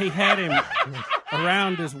talking about he had him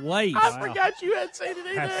around his waist. I forgot you had seen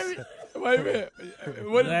it either. Wait a minute.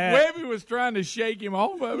 Webby was trying to shake him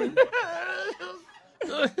off of him.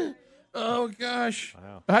 Oh gosh!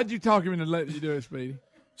 Wow. How'd you talk him into letting you do it, Speedy?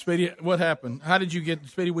 Speedy, what happened? How did you get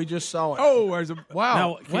Speedy? We just saw it. Oh, there's a wow!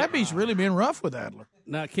 Now, Webby's really been rough with Adler.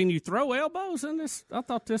 Now, can you throw elbows in this? I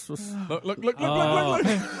thought this was. Look. Why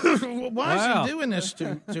Wow. is he doing this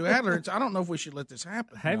to Adler? I don't know if we should let this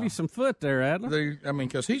happen. Have you some foot there, Adler?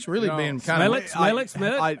 Because he's really been kind Smell of. it, smell it,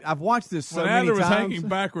 smell it. I've watched this so When many Adler was times. hanging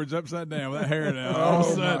backwards, upside down, with that hair down. All of a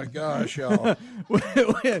Oh sudden, my gosh, y'all!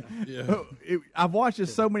 I've watched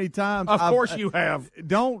this so many times. Of course you have.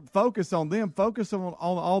 Don't focus on them. Focus on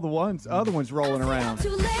all the other ones rolling around. Too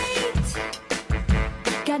late.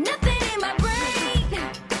 Got nothing in my brain.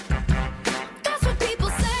 That's what people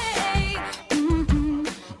say.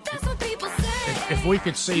 That's what people say. If we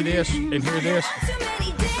could see this and hear this. Too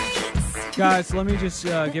many dates. Guys, let me just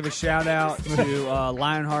give a shout out to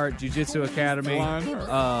Lionheart Jiu-Jitsu Academy.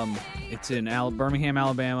 It's in Birmingham,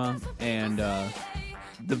 Alabama, and the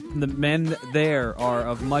men there are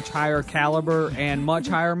of much higher caliber and much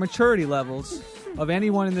higher maturity levels of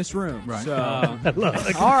anyone in this room. Right. So,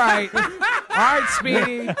 all right,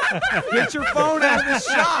 Speedy, get your phone out of the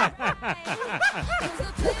shot.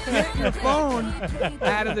 Get your phone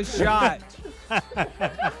out of the shot.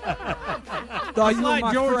 It's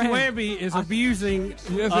like George Webby is abusing Yes,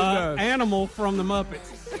 it does. animal from the Muppets.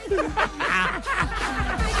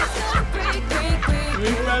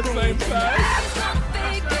 he's that same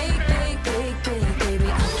size.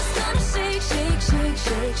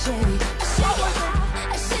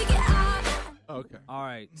 Okay. All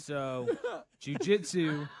right, so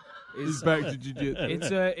jiu-jitsu He's is back to jiu-jitsu.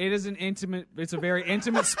 It's a very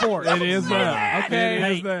intimate sport. It is that. Okay. It is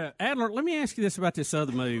Hey, that. Adler, let me ask you this about this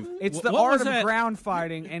other move. It's Wh- the what art was of that? ground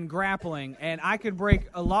fighting and grappling, and I could break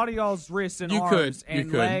a lot of y'all's wrists and You arms could. You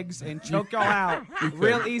and could. legs and choke y'all out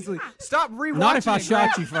real easily. Stop rewatching. Not if I it,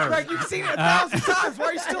 shot Greg. you first. Greg, you've seen it 1,000 times. Why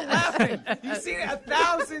are you still laughing? You've seen it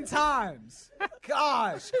 1,000 times.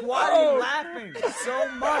 Gosh, why are you laughing so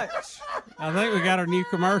much? I think we got our new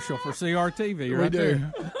commercial for CRTV right do.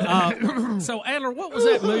 there. So, Adler, what was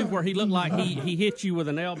that move where he looked like he hit you with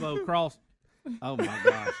an elbow cross? Oh, my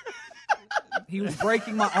gosh. He was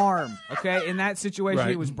breaking my arm, okay? In that situation, Right.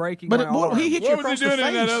 he was breaking But my arm. he hit you What was across he the doing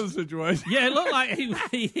in that face. other situation? Yeah, it looked like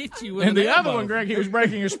he hit you with And an the elbow. other one, Greg, he was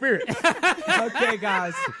breaking your spirit. Okay,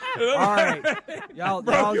 guys. All right. Y'all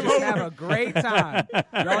just have a great time.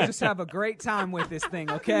 Y'all just have a great time with this thing,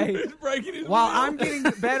 okay? Breaking his While I'm getting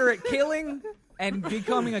better at killing and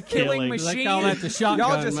becoming a killing Killing. machine, They call that the shotgun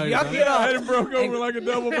y'all just move, yuck right? it I had up. him broke over like a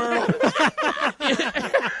double barrel.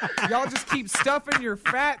 Y'all just keep stuffing your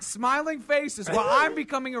fat, smiling faces while I'm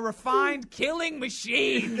becoming a refined killing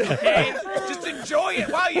machine, okay? Just enjoy it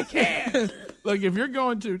while you can. Look, if you're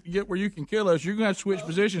going to get where you can kill us, you're going to have to switch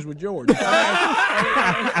positions with George.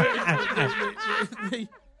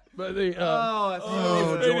 But the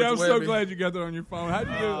Speedy, George I'm so Webby. glad you got that on your phone. How'd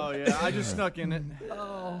you do it? Oh yeah, I just snuck in it.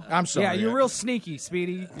 I'm sorry. Yeah, you're real sneaky,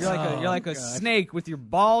 Speedy. You're like a snake with your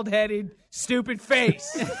bald-headed, stupid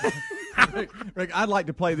face. Rick, I'd like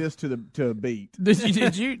to play this to a beat.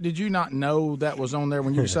 Did you not know that was on there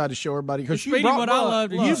when you decided to show everybody? Because you Speedy, brought, what I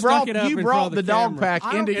loved was you you stuck brought, it up you in brought front the of the dog camera.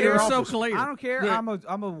 pack into your so office. clear. I don't care. Yeah.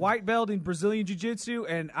 I'm a white belt in Brazilian Jiu-Jitsu,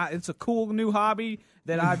 and it's a cool new hobby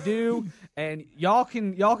that I do. And y'all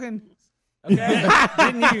can. Okay.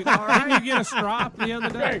 Didn't you get a stripe the other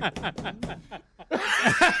day?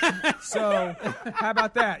 So, how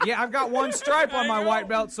about that? Yeah, I've got one stripe on my white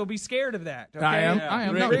belt, so be scared of that. Okay? I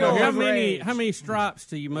am. Rick, No, how many stripes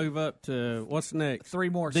do you move up to? What's next? 3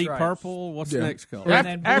 more Deep stripes. purple. What's the next color? And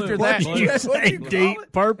then After blue. that, Blue. Say deep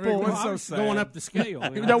purple. What's so sad? Going up the scale.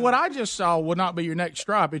 You know, what I just saw will not be your next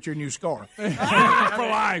stripe. It's your new scar. For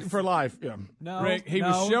life. For life, yeah. No, Rick, he no.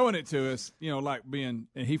 was showing it to us, like and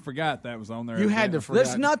he forgot that was on there. You had to forget.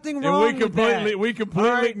 There's nothing And wrong we with that.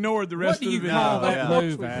 completely ignored the rest What do of the you video. call that Yeah.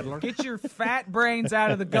 move, Adler? Get your fat brains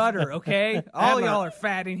out of the gutter, okay? All Adler. y'all are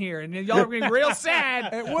fat in here, and y'all are getting real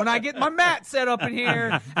sad when I get my mat set up in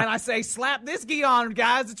here and I say, "Slap this gi on,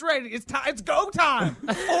 guys! It's ready. It's time. It's go time,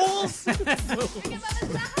 fools!"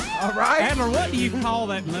 All right. Adler, what do you call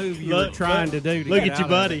that move you were trying to do? To Look get at your out of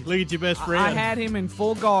buddy. it? Look at your best friend. I had him in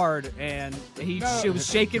full guard, and he was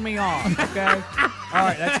shaking me off. Okay. All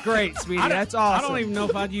right, that's great, Speedy. That's awesome. I don't even know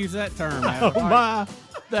if I'd use that term. Oh, Adler. my.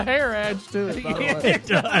 The hair adds to it, by the way. It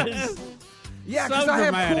does. Yeah, So because I have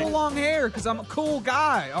dramatic. cool long hair. Because I'm a cool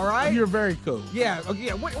guy. All right. You're very cool. Yeah. Okay,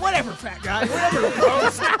 yeah. Whatever, fat guy. Whatever,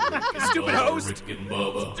 host. Stupid host. Rick and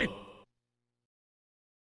Bubba.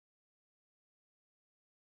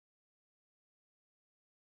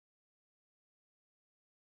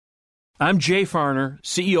 I'm Jay Farner,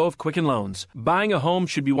 CEO of Quicken Loans. Buying a home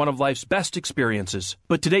should be one of life's best experiences,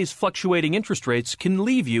 but today's fluctuating interest rates can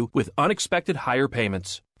leave you with unexpected higher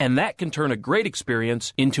payments. And that can turn a great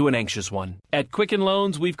experience into an anxious one. At Quicken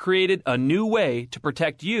Loans, we've created a new way to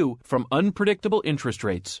protect you from unpredictable interest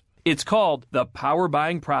rates. It's called the Power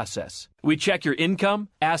Buying Process. We check your income,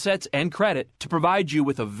 assets, and credit to provide you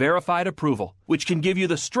with a verified approval, which can give you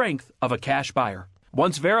the strength of a cash buyer.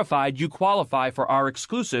 Once verified, you qualify for our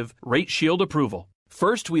exclusive Rate Shield approval.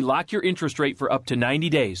 First, we lock your interest rate for up to 90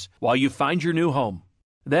 days while you find your new home.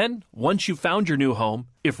 Then, once you've found your new home,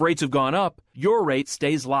 if rates have gone up, your rate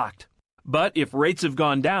stays locked. But if rates have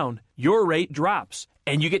gone down, your rate drops,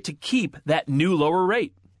 and you get to keep that new lower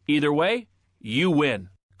rate. Either way, you win.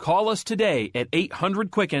 Call us today at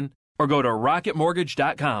 800-QUICKEN or go to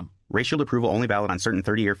rocketmortgage.com. Rate Shield approval only valid on certain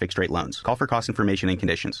 30-year fixed-rate loans. Call for cost information and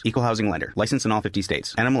conditions. Equal housing lender. Licensed in all 50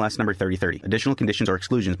 states. NMLS number 3030. Additional conditions or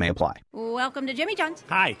exclusions may apply. Welcome to Jimmy John's.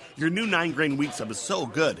 Hi, your new 9-grain wheat sub is so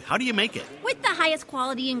good. How do you make it? With the highest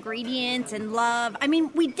quality ingredients and love. I mean,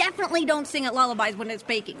 we definitely don't sing at lullabies when it's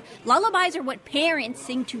baking. Lullabies are what parents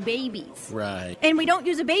sing to babies. Right. And we don't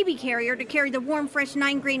use a baby carrier to carry the warm, fresh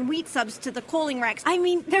 9-grain wheat subs to the cooling racks. I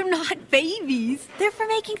mean, they're not babies. They're for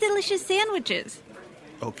making delicious sandwiches.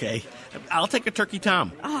 Okay, I'll take a Turkey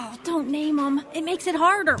Tom. Oh, don't name them. It makes it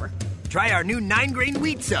harder. Try our new 9-grain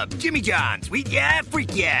wheat sub, Jimmy John's. Wheat yeah,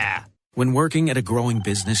 freak yeah. When working at a growing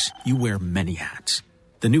business, you wear many hats.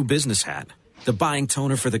 The new business hat, the buying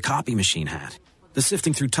toner for the copy machine hat, the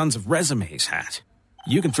sifting through tons of resumes hat.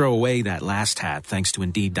 You can throw away that last hat thanks to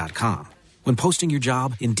Indeed.com. When posting your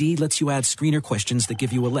job, Indeed lets you add screener questions that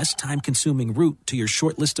give you a less time-consuming route to your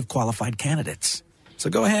short list of qualified candidates.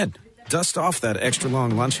 So go ahead. Dust off that extra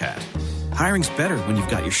long lunch hat. Hiring's better when you've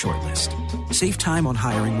got your short list. Save time on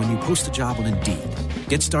hiring when you post a job on Indeed.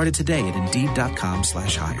 Get started today at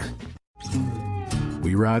Indeed.com/hire.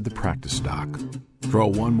 We ride the practice stock. Throw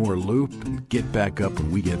one more loop and get back up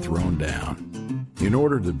when we get thrown down. In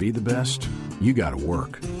order to be the best, you gotta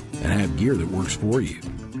work and have gear that works for you.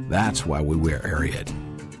 That's why we wear Ariat.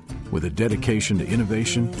 With a dedication to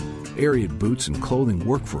innovation, Ariat boots and clothing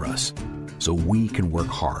work for us so we can work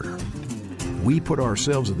harder. We put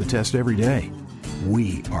ourselves at the test every day.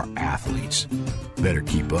 We are athletes. Better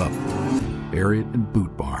keep up. Ariat and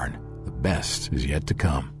Boot Barn. The best is yet to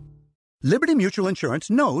come. Liberty Mutual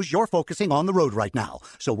Insurance knows you're focusing on the road right now,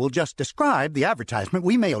 so we'll just describe the advertisement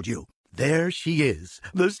we mailed you. There she is,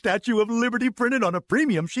 the Statue of Liberty printed on a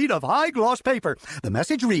premium sheet of high-gloss paper. The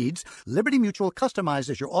message reads, Liberty Mutual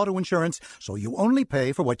customizes your auto insurance so you only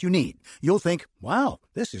pay for what you need. You'll think, wow,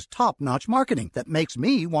 this is top-notch marketing that makes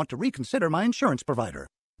me want to reconsider my insurance provider.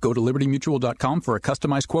 Go to LibertyMutual.com for a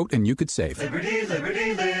customized quote and you could save. Liberty,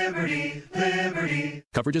 liberty, liberty, liberty.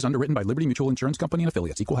 Coverage is underwritten by Liberty Mutual Insurance Company and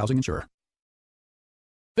affiliates. Equal housing insurer.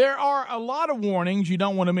 There are a lot of warnings you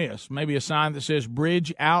don't want to miss. Maybe a sign that says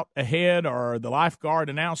bridge out ahead, or the lifeguard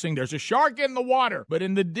announcing there's a shark in the water. But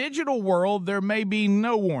in the digital world, there may be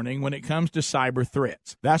no warning when it comes to cyber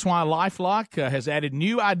threats. That's why LifeLock has added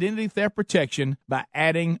new identity theft protection by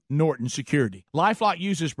adding Norton Security. LifeLock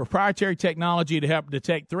uses proprietary technology to help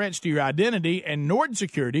detect threats to your identity, and Norton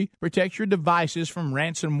Security protects your devices from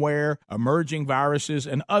ransomware, emerging viruses,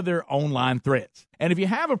 and other online threats. And if you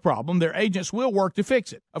have a problem, their agents will work to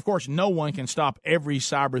fix it. Of course, no one can stop every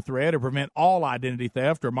cyber threat or prevent all identity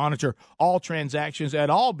theft or monitor all transactions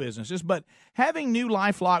at all businesses, but having new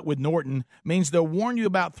LifeLock with Norton means they'll warn you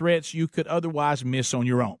about threats you could otherwise miss on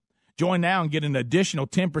your own. Join now and get an additional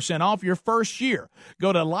 10% off your first year.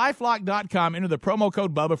 Go to LifeLock.com, enter the promo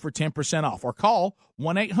code BUBBA for 10% off, or call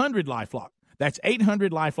 1-800-LifeLock. That's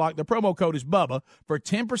 800-LifeLock. The promo code is BUBBA for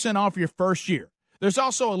 10% off your first year. There's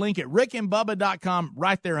also a link at rickandbubba.com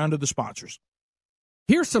right there under the sponsors.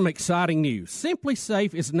 Here's some exciting news. Simply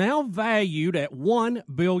Safe is now valued at $1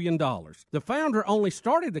 billion. The founder only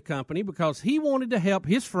started the company because he wanted to help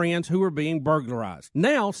his friends who were being burglarized.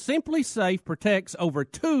 Now, Simply Safe protects over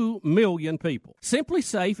 2 million people. Simply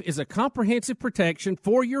Safe is a comprehensive protection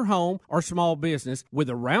for your home or small business with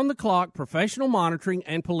around-the-clock professional monitoring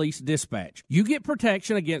and police dispatch. You get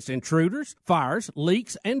protection against intruders, fires,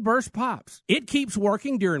 leaks, and burst pipes. It keeps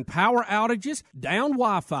working during power outages, down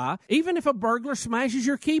Wi-Fi, even if a burglar smashes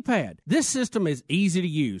your keypad. This system is easy to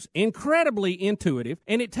use, incredibly intuitive,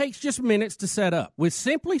 and it takes just minutes to set up. With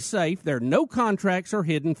Simply Safe, there are no contracts or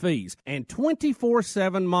hidden fees, and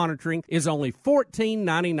 24/7 monitoring is only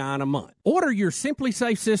 $14.99 a month. Order your Simply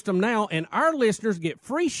Safe system now, and our listeners get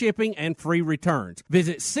free shipping and free returns.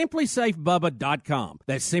 Visit simplysafebubba.com.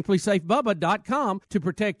 That's simplysafebubba.com to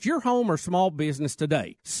protect your home or small business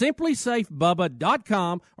today.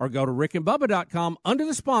 Simplysafebubba.com, or go to rickandbubba.com under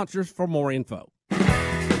the sponsors for more info.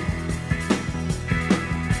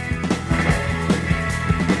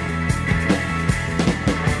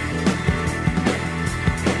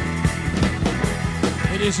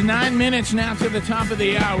 It is 9 minutes now to the top of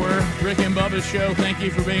the hour. Rick and Bubba's show. Thank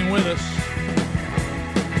you for being with us.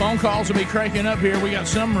 Phone calls will be cranking up here. We got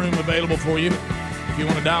some room available for you if you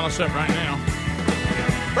want to dial us up right now.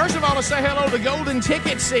 First of all, let's say hello to Golden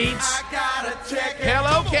Ticket Seats.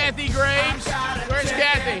 Hello, Kathy Graves. Where's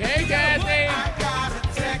Kathy? Hey, Kathy.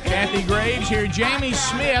 Kathy Graves here. Jamie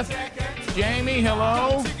Smith. Jamie,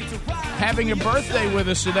 hello. Having a birthday with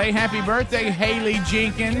us today. Happy birthday, Haley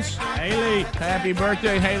Jenkins. Haley. Happy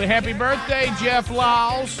birthday, Haley. Happy birthday, Jeff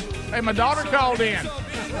Lyles. Hey, my daughter called in.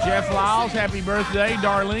 Jeff Lyles, happy birthday.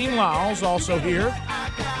 Darlene Lyles, also here.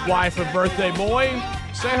 Wife of birthday boy.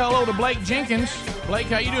 Say hello to Blake Jenkins. Blake,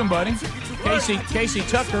 how you doing, buddy? Casey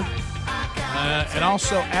Tucker. And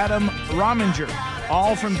also Adam Rominger.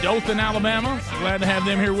 All from Dothan, Alabama. Glad to have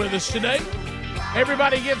them here with us today.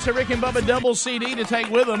 Everybody gets a Rick and Bubba double CD to take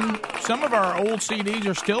with them. Some of our old CDs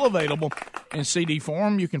are still available in CD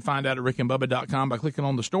form. You can find out at rickandbubba.com by clicking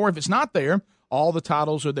on the store. If it's not there, all the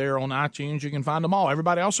titles are there on iTunes. You can find them all.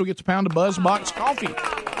 Everybody also gets a pound of BuzzBox coffee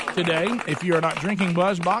today. If you are not drinking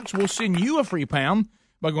BuzzBox, we'll send you a free pound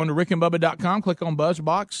by going to rickandbubba.com. Click on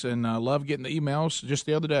BuzzBox, and I love getting the emails. Just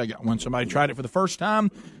the other day I got one. Somebody tried it for the first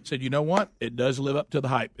time, said, you know what? It does live up to the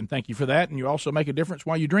hype, and thank you for that. And you also make a difference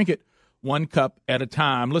while you drink it. 1 cup at a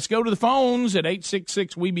time. Let's go to the phones at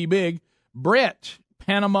 866-WE-BE-BIG. Brett,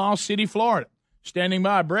 Panama City, Florida, standing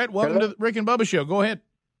by. Brett, welcome to the Rick and Bubba Show. Go ahead.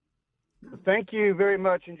 Thank you very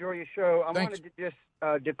much. Enjoy your show. I wanted to just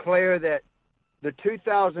declare that the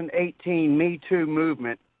 2018 Me Too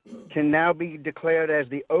movement can now be declared as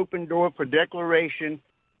the open door for declaration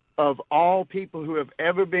of all people who have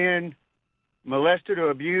ever been molested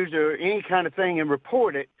or abused or any kind of thing, and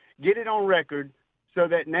report it, get it on record, so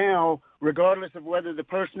that now, regardless of whether the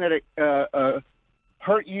person that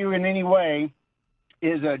hurt you in any way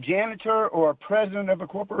is a janitor or a president of a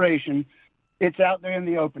corporation, it's out there in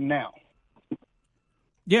the open now.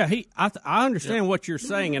 Yeah, I understand what you're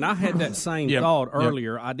saying, and I had that same thought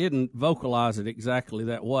earlier. I didn't vocalize it exactly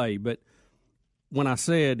that way, but when I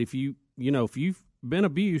said if you've been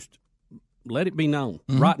abused, let it be known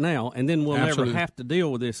right now, and then we'll never have to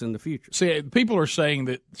deal with this in the future. See, people are saying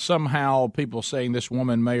that somehow people saying this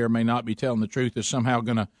woman may or may not be telling the truth is somehow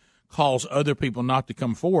going to cause other people not to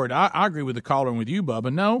come forward. I agree with the caller and with you,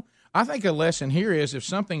 Bubba. No, I think a lesson here is if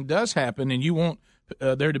something does happen and you want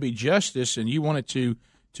there to be justice and you want it to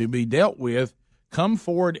be dealt with, come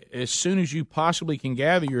forward as soon as you possibly can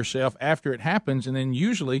gather yourself after it happens, and then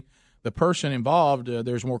usually the person involved,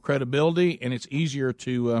 there's more credibility, and it's easier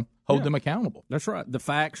to hold them accountable. That's right. The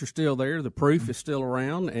facts are still there. The proof is still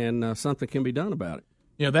around, and something can be done about it.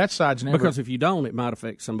 that side's never. Because if you don't, it might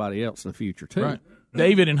affect somebody else in the future, too. Right.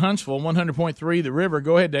 David in Huntsville, 100.3 The River.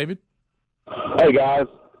 Go ahead, David. Hey, guys.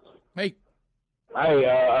 Hey. Hey,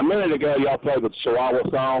 a minute ago, y'all played the Chihuahua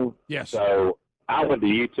song. Yes. So I went to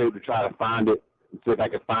YouTube to try to find it, see if I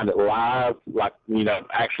could find it live, like,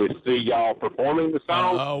 actually see y'all performing the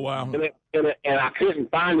song. Oh, wow. And I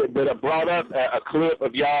couldn't find it, but it brought up a clip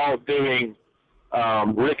of y'all doing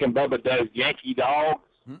Rick and Bubba Does Yankee Dogs.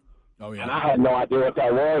 Oh, yeah. And I had no idea what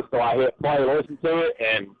that was, so I hit play and listen to it,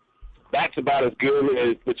 and that's about as good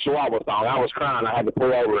as the Chihuahua song. I was crying. I had to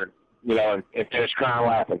pull over and finish crying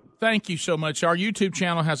laughing. Thank you so much. Our YouTube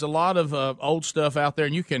channel has a lot of old stuff out there,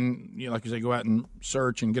 and you can, like you say, go out and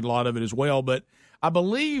search and get a lot of it as well. But I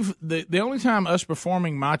believe the only time us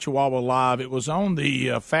performing My Chihuahua live, it was on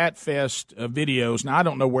the Fat Fest videos. Now, I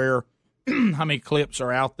don't know how many clips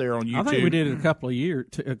are out there on YouTube. I think we did it a couple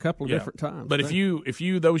of different times. But if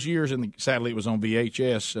you those years, and sadly it was on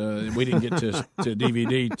VHS, we didn't get to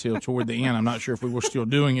DVD till toward the end. I'm not sure if we were still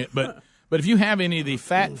doing it, but if you have any of the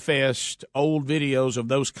Fat Fest old videos of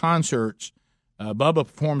those concerts, Bubba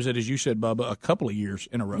performs it, as you said, Bubba, a couple of years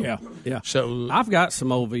in a row. Yeah. So I've got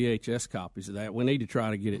some old VHS copies of that. We need to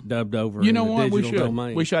try to get it dubbed over. You know in what? the digital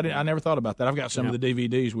domain. We should. I never thought about that. I've got some of the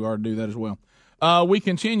DVDs. We ought to do that as well. We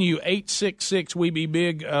continue. 866 We Be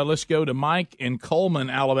Big. Let's go to Mike in Coleman,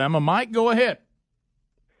 Alabama. Mike, go ahead.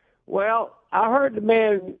 Well, I heard the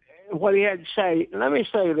man, what he had to say. Let me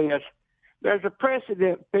say this. There's a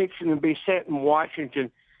precedent fixing to be set in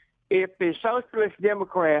Washington. If the socialist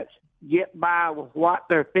Democrats get by with what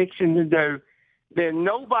they're fixing to do, then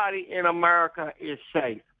nobody in America is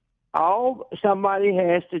safe. All somebody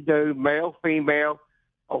has to do, male, female,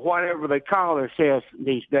 or whatever they call themselves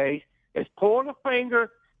these days, is point a finger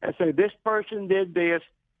and say this person did this,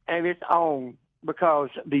 and it's on, because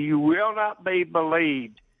you will not be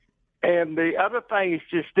believed. And the other thing is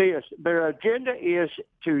just this. Their agenda is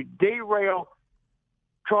to derail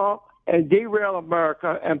Trump and derail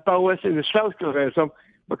America and throw us into socialism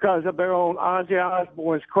because of their own Ozzy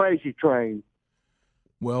Osbourne's crazy train.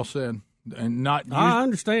 Well said. And I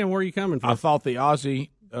understand where you're coming from. I thought the Ozzy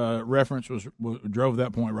reference drove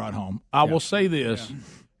that point right home. I will say this. Yeah.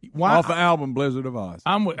 Off the album Blizzard of Oz.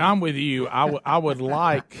 I'm with you. I would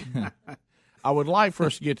like for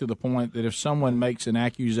us to get to the point that if someone makes an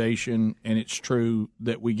accusation and it's true,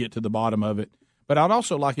 that we get to the bottom of it. But I'd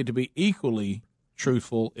also like it to be equally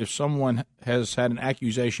truthful if someone has had an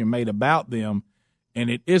accusation made about them and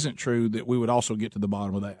it isn't true, that we would also get to the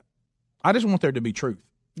bottom of that. I just want there to be truth.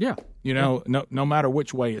 Yeah. No matter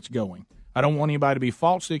which way it's going. I don't want anybody to be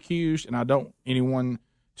falsely accused, and I don't want anyone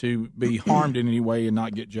to be harmed in any way and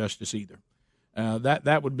not get justice either.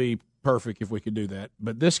 That would be perfect if we could do that.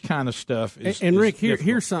 But this kind of stuff is. And Rick,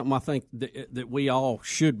 here's something I think that we all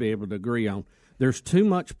should be able to agree on. There's too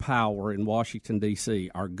much power in Washington, D.C.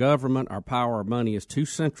 Our government, our power, our money is too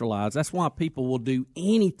centralized. That's why people will do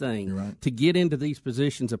anything to get into these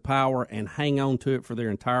positions of power and hang on to it for their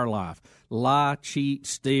entire life. Lie, cheat,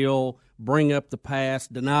 steal, bring up the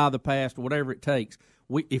past, deny the past, whatever it takes.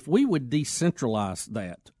 If we would decentralize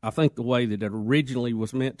that, I think the way that it originally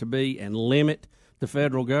was meant to be, and limit the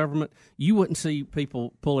federal government, you wouldn't see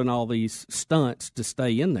people pulling all these stunts to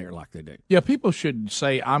stay in there like they do. Yeah, people should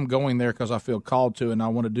say, I'm going there because I feel called to and I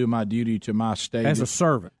want to do my duty to my state. As a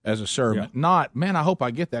servant. Yeah. Not, man, I hope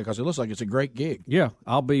I get that because it looks like it's a great gig. Yeah,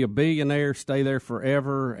 I'll be a billionaire, stay there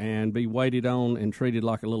forever, and be waited on and treated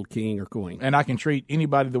like a little king or queen. And I can treat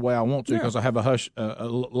anybody the way I want to because I have a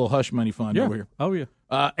little hush money fund over here. Oh, yeah.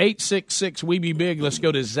 866 We Be Big. Let's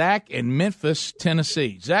go to Zach in Memphis,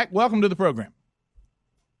 Tennessee. Zach, welcome to the program.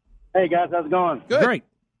 Hey, guys, how's it going? Good. Great.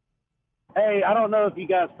 Hey, I don't know if you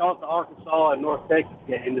guys caught the Arkansas and North Texas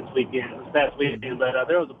game this past weekend, but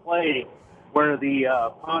there was a play where the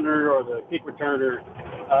punter or the kick returner,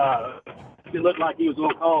 it looked like he was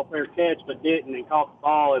going to call a fair catch, but didn't, and caught the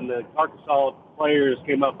ball, and the Arkansas players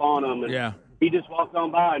came up on him, and he just walked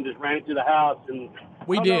on by and just ran it to the house. And I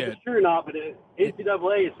don't know if it's true or not, but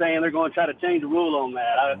NCAA is saying they're going to try to change the rule on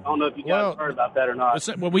that. I don't know if you guys heard about that or not.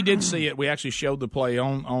 Well, we did see it. We actually showed the play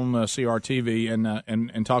on CRTV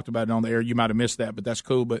and talked about it on the air. You might have missed that, but that's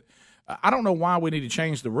cool. But I don't know why we need to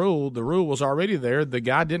change the rule. The rule was already there. The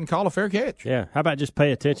guy didn't call a fair catch. Yeah. How about just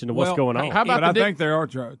pay attention to what's going on? How about I think they are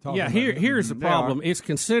talking about here's the problem. It's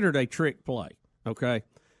considered a trick play, okay?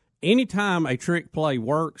 Anytime a trick play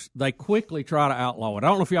works, they quickly try to outlaw it. I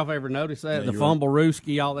don't know if y'all have ever noticed that, the fumble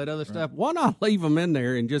rooski, all that other stuff. Why not leave them in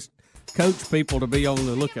there and just coach people to be on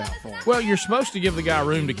the lookout for. Well, you're supposed to give the guy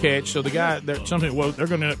room to catch, so the guy, they're going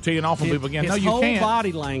to end up teeing off on people again. No, you can't.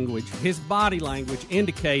 His body language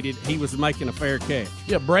indicated he was making a fair catch.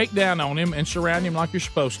 Yeah, break down on him and surround him like you're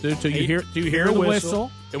supposed to till you hear a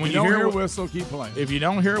whistle. And when you hear a whistle, keep playing. If you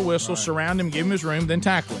don't hear a whistle, surround him, give him his room, then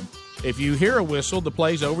tackle him. If you hear a whistle, the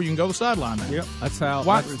play's over. You can go to the sideline now. Yep, that's how.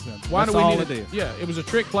 Why that's do we all need it is. Yeah, it was a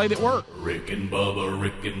trick play that worked. Rick and Bubba,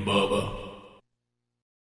 Rick and Bubba.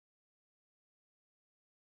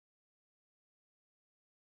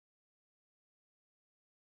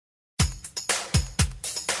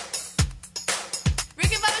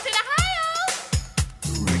 Rick and Bubba's in Ohio.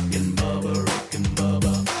 Rick and Bubba, Rick and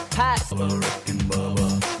Bubba. Pass. Bubba, Rick and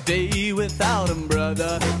Bubba. Day without him,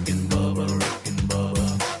 brother. Rick and Bubba, Rick and Bubba.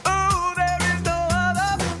 Oh, there is no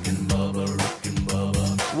other. Rick and Bubba, Rick and Bubba.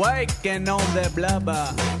 Waking on their blubber.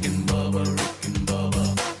 Rick and Bubba, Rick and Bubba.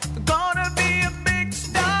 Gonna be a big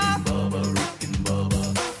star. Bubba, Rick and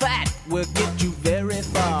Bubba. Fat will get you very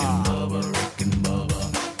far. Bubba, Rick and Bubba.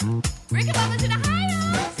 Rick and Bubba's in Ohio.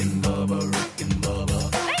 Rick and Bubba, Rick and Bubba.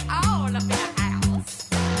 They all up in the house.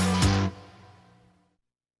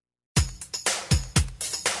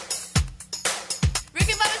 Rick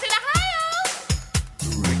and Bubba's in Ohio.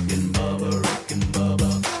 Rick and Bubba, Rick and Bubba.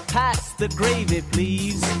 Pass the gravy,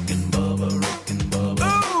 please. Rick and Bubba, Rick and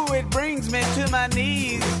Bubba. Ooh, it brings me to my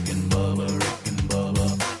knees. Rick and Bubba, Rick and Bubba.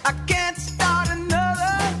 I can't start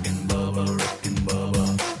another Rick and Bubba, Rick and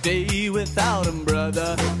Bubba. day without him,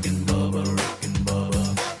 brother. Rick and Bubba, Rick and Bubba.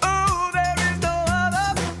 Oh, there is no other.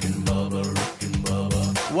 Rick and Bubba, Rick and Bubba.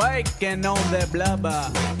 Waking on their blubber.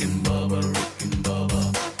 Rick and Bubba, Rick and Bubba.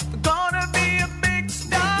 Gonna be a big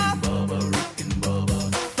star. Bubba, Rick and Bubba.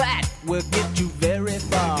 Fat will get you very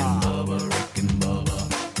far. Bubba, Rick and Bubba.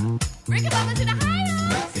 Rick and Bubba's in Ohio.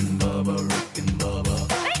 Rick and Bubba, Rick and Bubba.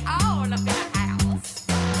 They all up in the house.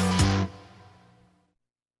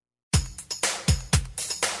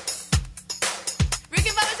 Rick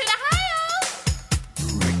and Bubba's in Ohio.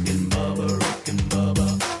 Rick and Bubba, Rick and Bubba.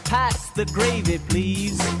 Pass the gravy,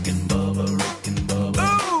 please. Rick and Bubba, Rick and Bubba.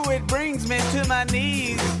 Ooh, it brings me to my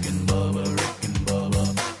knees. Rick and Bubba, Rick and Bubba.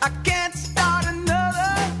 I can't start another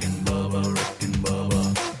Rick and Bubba, Rick and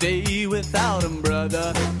Bubba. day without him,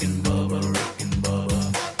 brother. Rick and Bubba, Rick and Bubba.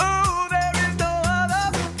 Oh, there is no other.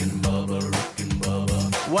 Rick and Bubba, Rick and Bubba.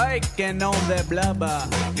 Waking on their blubber.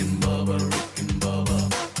 Rick and Bubba, Rick and Bubba.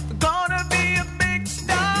 Gonna be a big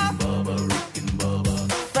star. Bubba, Rick and Bubba.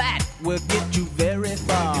 Fat will get you very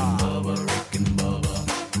far. Bubba, Rick and Bubba.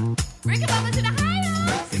 Rick and Bubba's in Ohio.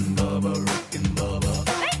 Rick and Bubba, Rick and Bubba.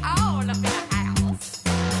 They all up in the house.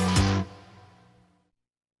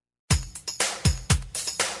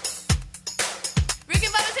 Rick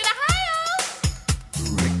and Bubba's in Ohio.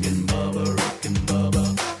 Rick and Bubba, Rick and Bubba.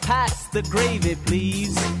 Pass the gravy,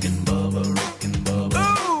 please. Rick and Bubba, Rick and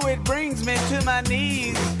Bubba. Ooh, it brings me to my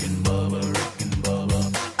knees. Rick and Bubba, Rick and Bubba.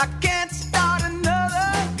 I can't start another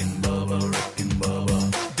Rick and Bubba, Rick and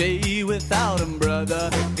Bubba. day without him, brother.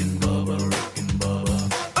 Rick and Bubba, Rick and Bubba.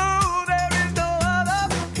 Oh, there is no other.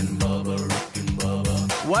 Rick and Bubba, Rick and Bubba.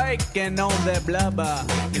 Waking on their blubber.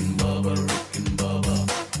 Rick and Bubba, Rick and Bubba.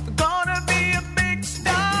 Gonna be a big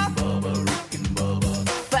star. Bubba, Rick and Bubba.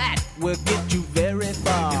 Fat will get you very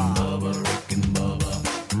far. Bubba, Rick and Bubba.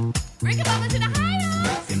 Rick and Bubba's in Ohio.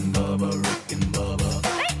 Rick and Bubba, Rick and Bubba.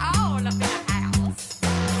 They all up in the house.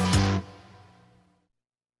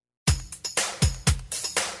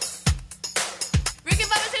 Rick and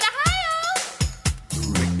Bubba's in Ohio.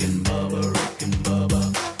 Rick and Bubba, Rick and Bubba.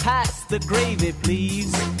 Pass the gravy,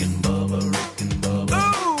 please. Rick and Bubba, Rick and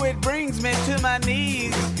Bubba. Ooh, it brings me to my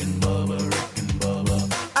knees. Rick and Bubba, Rick and Bubba.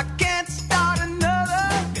 I can't start another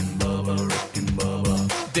Rick and Bubba, Rick and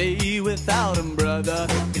Bubba. day without him, brother.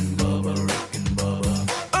 Rick and Bubba, Rick and Bubba.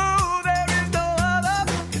 Oh, there is no other.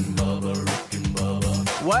 Rick and Bubba, Rick and Bubba.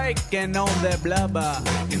 Waking on their blubber.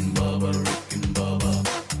 Rick and Bubba, Rick and Bubba.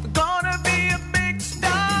 Gonna be a big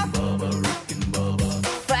star. Bubba, Rick and Bubba.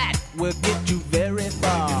 Fat will get you very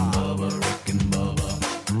far. Bubba, Rick and Bubba.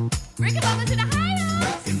 Rick and Bubba's in Ohio.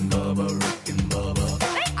 Rick and Bubba, Rick and Bubba.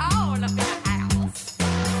 They all up in the house.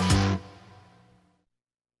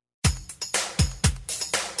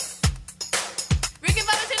 Rick and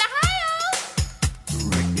Bubba's in Ohio.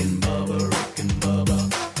 Rick and Bubba, Rick and Bubba.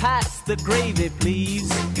 Pass the gravy, please.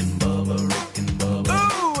 Rick and Bubba, Rick and Bubba.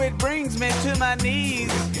 Ooh, it brings me to my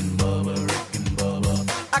knees. Rick and Bubba, Rick and Bubba.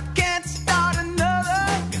 I can't start another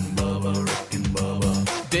Rick and Bubba, Rick and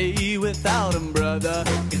Bubba. day without him, brother.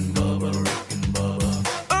 Rick and Bubba, Rick and Bubba.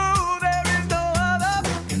 Oh, there is no other.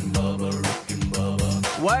 Rick and Bubba, Rick and Bubba.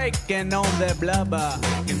 Waking on their blubber.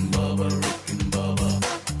 Rick and Bubba, Rick and Bubba.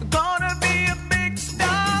 Gonna be a big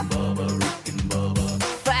star. Bubba,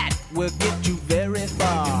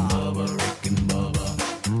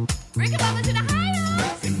 Rick and Bubba's in the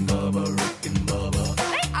house. Rick and Bubba, Rick and Bubba.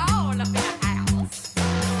 They all up in the house.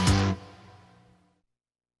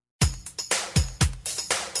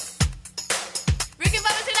 Rick and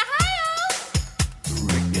Bubba's in the house.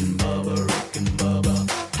 Rick and Bubba, Rick and Bubba.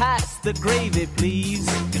 Pass the gravy, please.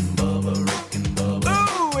 Rick and Bubba, Rick and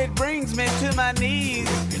Bubba. Ooh, it brings me to my knees.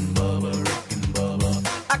 Rick and Bubba, Rick and Bubba.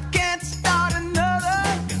 I can't start another.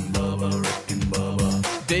 Rick and Bubba, Rick and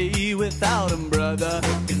Bubba. Day without 'em, brother.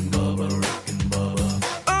 Rick and Bubba, Rick and Bubba.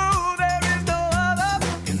 Ooh, there is no other.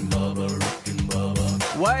 Rick and Bubba, Rick and Bubba.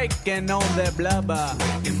 Working on their blubber.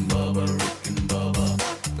 Rick and Bubba, Rick and Bubba.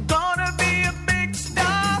 Gonna be a big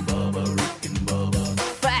star. Rick and Bubba, Rick and Bubba.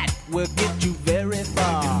 Fat will get you very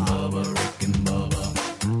far. Rick and Bubba, Rick and Bubba.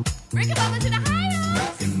 Rick and Bubba's in the house.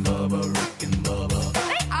 Rick and Bubba, Rick and Bubba.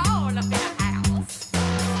 They all up in the house.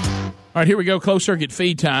 All right, here we go. Closed circuit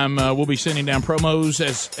feed time. We'll be sending down promos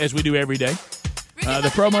as we do every day.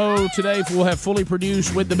 The promo today will have fully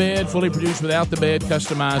produced with the bed, fully produced without the bed,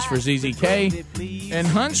 customized for ZZK. And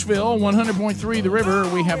Huntsville, 100.3 The River,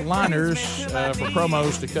 we have liners for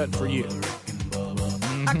promos to cut for you.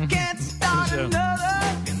 I can't start another.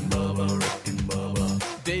 Rick and Bubba, Rick and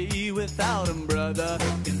Bubba. Day without 'em, brother.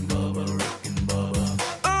 Rick and Bubba, Rick and Bubba.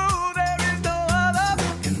 Ooh, there is no other.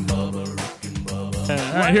 Rick and Bubba, Rick and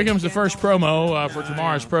Bubba. All right, here comes the first promo for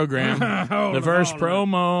tomorrow's program. The first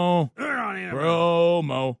promo.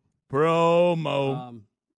 Promo.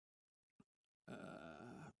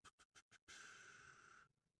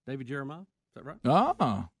 David Jeremiah, is that right?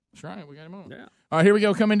 Ah, that's right. We got him on. Yeah. All right, here we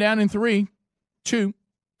go. Coming down in 3, 2,